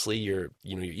obviously you're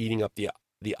eating up the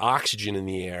oxygen in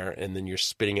the air and then you're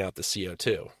spitting out the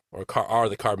CO2 or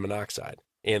the carbon monoxide.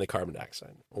 And the carbon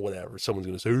dioxide, or whatever. Someone's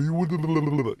going to say, you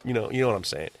know what I'm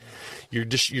saying. You're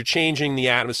changing the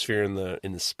atmosphere in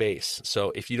the space.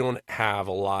 So if you don't have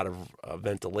a lot of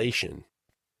ventilation,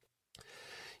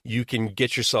 you can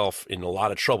get yourself in a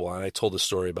lot of trouble. And I told the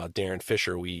story about Darren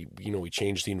Fisher. We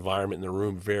changed the environment in the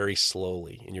room very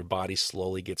slowly, and your body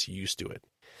slowly gets used to it,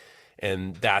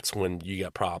 and that's when you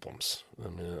got problems.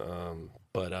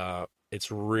 But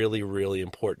it's really, really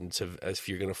important if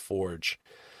you're going to forge.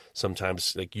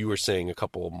 Sometimes, like you were saying a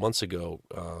couple of months ago,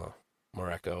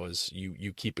 Mareko, is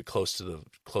you keep it close to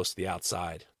the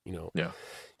outside. Yeah.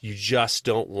 You just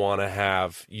don't want to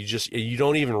have. You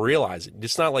don't even realize it.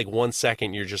 It's not like 1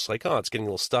 second you're just like, oh, it's getting a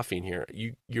little stuffy in here.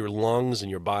 Your lungs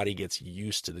and your body gets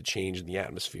used to the change in the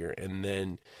atmosphere, and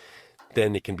then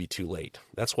it can be too late.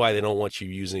 That's why they don't want you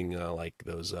using like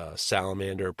those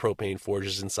salamander propane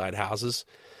forges inside houses.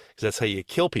 That's how you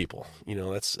kill people.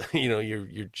 That's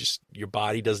your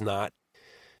body does not,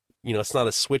 it's not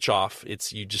a switch off.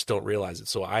 It's, you just don't realize it.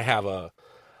 So I have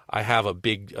a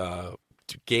big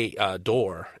gate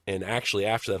door, and actually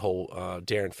after that whole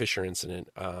Darren Fisher incident,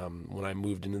 when I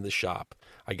moved into the shop,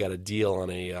 I got a deal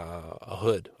on a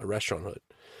hood, a restaurant hood,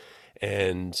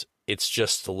 and it's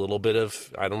just a little bit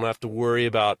of, I don't have to worry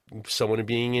about someone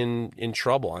being in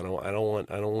trouble. I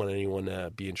don't want anyone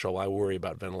to be in trouble. I worry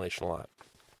about ventilation a lot.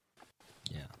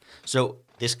 Yeah. So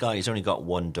this guy has only got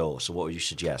one door. So what would you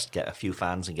suggest? Get a few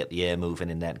fans and get the air moving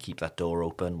in there and keep that door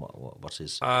open. What's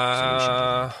his solution?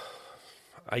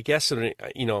 I guess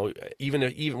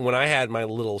even when I had my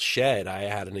little shed, I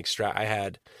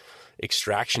had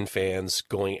extraction fans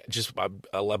going, just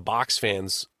box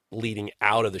fans leading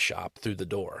out of the shop through the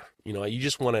door. You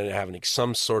just want to have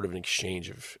some sort of an exchange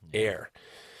of air.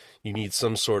 You need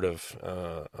some sort of,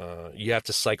 you have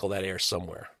to cycle that air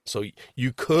somewhere. So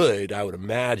you could, I would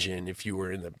imagine, if you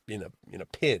were in a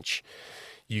pinch,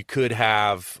 you could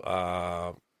have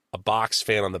a box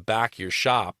fan on the back of your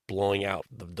shop blowing out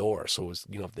the door. So it was,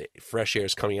 if the fresh air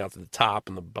is coming out to the top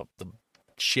and the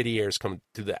shitty air is coming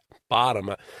to the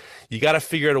bottom, you got to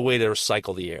figure out a way to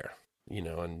recycle the air,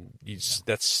 and you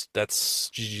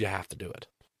have to do it.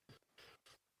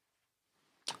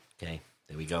 Okay,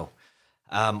 there we go.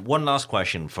 One last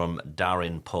question from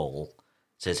Darren Paul.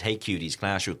 It says, hey cuties, can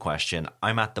I ask you a question?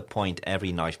 I'm at the point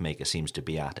every knife maker seems to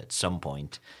be at some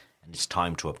point. and it's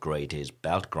time to upgrade his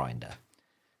belt grinder.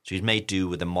 So he's made do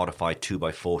with a modified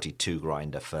 2x42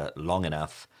 grinder for long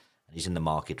enough, and he's in the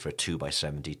market for a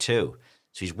 2x72. So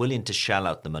he's willing to shell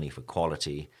out the money for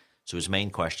quality. So his main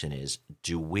question is,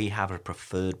 do we have a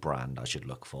preferred brand I should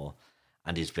look for,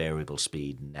 and is variable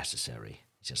speed necessary?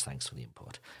 He says, thanks for the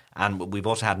input. And we've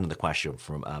also had another question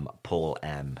from Paul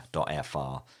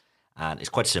M.fr, and it's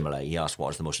quite similar. He asked,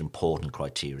 what is the most important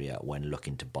criteria when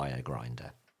looking to buy a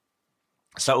grinder?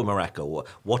 So, Mareko,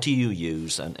 what do you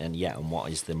use, and what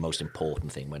is the most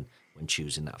important thing when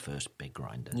choosing that first big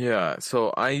grinder? Yeah,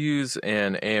 so I use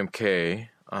an AMK,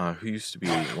 who used to be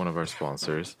one of our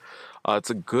sponsors. It's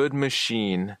a good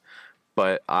machine,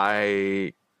 but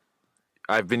I've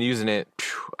been using it,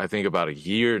 I think, about a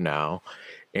year now,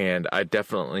 and I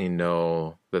definitely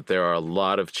know that there are a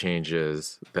lot of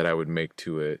changes that I would make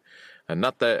to it. And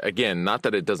not that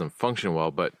it doesn't function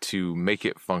well, but to make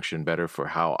it function better for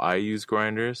how I use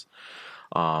grinders.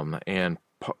 And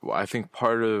I think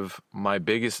part of my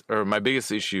biggest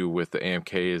issue with the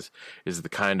AMK is the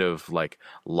kind of like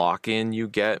lock-in you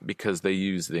get, because they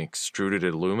use the extruded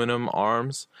aluminum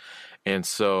arms. And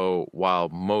so while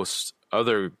most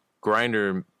other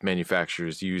grinder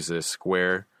manufacturers use a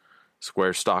square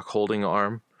stock holding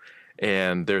arm,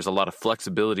 and there's a lot of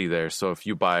flexibility there. So if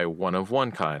you buy one of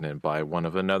one kind and buy one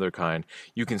of another kind,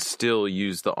 you can still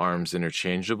use the arms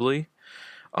interchangeably.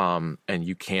 And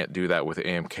you can't do that with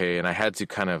AMK. And I had to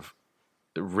kind of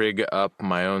rig up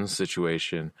my own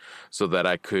situation so that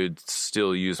I could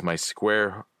still use my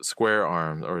square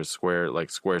arm, or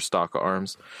square stock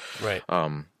arms, Right.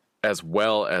 As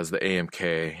well as the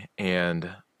AMK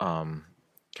and kind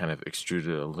of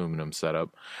extruded aluminum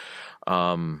setup.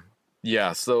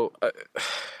 So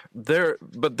there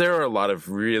are a lot of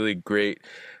really great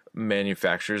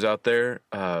manufacturers out there.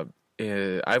 One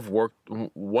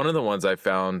of the ones I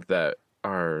found that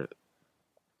are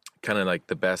kind of like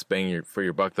the best bang for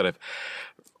your buck that I've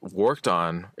worked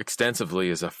on extensively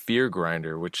is a Fear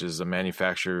Grinder, which is a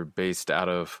manufacturer based out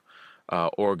of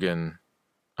Oregon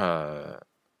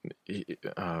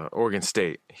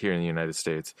State here in the United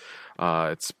States.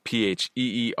 It's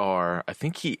PHEER. I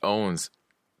think he owns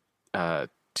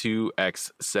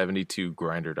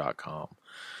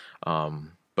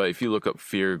 2x72grinder.com. But if you look up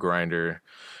Fear Grinder,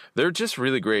 they're just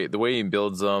really great. The way he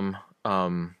builds them,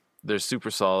 they're super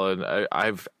solid.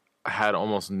 I've had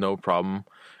almost no problem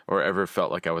or ever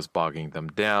felt like I was bogging them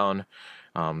down.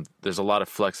 There's a lot of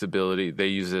flexibility. They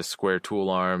use a square tool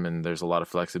arm, and there's a lot of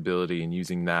flexibility in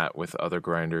using that with other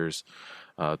grinders,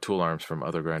 tool arms from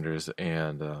other grinders.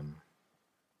 And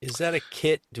is that a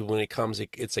kit? When it comes,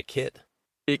 it's a kit?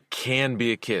 It can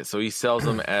be a kit. So he sells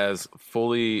them as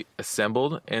fully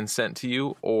assembled and sent to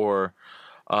you, or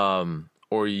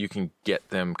you can get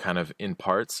them kind of in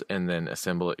parts and then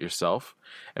assemble it yourself.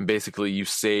 And basically you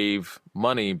save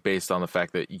money based on the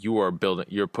fact that you're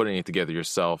putting it together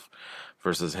yourself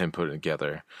versus him putting it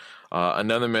together.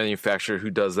 Another manufacturer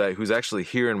who does that, who's actually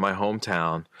here in my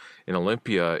hometown in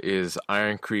Olympia, is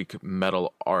Iron Creek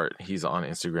Metal Art. He's on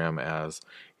Instagram as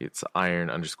it's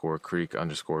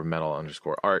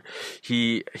iron_creek_metal_art.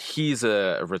 He's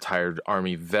a retired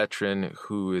Army veteran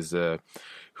who is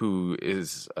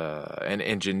an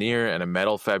engineer and a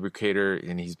metal fabricator,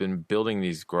 and he's been building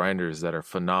these grinders that are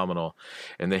phenomenal,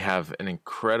 and they have an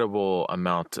incredible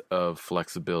amount of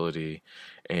flexibility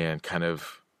and kind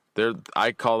of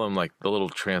I call them like the little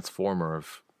transformer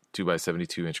of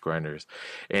 2x72-inch grinders.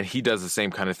 And he does the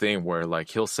same kind of thing where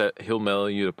like he'll mail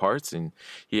you the parts, and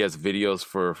he has videos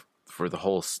for the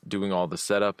whole doing all the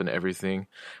setup and everything.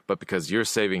 But because you're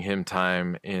saving him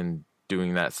time in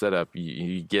doing that setup,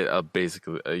 you get a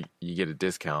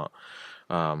discount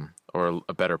or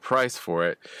a better price for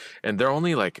it. And they're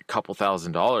only like a couple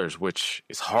 $1,000s, which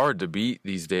is hard to beat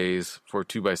these days for a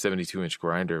 2x72-inch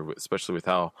grinder, especially with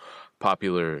how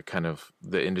popular kind of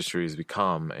the industry has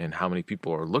become and how many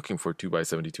people are looking for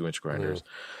 2x72-inch grinders.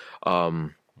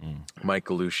 Mike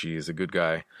Galushi is a good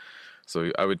guy,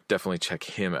 so I would definitely check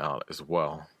him out as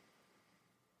well.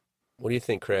 What do you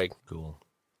think, Craig? Cool.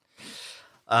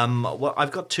 Well,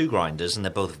 I've got two grinders, and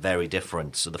they're both very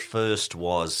different. So the first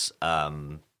was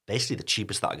basically the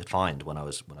cheapest that I could find when I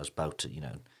was about to,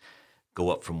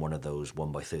 go up from one of those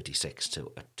 1x36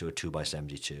 to a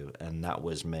 2x72, and that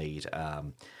was made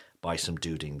by some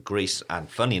dude in Greece. And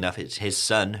funny enough, it's his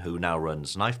son who now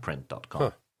runs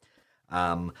knifeprint.com.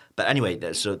 But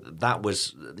anyway, so that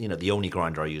was the only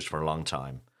grinder I used for a long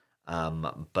time.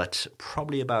 But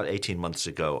probably about 18 months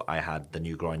ago, I had the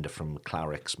new grinder from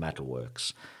Clarix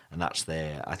Metalworks, and that's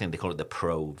I think they call it the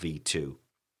Pro V2.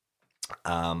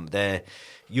 They're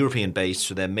European-based,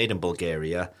 so they're made in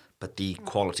Bulgaria, but the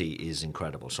quality is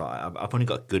incredible. So I've only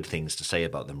got good things to say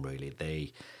about them, really.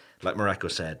 They, like Mareko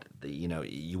said,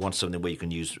 you want something where you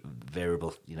can use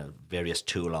various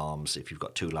tool arms if you've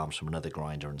got tool arms from another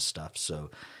grinder and stuff.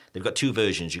 So they've got two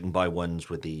versions. You can buy ones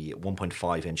with the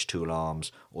 1.5-inch tool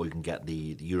arms, or you can get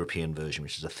the European version,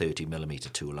 which is a 30-millimeter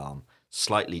tool arm.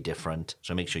 Slightly different,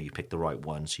 so make sure you pick the right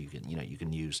one so you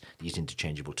can use these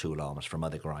interchangeable tool arms from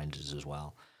other grinders as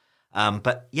well.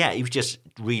 But yeah, it was just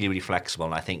really, really flexible.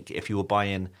 And I think if you were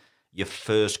buying your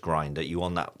first grinder, you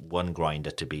want that one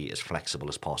grinder to be as flexible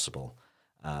as possible.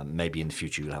 Maybe in the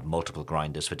future you'll have multiple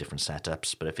grinders for different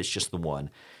setups, but if it's just the one,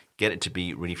 get it to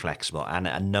be really flexible. And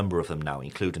a number of them now,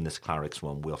 including this Clarix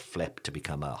one, will flip to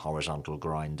become a horizontal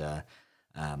grinder.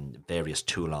 Various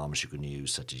tool arms you can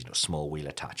use, such as small wheel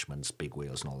attachments, big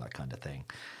wheels, and all that kind of thing.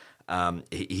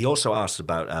 He also asked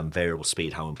about variable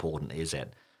speed. How important is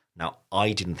it? Now,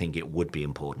 I didn't think it would be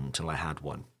important until I had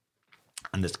one,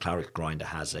 and this Clarix grinder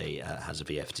has a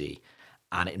VFD,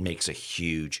 and it makes a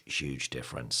huge, huge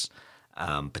difference.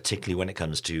 Particularly when it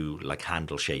comes to like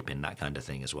handle shaping, that kind of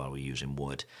thing as well. We're using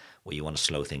wood, where you want to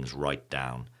slow things right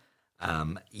down.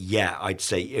 I'd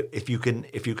say if you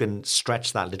can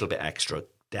stretch that little bit extra,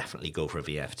 definitely go for a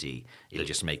VFD. It'll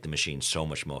just make the machine so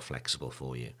much more flexible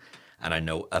for you. And I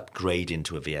know upgrading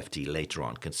to a VFD later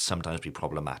on can sometimes be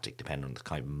problematic depending on the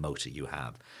kind of motor you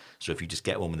have. So if you just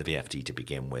get one with a VFD to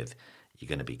begin with, you're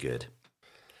going to be good.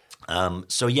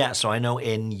 So I know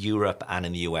in Europe and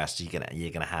in the US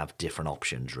you're gonna have different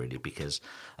options, really, because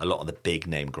a lot of the big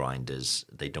name grinders,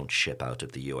 they don't ship out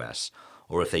of the US.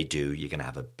 Or if they do, you're going to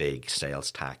have a big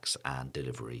sales tax and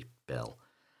delivery bill.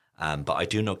 But I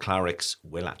do know Clarix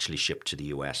will actually ship to the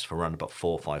US for around about $400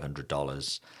 or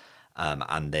 $500.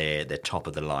 And their top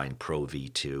of the line Pro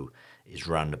V2 is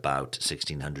around about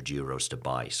 €1,600 to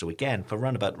buy. So again, for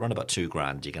around about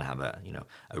 $2,000, you're going to have a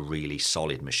really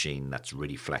solid machine that's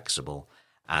really flexible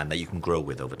and that you can grow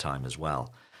with over time as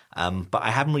well. But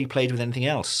I haven't really played with anything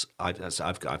else.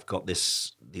 I've got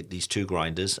these two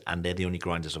grinders, and they're the only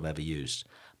grinders I've ever used.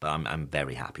 But I'm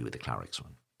very happy with the Clarix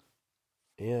one.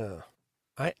 Yeah,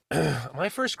 my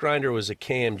first grinder was a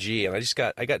KMG,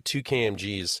 and I got two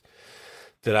KMGs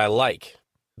that I like.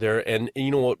 And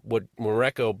you know what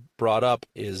Mareko brought up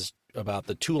is about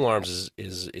the tool arms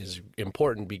is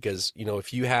important, because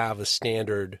if you have a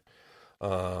standard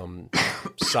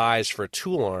size for a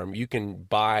tool arm, you can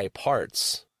buy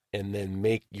parts and then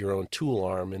make your own tool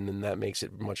arm, and then that makes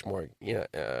it much more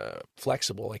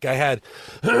flexible. Like I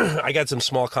got some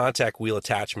small contact wheel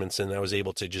attachments, and I was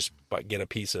able to just get a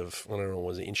piece of, I don't know,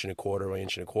 was it 1.25 by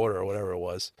 1.25 or whatever it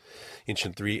was,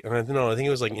 1.3 inch. And I think it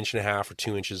was like 1.5 inch or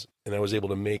 2 inches, and I was able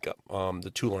to make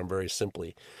the tool arm very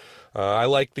simply. I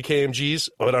like the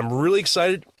KMGs, but I'm really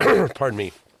excited. Pardon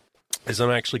me, is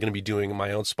I'm actually going to be doing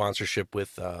my own sponsorship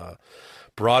with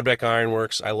Broadbeck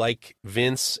Ironworks. I like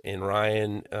Vince and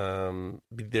Ryan.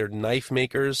 They're knife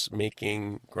makers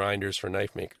making grinders for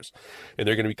knife makers, and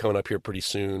they're going to be coming up here pretty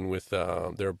soon with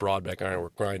their Broadbeck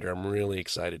Ironwork grinder. I'm really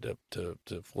excited to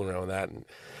fool around with that, and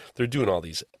they're doing all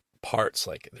these parts,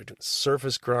 like they're doing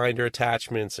surface grinder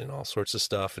attachments and all sorts of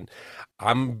stuff, and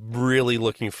I'm really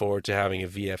looking forward to having a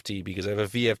VFD, because I have a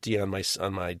VFD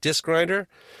on my disc grinder,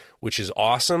 which is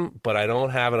awesome, but I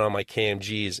don't have it on my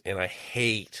KMGs, and I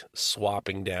hate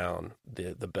swapping down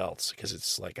the belts, because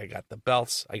it's like I got the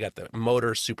belts, I got the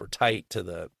motor super tight to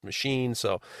the machine,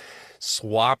 so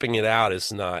swapping it out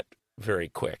is not very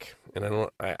quick. And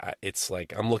it's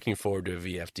like I'm looking forward to a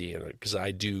VFD, because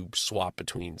I do swap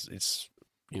between, it's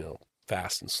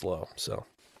fast and slow. So,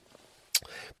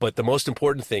 but the most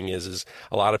important thing is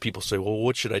a lot of people say, well,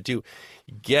 what should I do?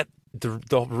 Get the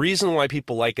reason why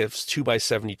people like a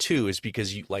 2x72 is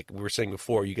because you, like we were saying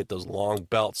before, you get those long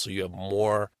belts, so you have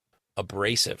more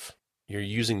abrasive. You're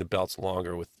using the belts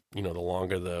longer with, the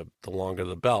longer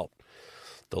the belt,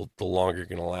 the longer you're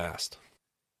going to last.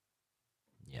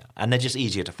 Yeah, and they're just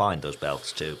easier to find, those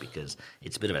belts too, because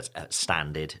it's a bit of a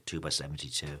standard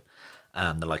 2x72.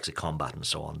 The likes of Combat and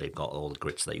so on, they've got all the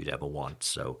grits that you'd ever want.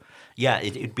 So, yeah,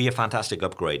 it'd be a fantastic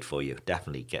upgrade for you.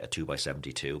 Definitely get a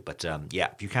 2x72. But,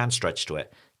 if you can stretch to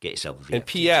it, get yourself a VFD. And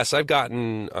P.S., I've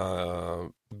gotten,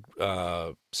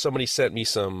 somebody sent me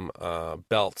some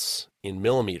belts in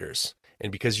millimeters.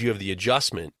 And because you have the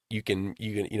adjustment, you can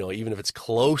even if it's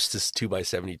close to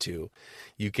 2x72,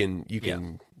 you can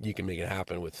make it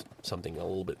happen with something a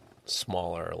little bit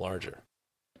smaller or larger.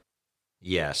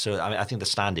 Yeah, so I think the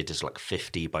standard is like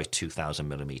 50 by 2,000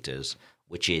 millimeters,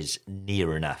 which is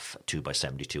near enough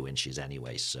 2x72 inches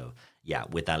anyway. So yeah,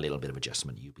 with that little bit of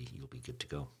adjustment, you'll be good to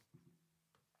go.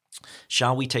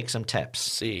 Shall we take some tips?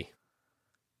 See.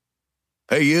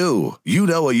 Hey, you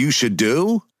know what you should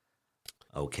do?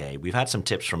 Okay, we've had some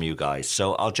tips from you guys,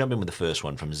 so I'll jump in with the first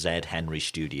one from Zed Henry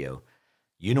Studio.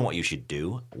 You know what you should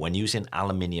do when using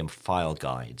aluminium file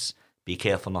guides. Be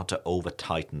careful not to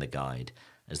over-tighten the guide,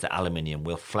 as the aluminium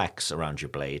will flex around your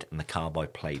blade and the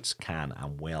carbide plates can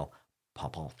and will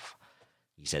pop off.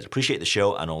 He says, appreciate the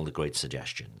show and all the great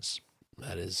suggestions.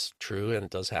 That is true, and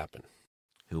it does happen.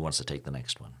 Who wants to take the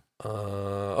next one?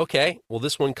 Okay. Well,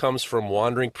 this one comes from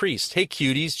Wandering Priest. Hey,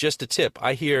 cuties, just a tip.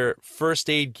 I hear first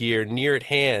aid gear near at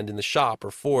hand in the shop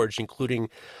or forge, including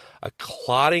a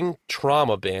clotting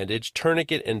trauma bandage,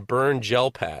 tourniquet, and burn gel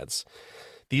pads.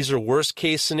 These are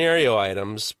worst-case scenario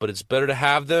items, but it's better to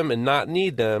have them and not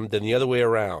need them than the other way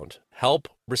around. Help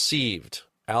received.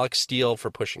 Alex Steele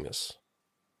for pushing this.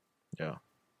 Yeah.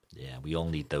 Yeah, we all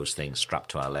need those things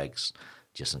strapped to our legs,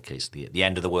 just in case the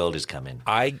end of the world is coming.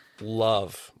 I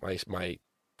love my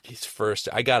first.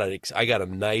 I got a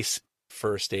nice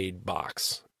first aid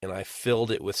box, and I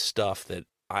filled it with stuff that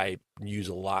I use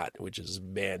a lot, which is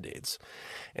Band-Aids.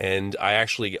 And I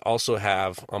actually also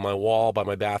have on my wall by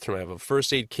my bathroom, I have a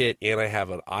first aid kit and I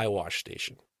have an eye wash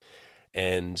station.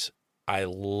 And I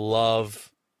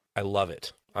love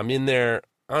it. I'm in there.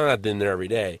 I'm not in there every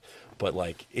day, but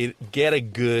like get a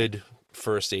good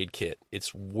first aid kit.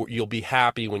 You'll be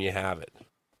happy when you have it.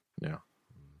 Yeah.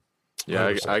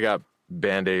 Yeah, I got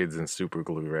Band-Aids and super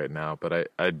glue right now, but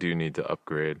I do need to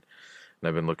upgrade. And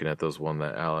I've been looking at those one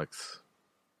that Alec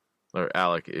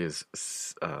is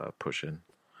pushing.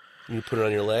 You put it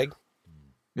on your leg?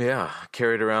 Yeah,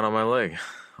 carry it around on my leg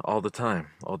all the time,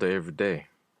 all day, every day.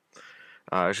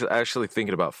 I was actually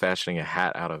thinking about fashioning a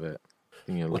hat out of it.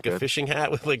 Like a fishing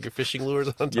hat with like your fishing lures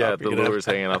on top? Yeah, the lures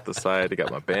hanging off the side. I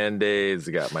got my Band-Aids,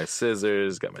 I got my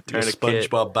scissors, got my tourniquet.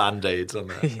 SpongeBob Band-Aids on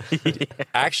that. Yeah.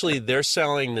 Actually, they're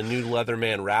selling the new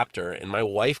Leatherman Raptor, and my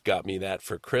wife got me that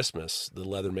for Christmas, the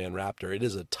Leatherman Raptor. It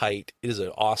is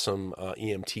an awesome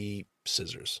EMT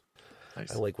scissors.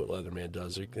 Nice. I like what Leatherman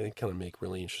does. They kind of make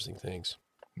really interesting things.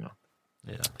 Yeah.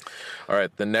 All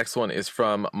right, the next one is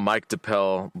from Mike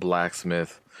DePel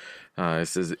Blacksmith. It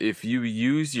says, if you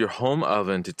use your home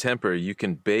oven to temper, you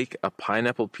can bake a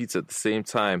pineapple pizza at the same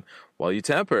time while you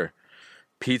temper.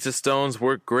 Pizza stones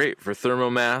work great for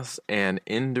thermomass and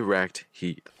indirect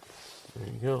heat.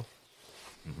 There you go.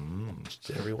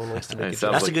 Mm-hmm. Everyone likes to make it.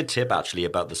 That's a good tip, actually,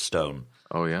 about the stone.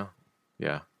 Oh, yeah.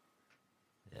 Yeah.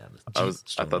 Yeah, I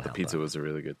thought the pizza was a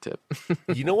really good tip.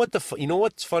 You know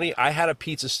what's funny? I had a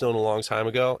pizza stone a long time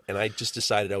ago, and I just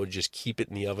decided I would just keep it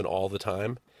in the oven all the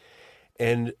time.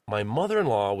 And my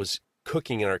mother-in-law was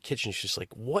cooking in our kitchen. She's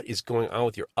like, what is going on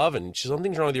with your oven? She said,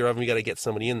 something's wrong with your oven. We got to get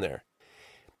somebody in there.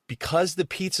 Because the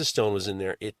pizza stone was in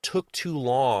there, it took too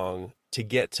long to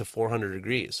get to 400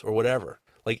 degrees or whatever.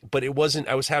 But it wasn't,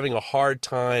 I was having a hard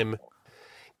time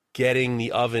getting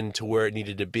the oven to where it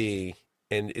needed to be.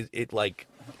 And it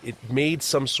made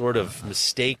some sort of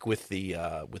mistake with the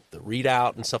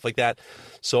readout and stuff like that.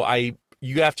 So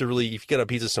you have to really, if you get a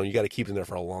pizza stone, you got to keep it in there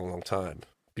for a long, long time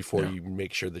before you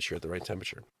make sure that you're at the right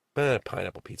temperature.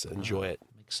 Pineapple pizza, enjoy it.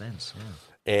 Makes sense, yeah.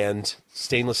 And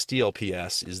stainless steel,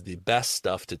 P.S., is the best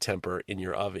stuff to temper in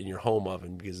your oven, in your home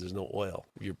oven, because there's no oil.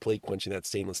 If you're plate quenching that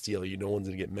stainless steel, no one's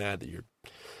going to get mad that you're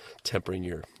tempering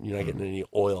you're not getting any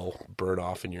oil burn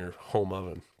off in your home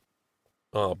oven.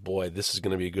 Oh boy, this is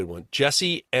going to be a good one.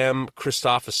 Jesse M.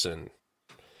 Christopherson.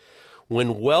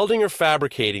 When welding or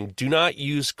fabricating, do not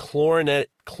use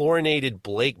chlorinated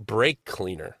brake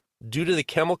cleaner. Due to the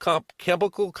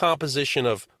chemical composition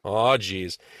of,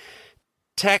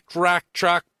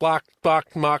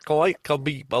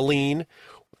 tetractylactylene.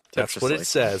 That's what it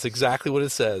says, exactly what it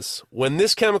says. When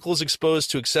this chemical is exposed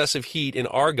to excessive heat in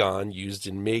argon, used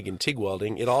in MIG and TIG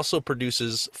welding, it also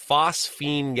produces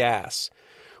phosphine gas,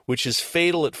 which is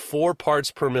fatal at 4 parts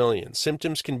per million.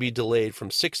 Symptoms can be delayed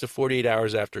from 6 to 48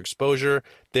 hours after exposure.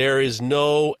 There is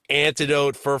no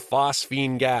antidote for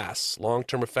phosphine gas.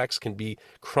 Long-term effects can be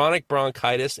chronic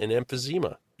bronchitis and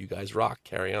emphysema. You guys rock.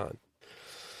 Carry on.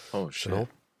 Oh, shit. So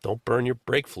don't burn your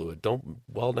brake fluid. Don't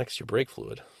weld next to your brake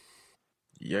fluid.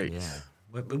 Yikes. Yeah.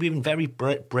 We've been very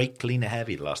brake cleaner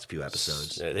heavy the last few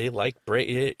episodes. They like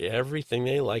everything.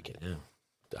 They like it. Yeah.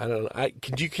 I don't know.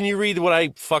 Can you read what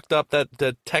I fucked up? That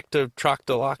the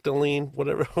tetractylactylene,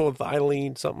 whatever,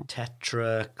 ethylene, something.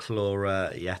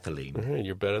 Tetrachloroethylene.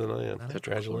 You're better than I am.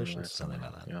 Congratulations. Something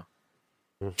like that.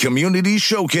 Yeah. Community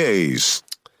Showcase.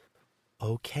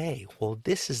 Okay, well,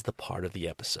 this is the part of the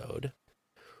episode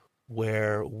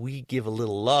where we give a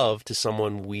little love to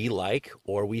someone we like,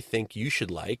 or we think you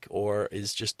should like, or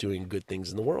is just doing good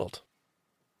things in the world.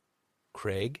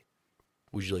 Craig,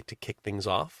 would you like to kick things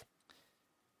off?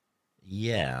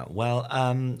 Yeah, well,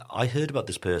 I heard about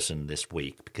this person this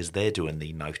week because they're doing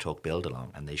the Knife Talk Build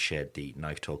Along, and they shared the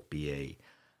Knife Talk BA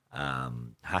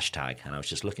hashtag, and I was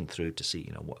just looking through to see,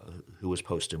 who was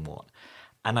posting what,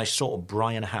 and I saw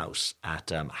Brian House at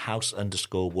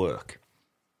house_work.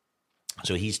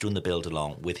 So he's doing the build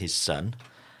along with his son,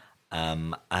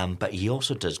 but he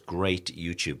also does great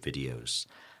YouTube videos.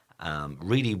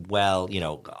 Really well,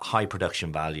 high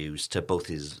production values to both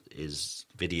his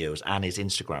videos and his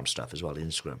Instagram stuff as well,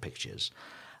 Instagram pictures.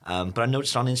 But I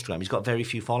noticed on Instagram he's got very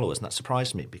few followers, and that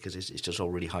surprised me because it's just all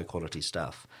really high quality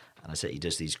stuff. And I said he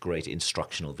does these great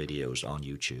instructional videos on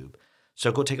YouTube.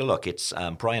 So go take a look. It's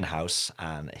Brian House,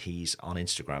 and he's on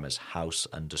Instagram as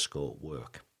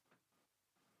house_work.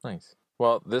 Nice.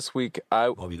 Well, this week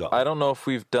I don't know if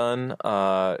we've done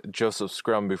Joseph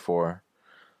Scrum before.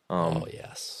 Oh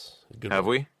yes, good have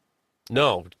one. we?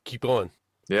 No, keep going.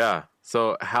 Yeah.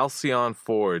 So Halcyon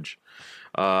Forge,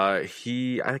 I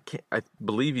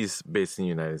believe he's based in the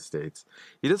United States.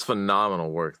 He does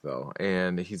phenomenal work though,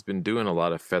 and he's been doing a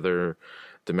lot of feather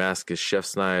Damascus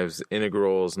chef's knives,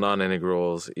 integrals,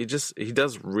 non-integrals. He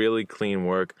does really clean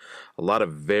work, a lot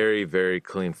of very, very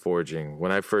clean forging.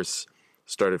 When I first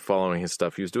started following his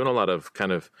stuff, he was doing a lot of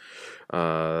kind of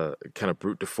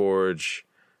brute to forge,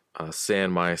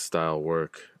 San Mai style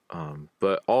work.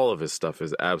 But all of his stuff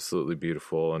is absolutely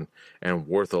beautiful and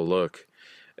worth a look.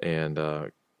 And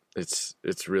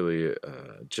it's really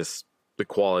just the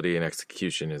quality and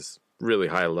execution is really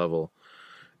high level.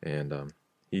 And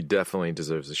he definitely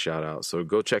deserves a shout out. So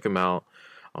go check him out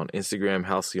on Instagram,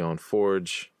 Halcyon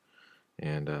Forge,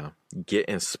 and get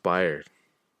inspired.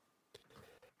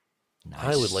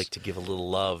 Nice. I would like to give a little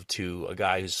love to a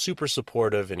guy who's super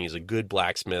supportive, and he's a good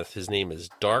blacksmith. His name is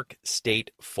Dark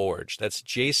State Forge. That's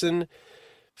Jason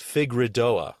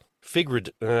Figridoa.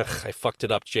 I fucked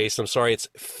it up, Jason. I'm sorry. It's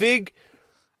Figrido.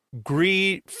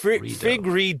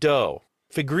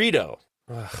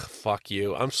 Ugh, fuck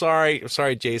you. I'm sorry,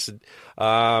 Jason.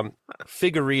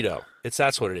 Figueredo.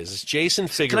 That's what it is. It's Jason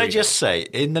Figueredo. Can I just say,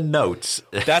 in the notes,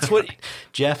 that's what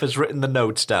Jeff has written the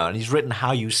notes down. He's written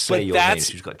how you say your name.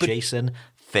 He's got Jason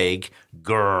Reed.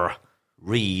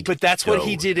 But that's what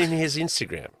he did in his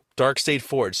Instagram, Dark State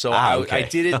Forge. So I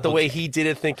did it the way he did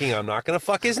it, thinking I'm not going to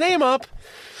fuck his name up.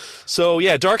 So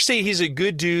yeah, Dark State, he's a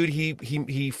good dude.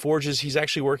 He forges. He's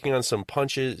actually working on some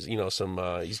punches.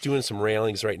 He's doing some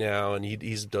railings right now, and he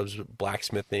does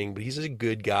blacksmithing. But he's a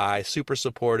good guy, super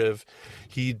supportive.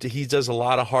 He does a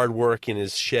lot of hard work in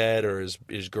his shed or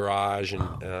his garage,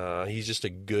 and he's just a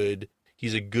good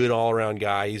all around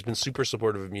guy. He's been super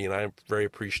supportive of me, and I'm very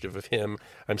appreciative of him.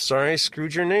 I'm sorry I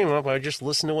screwed your name up. I just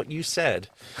listened to what you said.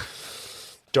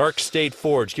 Dark State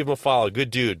Forge, give him a follow.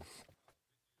 Good dude.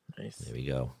 Nice. There we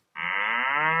go.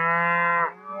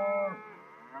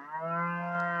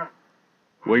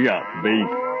 We got beef.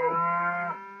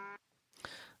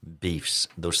 Beefs,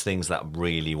 those things that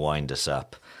really wind us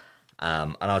up.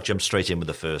 And I'll jump straight in with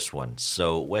the first one.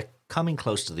 So we're coming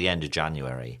close to the end of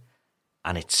January,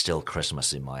 and it's still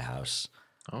Christmas in my house.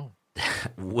 Oh.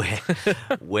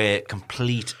 We're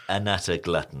complete and utter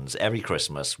gluttons. Every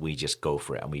Christmas, we just go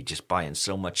for it, and we just buy in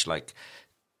so much like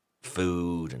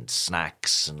food and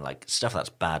snacks and like stuff that's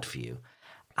bad for you.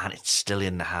 And it's still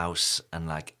in the house, and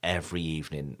like every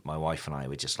evening, my wife and I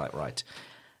were just like, right,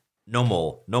 no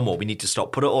more. We need to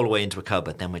stop. Put it all away into a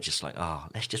cupboard. Then we're just like,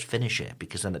 let's just finish it,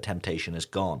 because then the temptation is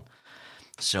gone.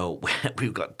 So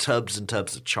we've got tubs and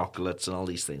tubs of chocolates and all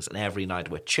these things, and every night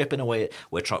we're chipping away.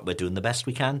 We're doing the best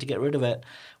we can to get rid of it.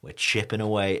 We're chipping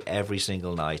away every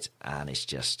single night, and it's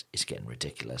getting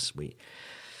ridiculous.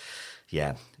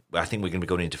 I think we're going to be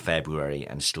going into February,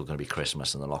 and it's still going to be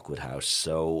Christmas in the Lockwood house.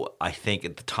 So I think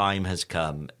the time has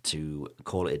come to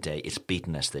call it a day. It's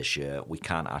beaten us this year. We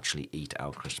can't actually eat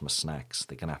our Christmas snacks.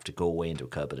 They're going to have to go away into a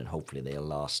cupboard, and hopefully they'll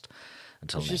last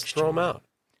until next year. Just throw them out.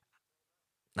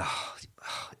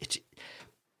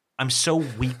 I'm so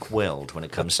weak-willed when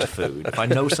it comes to food. If I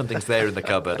know something's there in the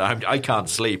cupboard, I can't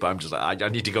sleep. I'm just like, I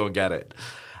need to go and get it.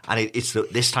 And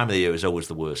this time of the year is always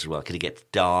the worst as well, because it gets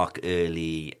dark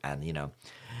early, and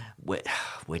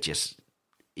it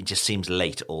just seems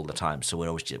late all the time. So we're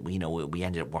always we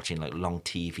ended up watching like long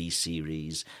TV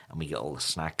series, and we get all the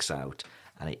snacks out,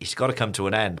 and it's got to come to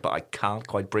an end. But I can't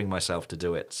quite bring myself to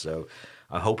do it. So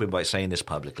I'm hoping by saying this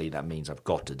publicly, that means I've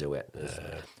got to do it.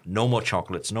 No more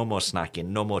chocolates, no more snacking,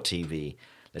 no more TV.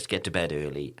 Let's get to bed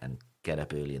early and get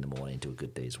up early in the morning, do a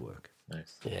good day's work.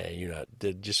 Nice. Yeah, you're not.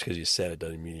 Just because you said it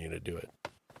doesn't mean you're going to do it.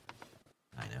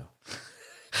 I know.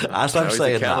 As I'm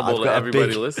saying that, accountable to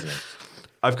everybody listening.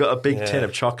 I've got a big tin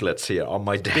of chocolates here on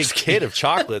my desk. Big tin of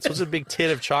chocolates? What's a big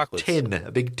tin of chocolates?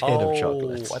 A big tin of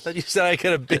chocolates. I thought you said I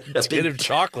got a big tin of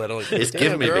chocolate. I'm like, It's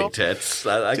giving me big tits.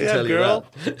 I can tell you girl.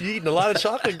 that. You eating a lot of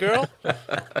chocolate, girl? What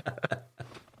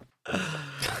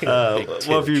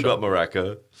have you got,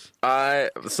 Morocco?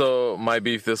 So my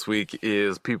beef this week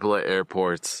is people at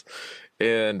airports,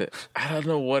 and I don't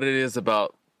know what it is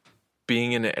about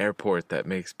being in an airport that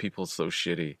makes people so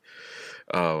shitty.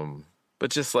 But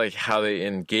just like how they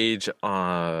engage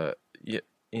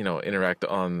interact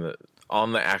on the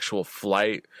actual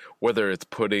flight, whether it's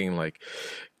putting like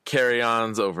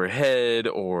carry-ons overhead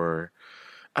or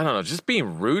I don't know, just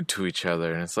being rude to each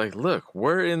other. And it's like, look,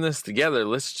 we're in this together.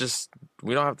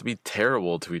 We don't have to be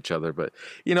terrible to each other. But,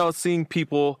 seeing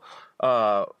people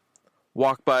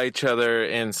walk by each other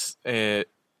and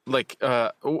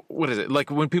what is it?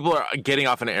 Like when people are getting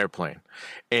off an airplane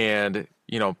and,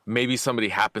 maybe somebody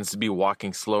happens to be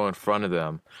walking slow in front of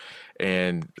them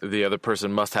and the other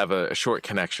person must have a short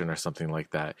connection or something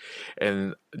like that.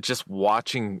 And just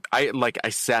watching, I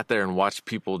sat there and watched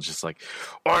people just like,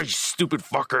 oh, you stupid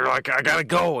fucker, like, I gotta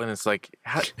go. And it's like,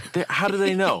 how do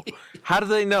they know? How do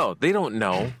they know? They don't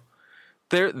know.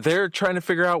 They're trying to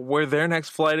figure out where their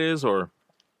next flight is or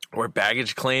where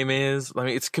baggage claim is. I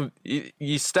mean,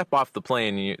 you step off the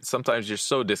plane, sometimes you're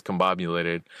so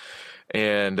discombobulated.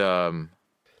 And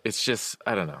it's just,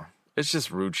 I don't know. It's just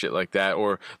rude shit like that.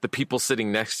 Or the people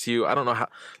sitting next to you. I don't know how,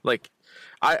 like,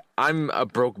 I'm a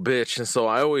broke bitch. And so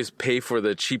I always pay for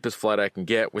the cheapest flight I can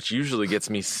get, which usually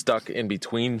gets me stuck in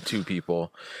between two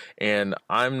people. And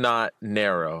I'm not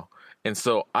narrow. And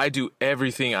so I do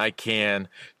everything I can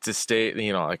to stay,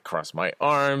 I cross my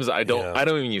arms. I don't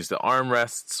even use the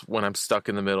armrests when I'm stuck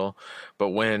in the middle. But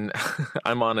when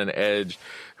I'm on an edge,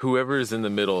 whoever is in the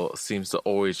middle seems to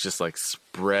always just like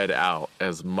spread out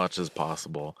as much as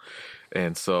possible.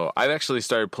 And so I've actually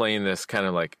started playing this kind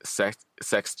of like sex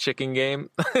chicken game.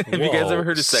 Have you guys ever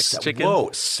heard of sex chicken?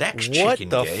 Whoa, sex chicken What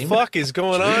the game? fuck is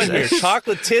going on here?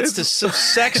 Chocolate tits to some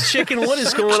sex chicken? What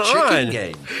is going on?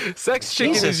 Game. Sex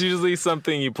chicken is usually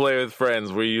something you play with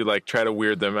friends where you like try to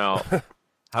weird them out.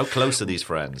 How close are these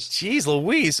friends? Jeez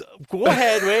Louise. Go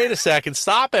ahead, wait a second.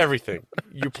 Stop everything.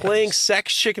 You're playing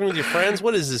sex chicken with your friends?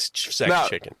 What is this sex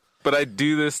chicken? But I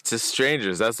do this to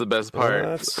strangers. That's the best part.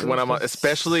 When I'm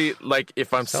especially like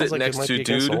if I'm sitting next to a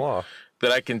dude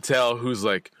that I can tell who's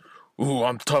like, ooh,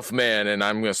 I'm tough man and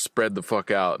I'm gonna spread the fuck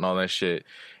out and all that shit.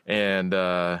 And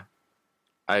I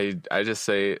just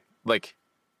say like,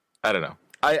 I don't know.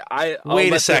 I'll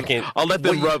wait a second. I'll let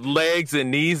them rub legs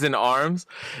and knees and arms,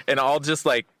 and I'll just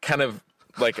like kind of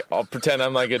like I'll pretend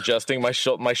I'm like adjusting my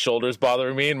shoulders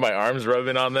bothering me and my arms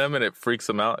rubbing on them, and it freaks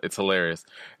them out. It's hilarious.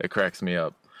 It cracks me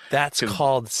up. That's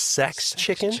called sex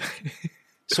chicken?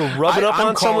 So rub it up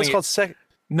on someone's called sex...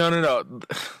 No.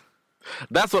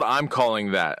 That's what I'm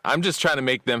calling that. I'm just trying to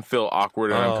make them feel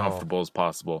awkward and uncomfortable as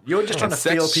possible. You're just trying to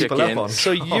feel people up on.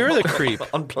 So you're the creep.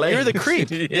 On planes. You're the creep.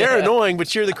 They're annoying,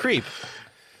 but you're the creep.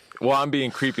 Well, I'm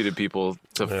being creepy to people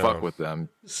to fuck with them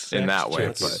in that way.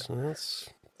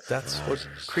 That's what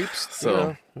creeps...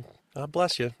 So, God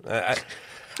bless you.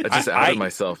 I just outed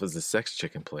myself as a sex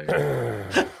chicken player.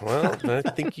 Well, I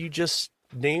think you just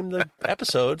named the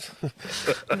episode.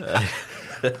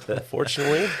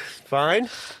 Unfortunately, fine.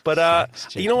 But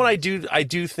you know what I do? I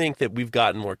do think that we've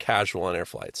gotten more casual on air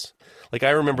flights. Like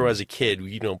I remember as a kid,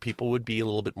 people would be a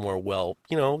little bit more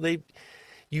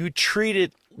you treat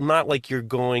it not like you're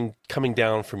coming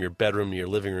down from your bedroom to your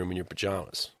living room in your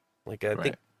pajamas. Like I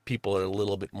think people are a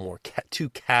little bit more too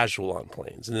casual on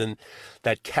planes. And then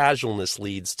that casualness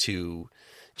leads to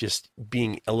just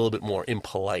being a little bit more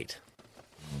impolite.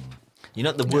 You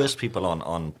know, the worst people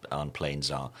on planes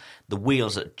are the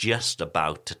wheels are just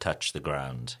about to touch the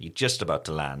ground. You're just about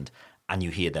to land, and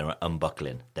you hear they're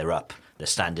unbuckling. They're up. They're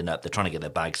standing up. They're trying to get their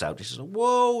bags out. You say,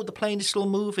 whoa, the plane is still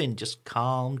moving. Just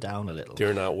calm down a little.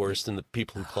 They're not worse than the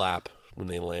people who clap when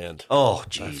they land. Oh,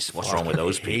 jeez. What's wrong with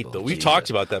those people? We've talked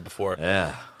about that before.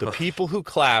 Yeah. The people who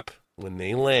clap when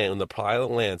they land, when the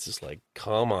pilot lands, is like,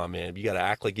 come on, man. You got to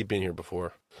act like you've been here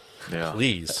before. Yeah.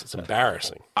 Please. It's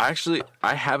embarrassing. I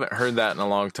haven't heard that in a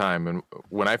long time. And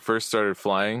when I first started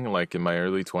flying, like in my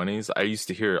early 20s, I used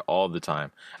to hear it all the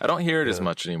time. I don't hear it as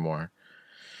much anymore.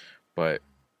 But,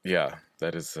 yeah,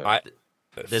 that is...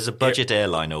 There's a budget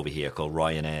airline over here called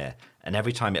Ryanair. And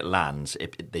every time it lands,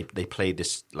 they play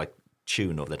this, like,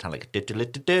 tune over the time, like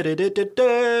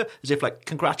as if like,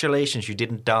 congratulations, you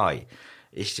didn't die.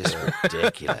 It's just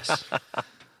ridiculous.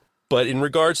 But in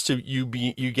regards to you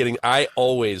getting, I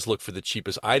always look for the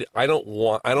cheapest. I don't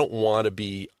want to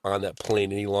be on that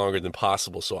plane any longer than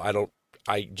possible. So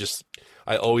I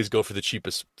always go for the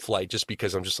cheapest flight just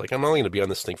because I'm just like, I'm only going to be on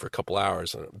this thing for a couple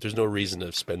hours. There's no reason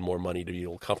to spend more money to be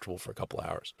comfortable for a couple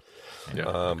hours.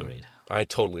 Yeah, Agreed. I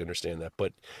totally understand that.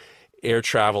 But air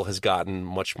travel has gotten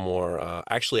much more.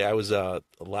 Actually, I was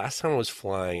last time I was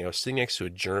flying, I was sitting next to a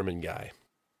German guy.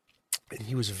 And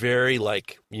he was very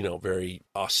very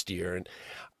austere. And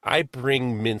I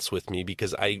bring mints with me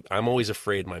because I'm always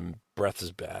afraid my breath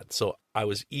is bad. So I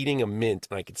was eating a mint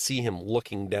and I could see him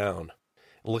looking down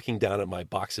at my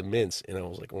box of mints. And I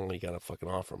was like, well, you got to fucking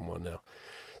offer him one now.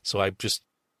 So I just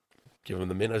give him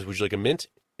the mint. I was, would you like a mint?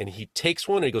 And he takes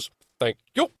one and he goes, thank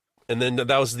you. And then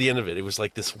that was the end of it. It was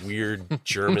like this weird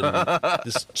German,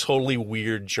 this totally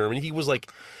weird German. He was like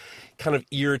kind of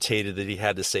irritated that he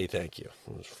had to say thank you.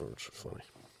 It was funny.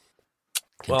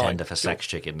 Contender for sex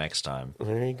chicken next time.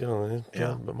 There you go.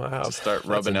 Yeah. At my house. To start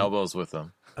rubbing elbows with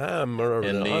them. I ain't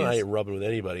rubbing with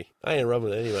anybody.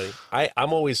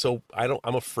 I'm always I'm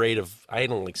afraid of, I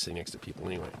don't like sitting next to people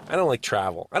anyway. I don't like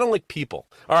travel. I don't like people.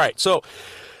 All right. So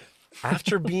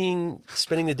after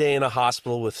spending the day in a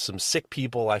hospital with some sick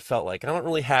people, I felt like I don't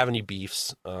really have any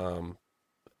beefs.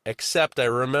 Except I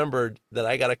remembered that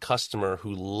I got a customer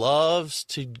who loves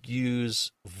to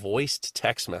use voiced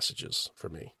text messages for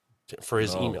me, for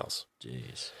his emails.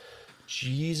 Jeez.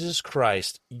 Jesus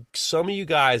Christ. Some of you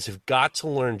guys have got to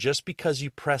learn, just because you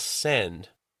press send,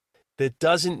 that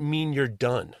doesn't mean you're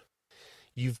done.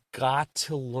 You've got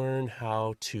to learn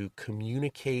how to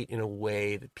communicate in a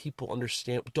way that people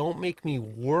understand. Don't make me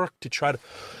work to try to.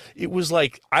 It was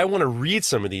like, I want to read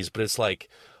some of these, but it's like,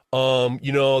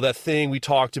 that thing we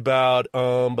talked about,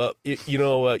 but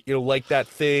like that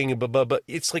thing, but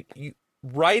it's like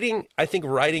writing. I think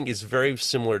writing is very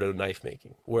similar to knife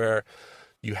making, where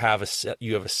you have a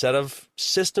set of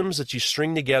systems that you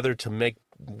string together to make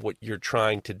what you're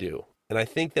trying to do. And I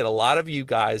think that a lot of you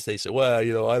guys, they say,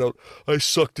 well, I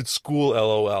sucked at school,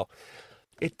 LOL.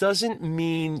 It doesn't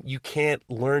mean you can't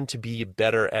learn to be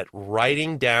better at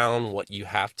writing down what you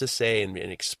have to say and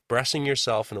expressing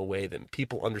yourself in a way that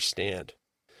people understand.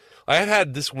 I have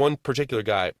had this one particular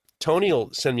guy, Tony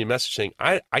will send me a message saying,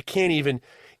 I can't even,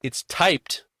 it's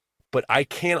typed, but I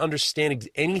can't understand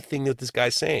anything that this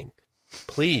guy's saying.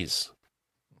 Please,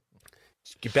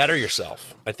 get better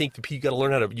yourself. I think you got to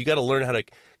learn how to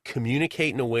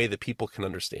communicate in a way that people can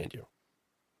understand you.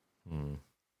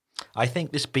 I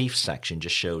think this beef section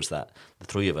just shows that the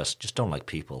three of us just don't like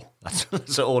people.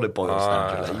 That's all it boils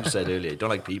down to. Like you said earlier, don't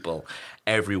like people.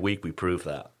 Every week we prove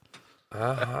that.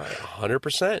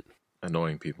 100%.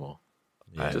 Annoying people.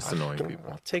 Yeah, just annoying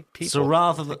people. I'll take people. So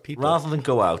rather than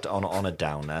go out on a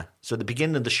downer, so at the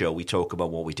beginning of the show we talk about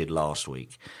what we did last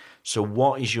week. So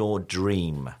what is your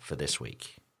dream for this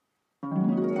week?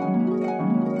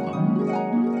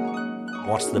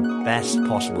 What's the best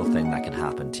possible thing that can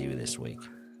happen to you this week?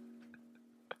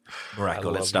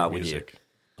 Morocco, let's start with you.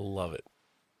 I love it.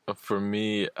 For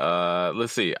me,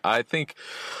 let's see. I think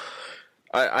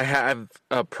I have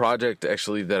a project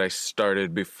actually that I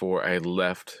started before I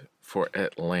left for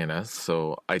Atlanta.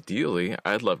 So ideally,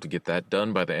 I'd love to get that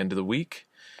done by the end of the week,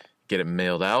 get it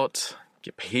mailed out,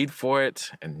 get paid for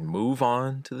it, and move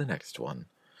on to the next one.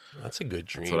 That's a good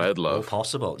dream. That's what I'd love.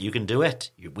 Possible. You can do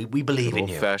it. We believe in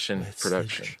you. Old-fashioned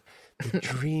production. The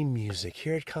dream music.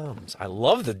 Here it comes. I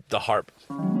love the harp.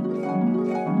 I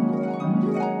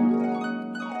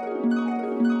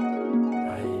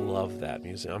love that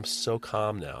music. I'm so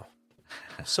calm now.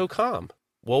 So calm.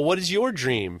 Well, what is your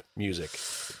dream music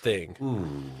thing?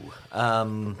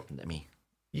 Let me.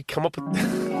 You come up with. You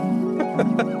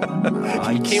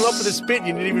came up with a spit.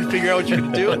 You didn't even figure out what you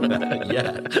were doing.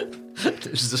 Yeah,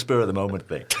 this is the spur of the moment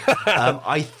thing.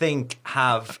 I think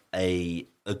have a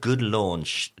good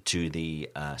launch to the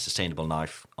Sustainable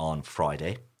Knife on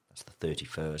Friday. That's the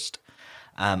 31st.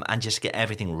 And just get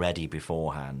everything ready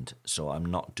beforehand. So I'm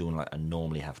not doing like I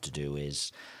normally have to do,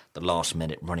 is the last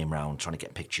minute running around trying to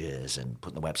get pictures and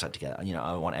putting the website together.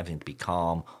 I want everything to be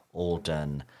calm, all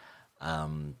done.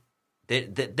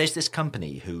 There's this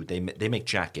company who they make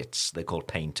jackets. They're called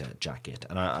Painter Jacket,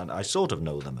 and I sort of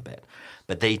know them a bit.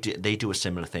 But they do a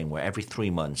similar thing where every 3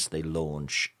 months they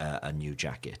launch a new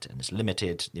jacket, and it's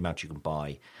limited the amount you can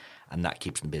buy, and that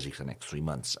keeps them busy for the next 3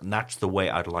 months. And that's the way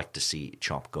I'd like to see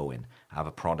Chop going. Have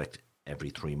a product every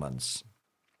 3 months,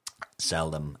 sell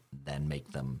them, then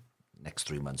make them next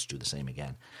 3 months, do the same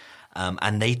again.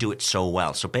 And they do it so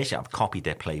well. So basically, I've copied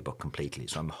their playbook completely.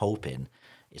 So I'm hoping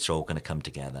it's all going to come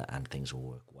together and things will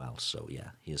work well. So yeah,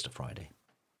 here's to Friday.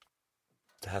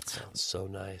 That sounds so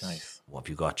nice. What have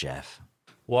you got, Jeff?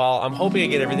 Well, I'm hoping I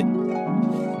get everything.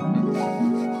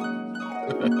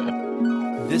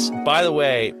 This, by the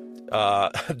way,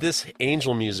 this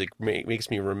angel music makes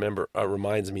me remember,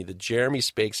 reminds me that Jeremy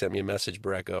Spake sent me a message,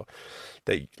 Brecco,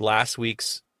 that last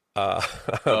week's, Fuck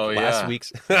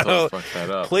that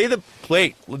up.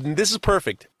 play. This is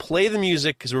perfect. Play the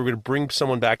music because we're going to bring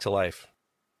someone back to life.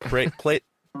 Play.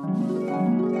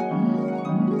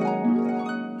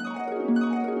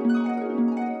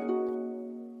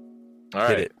 All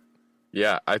right. it.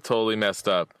 Yeah, I totally messed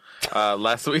up.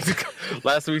 Last week's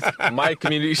my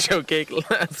community showcase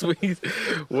last week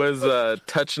was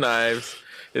Touch Knives.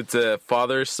 It's a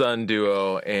father-son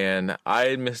duo, and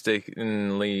I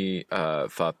mistakenly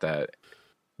thought that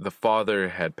the father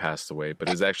had passed away, but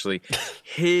it was actually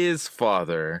his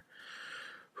father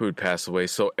who had passed away.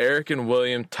 So Eric and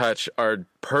William Touch are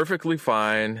perfectly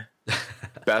fine,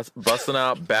 busting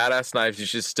out badass knives. You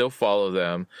should still follow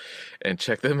them and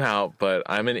check them out, but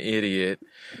I'm an idiot.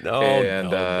 No.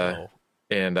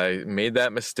 And I made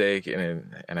that mistake,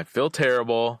 and I feel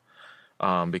terrible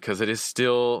because it is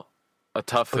still a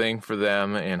tough thing for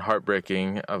them and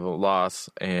heartbreaking of a loss.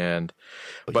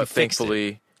 But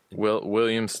thankfully,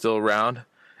 William's still around,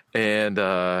 and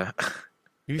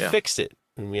you fixed it,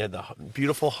 and we had the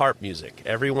beautiful harp music.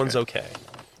 Everyone's okay.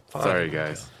 Fine. Sorry,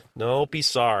 guys. No, be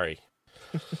sorry.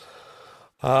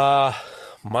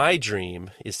 My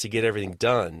dream is to get everything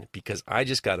done because I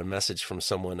just got a message from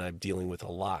someone I'm dealing with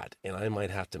a lot, and I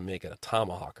might have to make a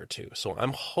tomahawk or two. So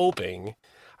I'm hoping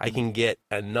I can get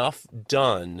enough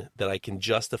done that I can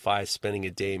justify spending a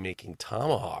day making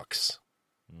tomahawks.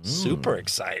 Super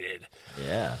excited.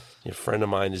 Yeah. A friend of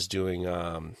mine is doing,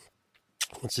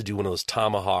 wants to do one of those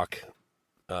tomahawk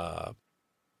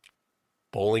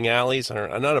bowling alleys.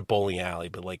 Not a bowling alley,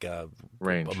 but like a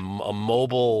Range. A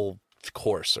mobile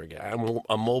course or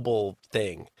a mobile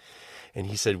thing. And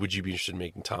he said, would you be interested in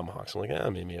making tomahawks? I'm like,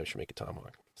 maybe I should make a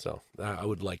tomahawk. So I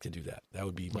would like to do that. That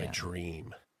would be my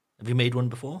dream. Have you made one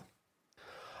before?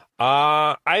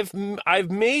 I've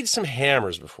made some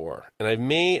hammers before, and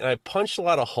I've punched a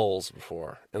lot of holes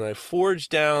before, and I've forged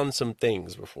down some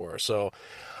things before. So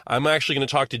I'm actually going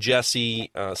to talk to Jesse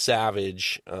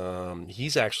Savage.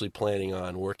 He's actually planning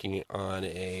on working on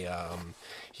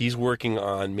he's working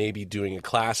on maybe doing a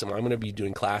class, and I'm going to be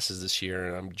doing classes this year.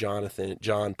 And I'm John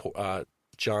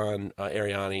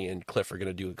Ariani and Cliff are going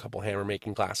to do a couple hammer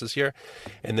making classes here,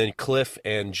 and then Cliff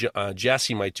and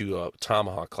Jesse might do a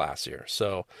tomahawk class here.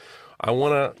 So I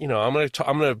want to, I'm going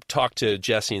to talk to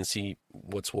Jesse and see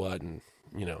what's what, and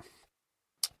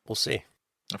we'll see.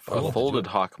 A folded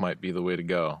hawk might be the way to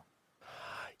go.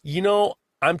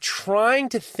 I'm trying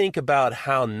to think about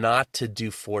how not to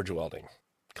do forge welding,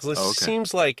 because it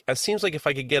seems like if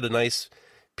I could get a nice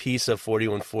piece of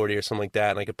 4140 or something like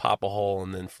that, and I could pop a hole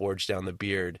and then forge down the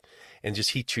beard and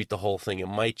just heat treat the whole thing, it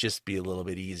might just be a little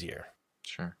bit easier.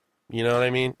 Sure. You know what I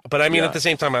mean? But at the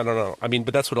same time, I don't know.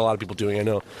 But that's what a lot of people are doing. I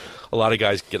know a lot of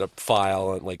guys get a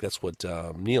file, and like that's what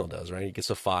Neil does, right? He gets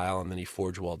a file and then he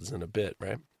forge welds in a bit,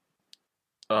 right?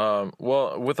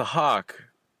 Well, with a hawk,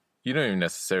 you don't even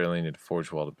necessarily need to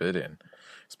forge weld a bit in,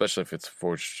 especially if it's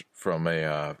forged from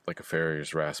a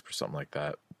farrier's rasp or something like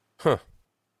that. Huh.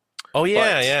 Oh,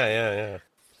 yeah.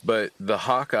 But the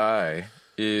Hawkeye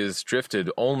is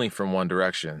drifted only from one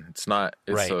direction. It's not,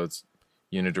 so it's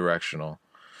unidirectional.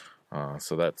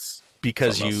 So that's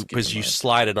because you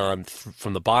slide it on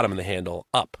from the bottom of the handle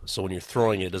up. So when you're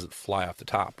throwing it, it doesn't fly off the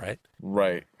top, right?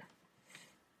 Right.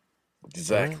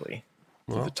 Exactly.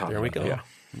 Well, the top there we go. Yeah.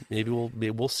 Maybe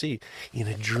we'll see. In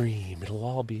a dream, it'll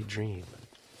all be a dream.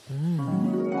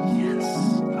 Yes,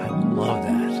 I love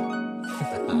that.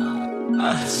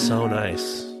 That's so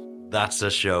nice. That's a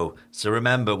show. So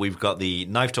remember, we've got the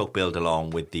Knife Talk build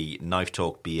along with the Knife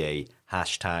Talk BA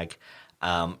hashtag.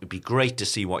 It'd be great to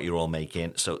see what you're all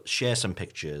making. So share some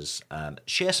pictures,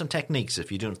 share some techniques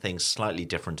if you're doing things slightly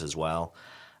different as well.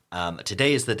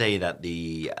 Today is the day that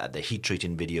the heat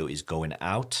treating video is going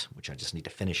out, which I just need to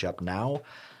finish up now.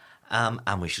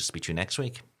 And we shall speak to you next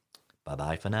week.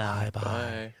 Bye-bye for now.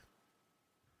 Bye.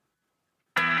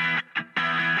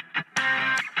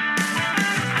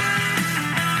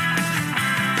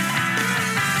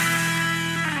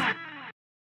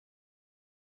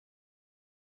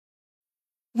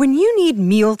 When you need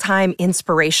mealtime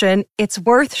inspiration, it's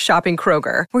worth shopping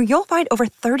Kroger, where you'll find over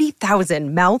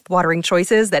 30,000 mouth-watering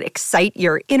choices that excite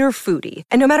your inner foodie.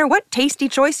 And no matter what tasty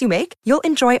choice you make, you'll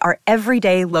enjoy our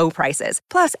everyday low prices,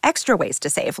 plus extra ways to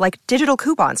save, like digital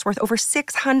coupons worth over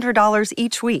 $600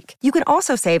 each week. You can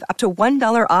also save up to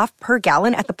 $1 off per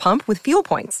gallon at the pump with fuel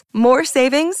points. More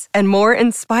savings and more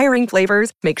inspiring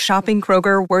flavors make shopping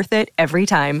Kroger worth it every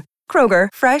time. Kroger,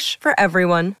 fresh for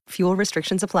everyone. Fuel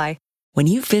restrictions apply. When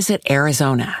you visit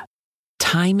Arizona,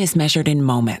 time is measured in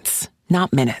moments,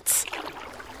 not minutes.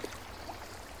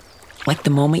 Like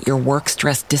the moment your work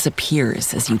stress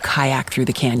disappears as you kayak through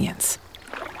the canyons.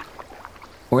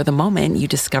 Or the moment you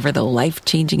discover the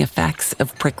life-changing effects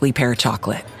of prickly pear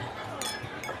chocolate.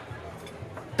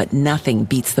 But nothing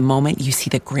beats the moment you see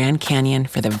the Grand Canyon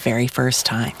for the very first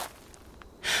time.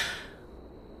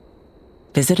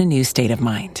 Visit a new state of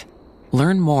mind.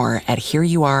 Learn more at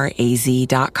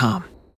hereyouareaz.com.